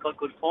like it's got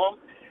good form,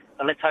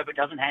 but let's hope it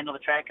doesn't handle the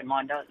track, and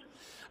mine does.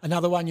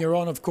 Another one you're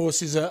on, of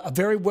course, is a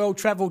very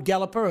well-travelled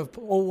galloper. Of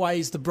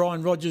always the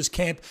Brian Rogers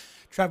camp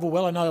travel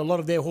well. I know a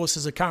lot of their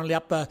horses are currently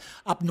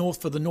up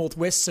north for the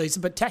Northwest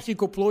season, but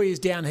Tactical Ploy is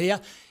down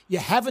here. You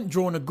haven't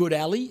drawn a good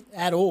alley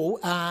at all,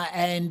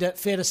 and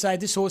fair to say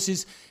this horse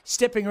is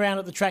stepping around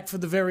at the track for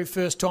the very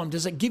first time.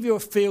 Does it give you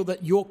a feel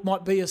that York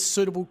might be a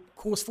suitable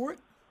course for it?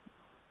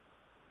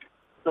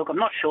 Look, I'm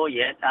not sure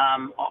yet.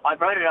 I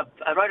wrote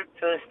it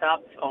first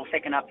up or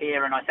second up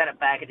here, and I sat it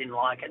back. I didn't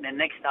like it. And then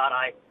next start,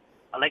 I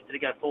elected to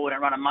go forward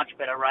and run a much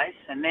better race.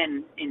 And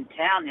then in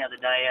town the other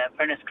day,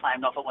 Prentice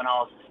claimed off it when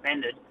I was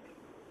suspended,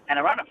 and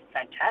I ran a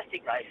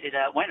fantastic race. It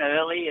went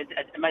early.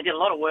 I did a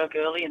lot of work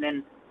early, and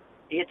then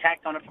he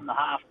attacked on it from the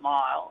half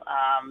mile.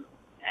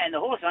 And the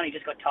horse only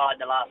just got tired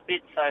the last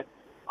bit, so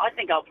I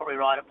think I'll probably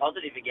ride it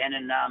positive again.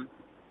 And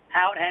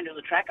how it handles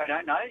the track, I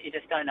don't know. You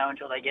just don't know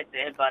until they get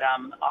there. But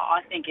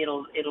I think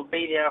it'll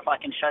be there if I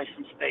can show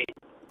some speed.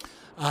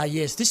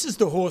 Yes, this is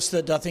the horse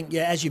that I think,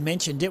 as you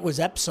mentioned, it was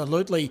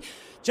absolutely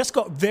just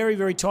got very,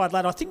 very tired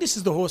late. I think this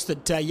is the horse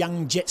that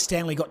young Jet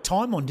Stanley got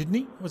time on, didn't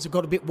he? Was it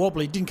got a bit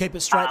wobbly? Didn't keep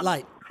it straight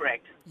late.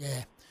 Correct.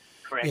 Yeah.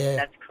 Correct. Yeah.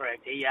 That's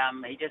correct. He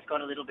just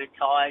got a little bit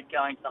tired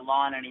going to the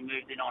line, and he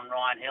moved in on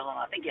Ryan Hill, and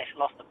I think he actually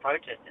lost the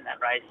protest in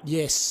that race.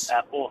 Yes.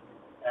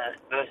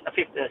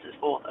 Fifth versus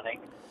fourth, I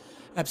think.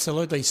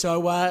 Absolutely.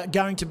 So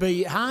going to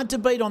be hard to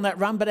beat on that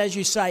run, but as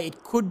you say,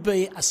 it could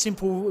be a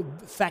simple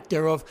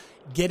factor of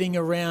getting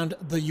around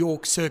the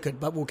York circuit.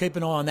 But we'll keep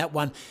an eye on that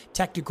one.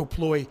 Tactical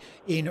Ploy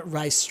in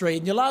race 3.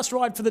 And your last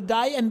ride for the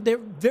day, and they're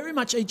very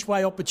much each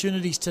way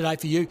opportunities today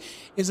for you,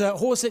 is a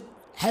horse that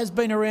has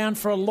been around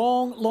for a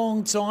long,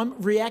 long time,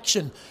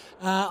 Reaction.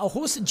 A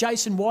horse that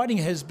Jason Whiting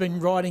has been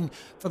riding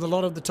for the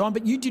lot of the time,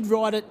 but you did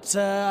ride it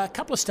a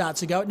couple of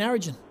starts ago at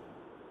Narrogin.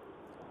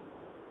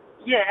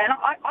 Yeah, and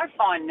I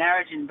find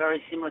Narrogin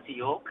very similar to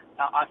York.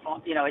 I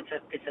find,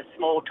 it's a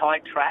small,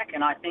 tight track,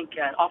 and I think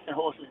often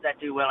horses that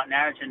do well at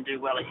Narrogin do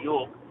well at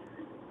York.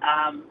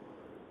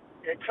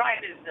 The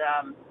trainer's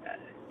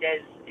Des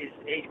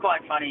he's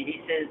quite funny.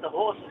 He says the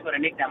horse has got a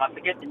nickname. I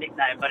forget the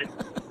nickname, but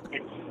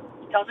it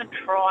doesn't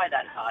try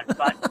that hard.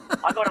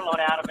 But I got a lot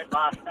out of it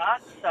last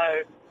start,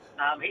 so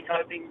he's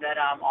hoping that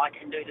I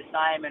can do the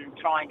same and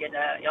try and get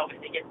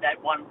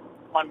that one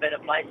better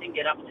placing,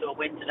 get up to a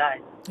win today.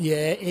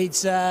 Yeah,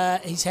 he's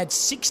had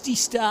 60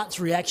 starts,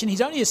 Reaction. He's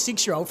only a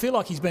 6-year-old. I feel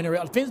like he's been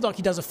around. It feels like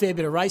he does a fair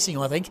bit of racing,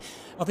 I think.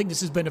 I think this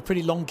has been a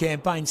pretty long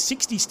campaign.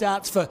 60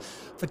 starts for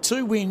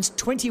 2 wins,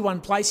 21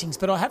 placings.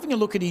 But having a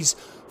look at his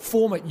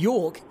form at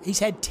York, he's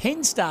had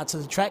 10 starts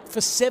at the track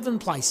for 7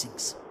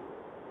 placings.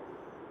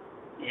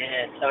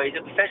 Yeah, so he's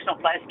a professional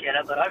place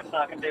getter, but hopefully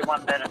I can do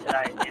one better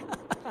today, Tim.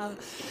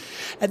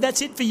 And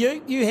that's it for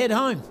you. You head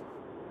home.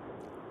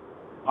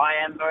 I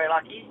am very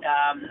lucky.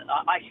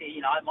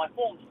 Actually, my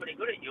form's pretty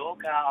good at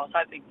York. I was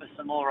hoping for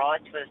some more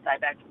rides first day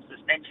back from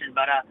suspension,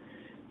 but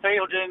 3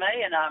 will do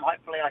me, and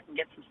hopefully I can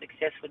get some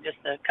success with just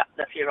the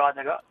few rides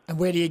I got. And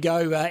where do you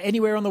go?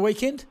 Anywhere on the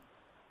weekend?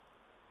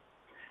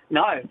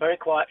 No, very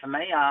quiet for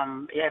me.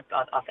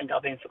 I think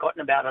I've been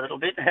forgotten about a little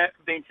bit.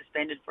 Been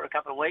suspended for a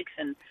couple of weeks,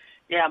 and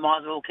I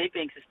might as well keep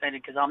being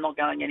suspended because I'm not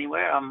going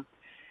anywhere.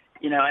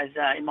 In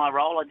my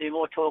role, I do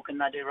more talking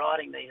than I do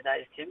riding these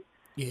days, Tim.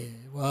 Yeah,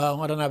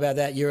 well, I don't know about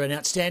that. You're an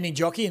outstanding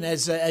jockey, and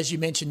as you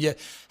mentioned, you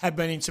have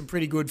been in some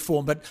pretty good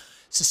form. But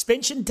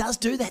suspension does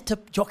do that to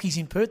jockeys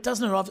in Perth,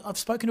 doesn't it? I've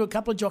spoken to a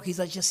couple of jockeys.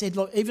 They just said,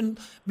 look, even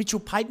Mitchell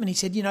Pateman, he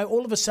said,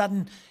 all of a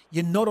sudden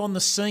you're not on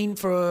the scene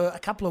for a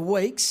couple of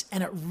weeks,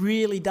 and it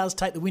really does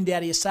take the wind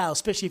out of your sails,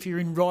 especially if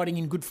you're riding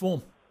in good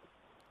form.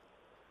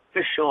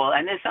 For sure,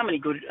 and there's so many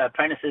good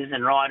apprentices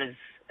and riders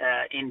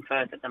in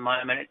Perth at the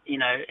moment,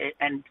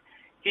 and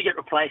if you get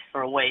replaced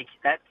for a week,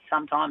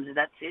 sometimes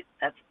that's it.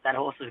 That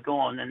horse is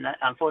gone, and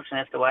unfortunately,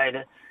 that's the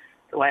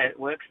way it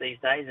works these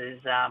days. Is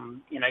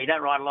you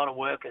don't ride a lot of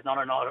work. There's not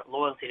a lot of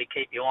loyalty to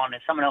keep you on.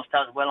 If someone else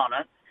does well on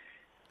it,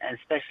 and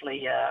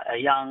especially a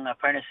young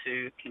apprentice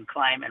who can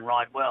claim and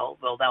ride well,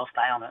 they'll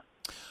stay on it.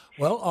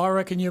 Well, I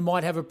reckon you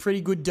might have a pretty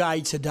good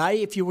day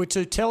today. If you were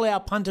to tell our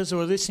punters who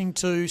are listening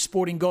to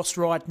Sporting Goss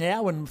right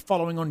now and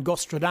following on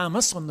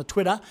Gostradamus on the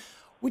Twitter,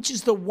 which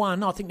is the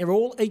one? I think they're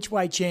all each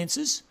way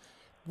chances.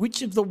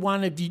 Which of the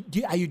one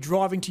are you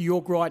driving to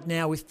York right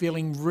now with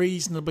feeling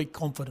reasonably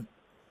confident?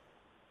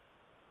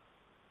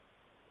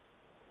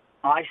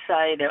 I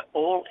say they're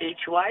all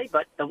each way,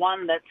 but the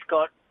one that's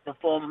got the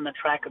form on the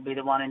track will be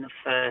the one in the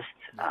first.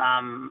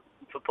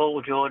 For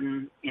Paul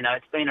Jordan,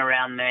 it's been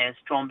around there.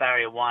 Storm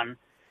Barrier 1.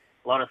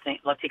 A lot of things,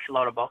 ticks a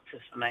lot of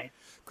boxes for me.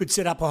 Could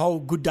set up a whole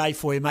good day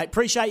for you, mate.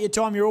 Appreciate your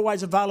time. You're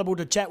always available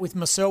to chat with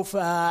myself,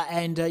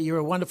 and you're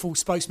a wonderful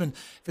spokesman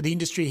for the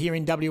industry here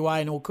in WA,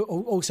 and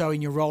also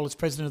in your role as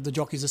president of the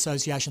Jockeys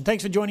Association.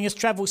 Thanks for joining us.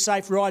 Travel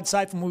safe, ride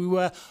safe, and we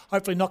will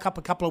hopefully knock up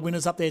a couple of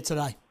winners up there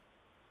today.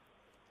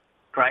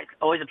 Great.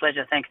 Always a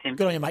pleasure. Thanks, Tim.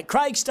 Good on you, mate.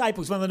 Craig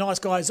Staples, one of the nice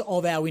guys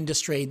of our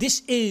industry.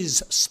 This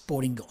is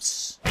Sporting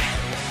Goss.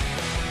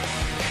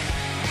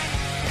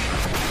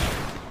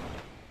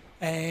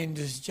 And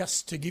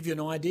just to give you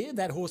an idea,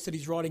 that horse that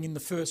he's riding in the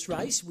first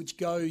race, which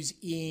goes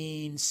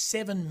in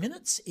 7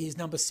 minutes, is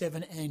number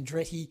 7,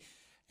 Andretti,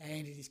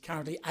 and it is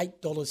currently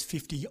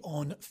 $8.50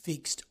 on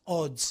fixed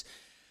odds.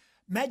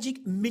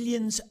 Magic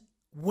Millions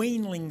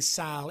Weanling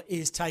sale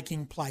is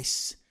taking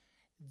place.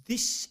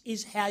 This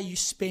is how you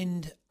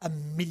spend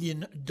 $1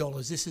 million.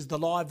 This is the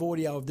live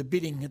audio of the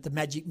bidding at the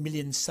Magic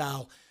Millions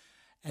sale,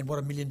 and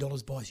what $1 million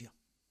buys you.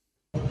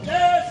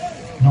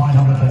 Yes!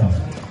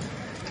 900,000.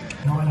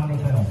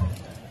 900,000.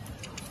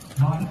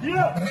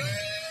 Yeah.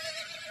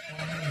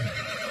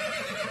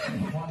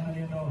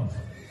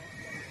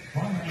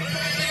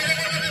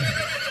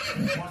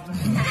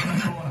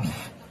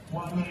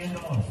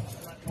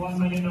 $1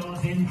 million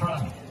in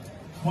front.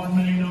 $1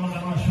 million, I'm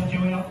going to shut you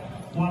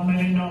up. $1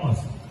 million.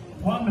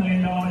 $1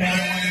 million down to 1 minute.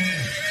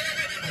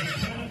 When you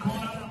turn the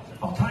corner,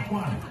 I'll take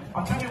one.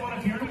 I'll tell you what,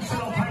 if you're interested,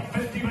 I'll take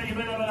 50, but you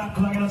better have it up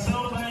because I'm going to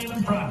sell the name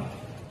in front.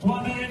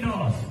 $1 million.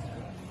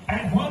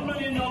 At $1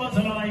 million,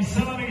 and I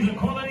sell him, he's a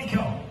quality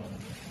cow.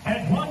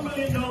 At $1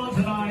 million,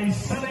 and I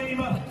sell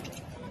him out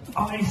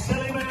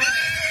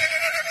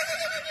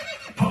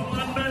for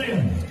 $1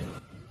 million.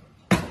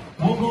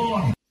 We'll go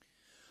on.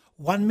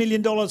 $1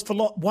 million for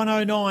lot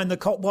 109, the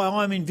Colt by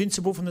I'm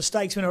Invincible from the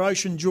stakes winner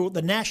Ocean Jewel,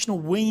 the National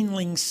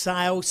Weanling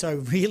Sale, so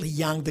really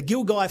young. The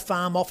Gilgai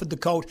Farm offered the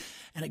colt,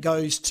 and it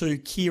goes to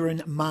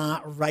Kieran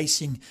Ma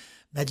Racing.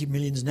 Magic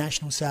Millions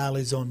National Sale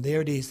is on.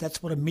 There it is.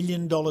 That's what $1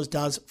 million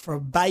does for a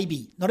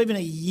baby, not even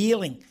a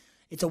yearling.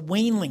 It's a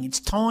weanling. It's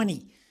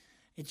tiny.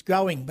 It's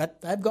growing, but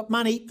they've got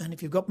money, and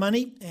if you've got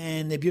money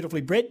and they're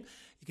beautifully bred,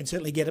 you can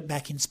certainly get it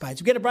back in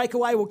spades. We'll get a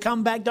breakaway. We'll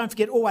come back. Don't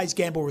forget, always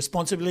gamble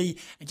responsibly.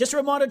 And just a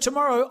reminder,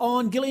 tomorrow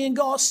on Gillian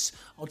Goss,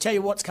 I'll tell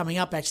you what's coming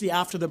up actually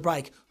after the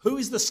break. Who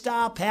is the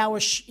Star Power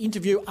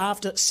interview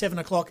after 7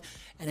 o'clock,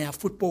 and our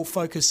football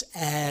focus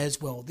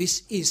as well.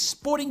 This is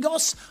Sporting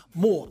Goss.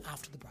 More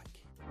after the break.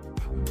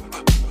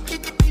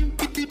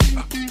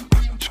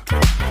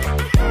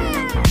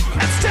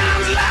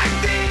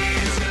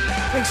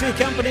 Thanks for your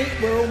company.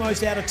 We're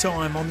almost out of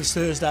time on this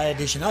Thursday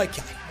edition.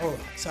 Okay, all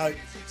right.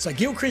 So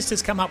Gilchrist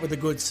has come up with the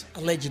goods,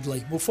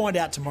 allegedly. We'll find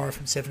out tomorrow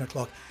from 7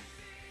 o'clock.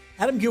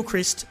 Adam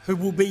Gilchrist, who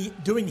will be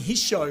doing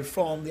his show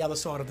from the other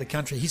side of the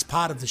country. He's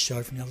part of the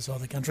show from the other side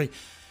of the country.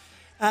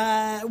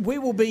 We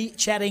will be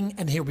chatting,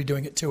 and he'll be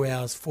doing it 2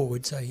 hours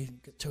forward, so you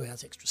get 2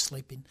 hours extra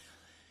sleep in.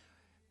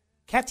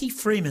 Kathy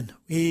Freeman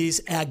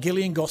is our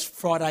Gillian Goss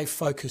Friday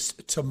focus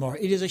tomorrow.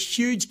 It is a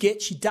huge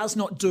get. She does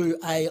not do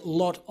a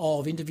lot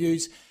of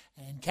interviews,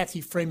 and Kathy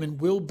Freeman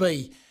will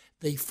be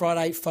the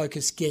Friday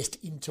focus guest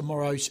in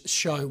tomorrow's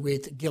show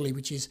with Gilly,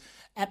 which is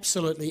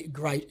absolutely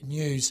great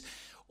news.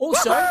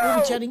 Also,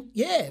 we'll be chatting,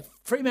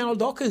 Fremantle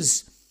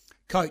Dockers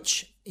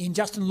coach in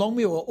Justin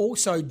Longmuir will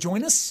also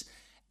join us,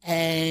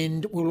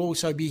 and we'll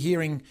also be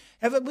hearing,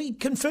 have we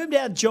confirmed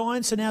our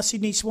Giants and our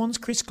Sydney Swans,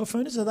 Chris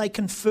Clafunas? Have they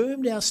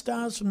confirmed our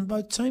stars from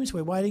both teams?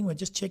 We're waiting, we're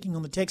just checking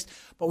on the text,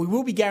 but we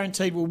will be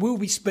guaranteed, we will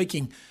be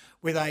speaking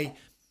with a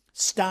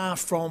star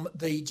from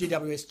the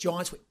GWS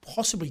Giants, with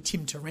possibly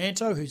Tim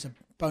Taranto, who's a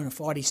bona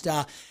fide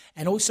star,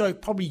 and also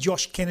probably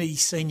Josh Kennedy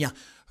Sr.,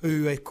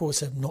 who, of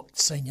course, are not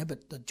senior,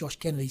 but the Josh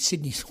Kennedy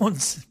Sydney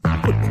Swans,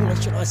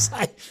 what should I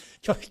say?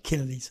 Josh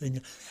Kennedy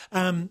Sr.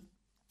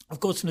 Of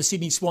course, from the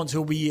Sydney Swans,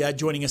 who'll be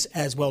joining us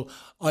as well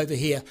over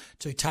here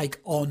to take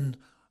on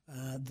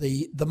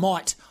the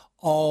might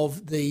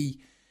of the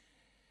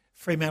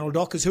Fremantle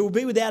Dockers, who will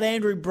be without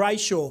Andrew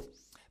Brayshaw.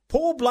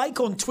 Paul Blake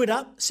on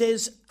Twitter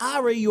says,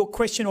 RE, your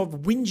question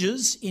of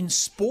whingers in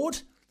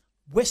sport,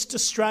 West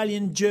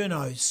Australian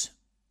journos.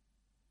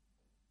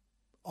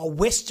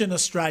 Western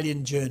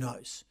Australian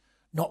journos,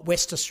 not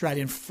West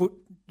Australian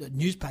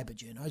newspaper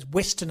journos,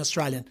 Western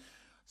Australian.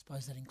 I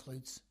suppose that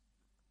includes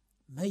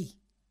me,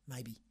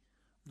 maybe.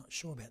 I'm not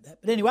sure about that.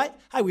 But anyway,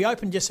 hey, we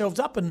opened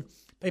yourselves up and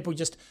people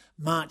just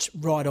march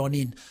right on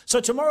in. So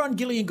tomorrow on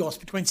Gillian Goss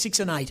between 6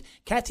 and 8,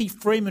 Kathy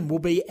Freeman will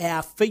be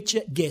our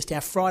feature guest,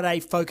 our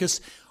Friday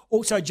focus.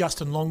 Also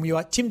Justin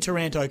Longmuir, Tim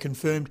Taranto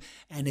confirmed,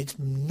 and it's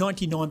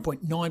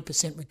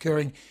 99.9%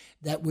 recurring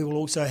that we will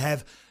also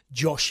have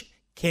Josh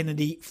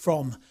Kennedy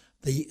from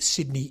the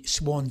Sydney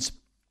Swans.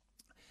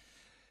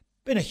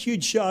 Been a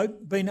huge show,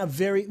 been a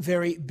very,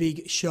 very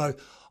big show.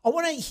 I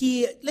want to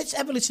hear, let's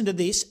have a listen to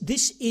this.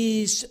 This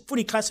is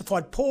Footy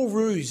Classified. Paul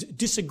Roos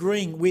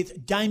disagreeing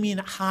with Damien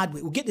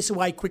Hardwick. We'll get this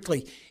away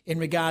quickly in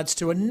regards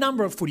to a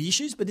number of footy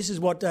issues, but this is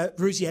what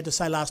Roosy had to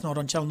say last night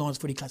on Channel 9's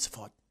Footy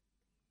Classified.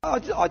 I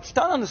just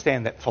don't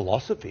understand that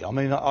philosophy. I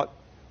mean,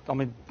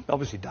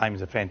 obviously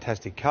Damien's a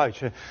fantastic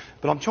coach,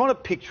 but I'm trying to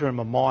picture in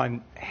my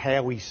mind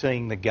how he's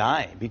seeing the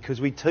game,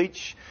 because we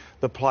teach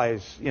the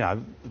players,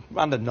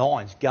 under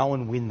nines, go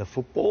and win the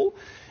football.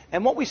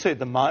 And what we see at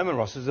the moment,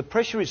 Ross, is the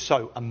pressure is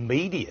so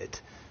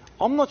immediate.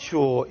 I'm not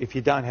sure if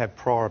you don't have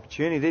prior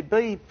opportunity, there'd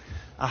be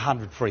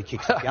 100 free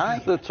kicks a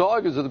game. The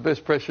Tigers are the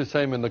best pressure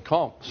team in the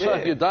comp. So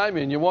if you're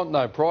Damien, you want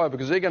no prior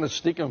because they're going to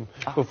stick them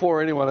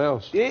before anyone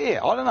else.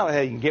 Yeah, I don't know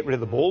how you can get rid of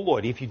the ball,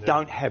 Lloyd, if you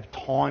don't have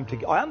time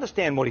to... I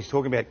understand what he's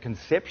talking about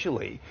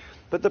conceptually,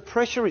 but the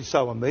pressure is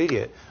so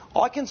immediate.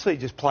 I can see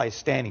just players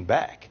standing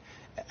back.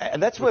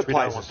 And that's where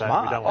players are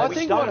smart. I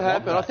think what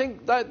happened, I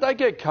think they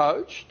get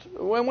coached.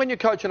 When you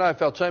coach an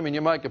AFL team and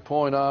you make a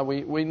point,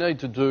 we need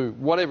to do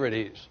whatever it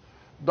is,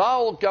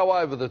 they'll go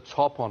over the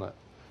top on it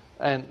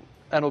and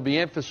it'll be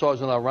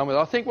emphasised and they'll run with it.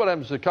 I think what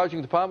happens to the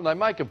coaching department, they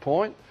make a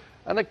point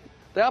and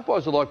the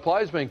umpires are like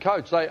players being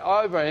coached. They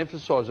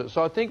overemphasise it.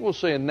 So I think we'll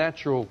see a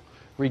natural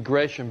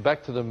regression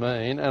back to the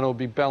mean and it'll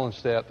be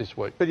balanced out this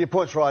week. But your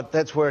point's right.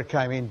 That's where it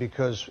came in,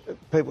 because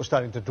people are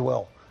starting to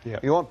dwell. Yeah.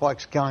 You want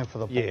blokes going for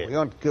the ball. Yeah. You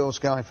want girls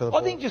going for the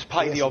ball. I think just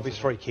pay the obvious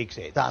free kicks,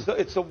 Ed.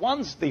 It's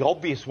the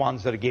obvious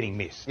ones that are getting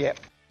missed. Yep.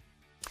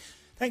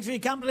 Thanks for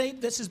your company.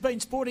 This has been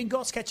Sporting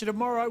Goss. Catch you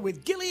tomorrow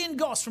with Gillian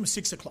Goss from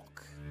 6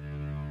 o'clock.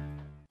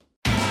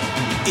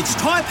 It's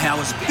Tyre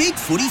Power's Big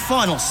Footy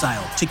Final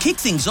Sale. To kick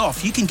things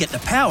off, you can get the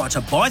power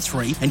to buy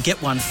 3 and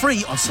get 1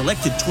 free on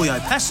selected Toyo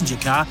passenger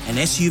car and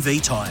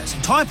SUV tyres.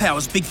 Tyre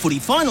Power's Big Footy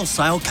Final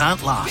Sale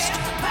can't last.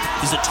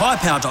 Visit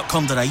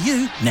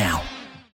tyrepower.com.au now.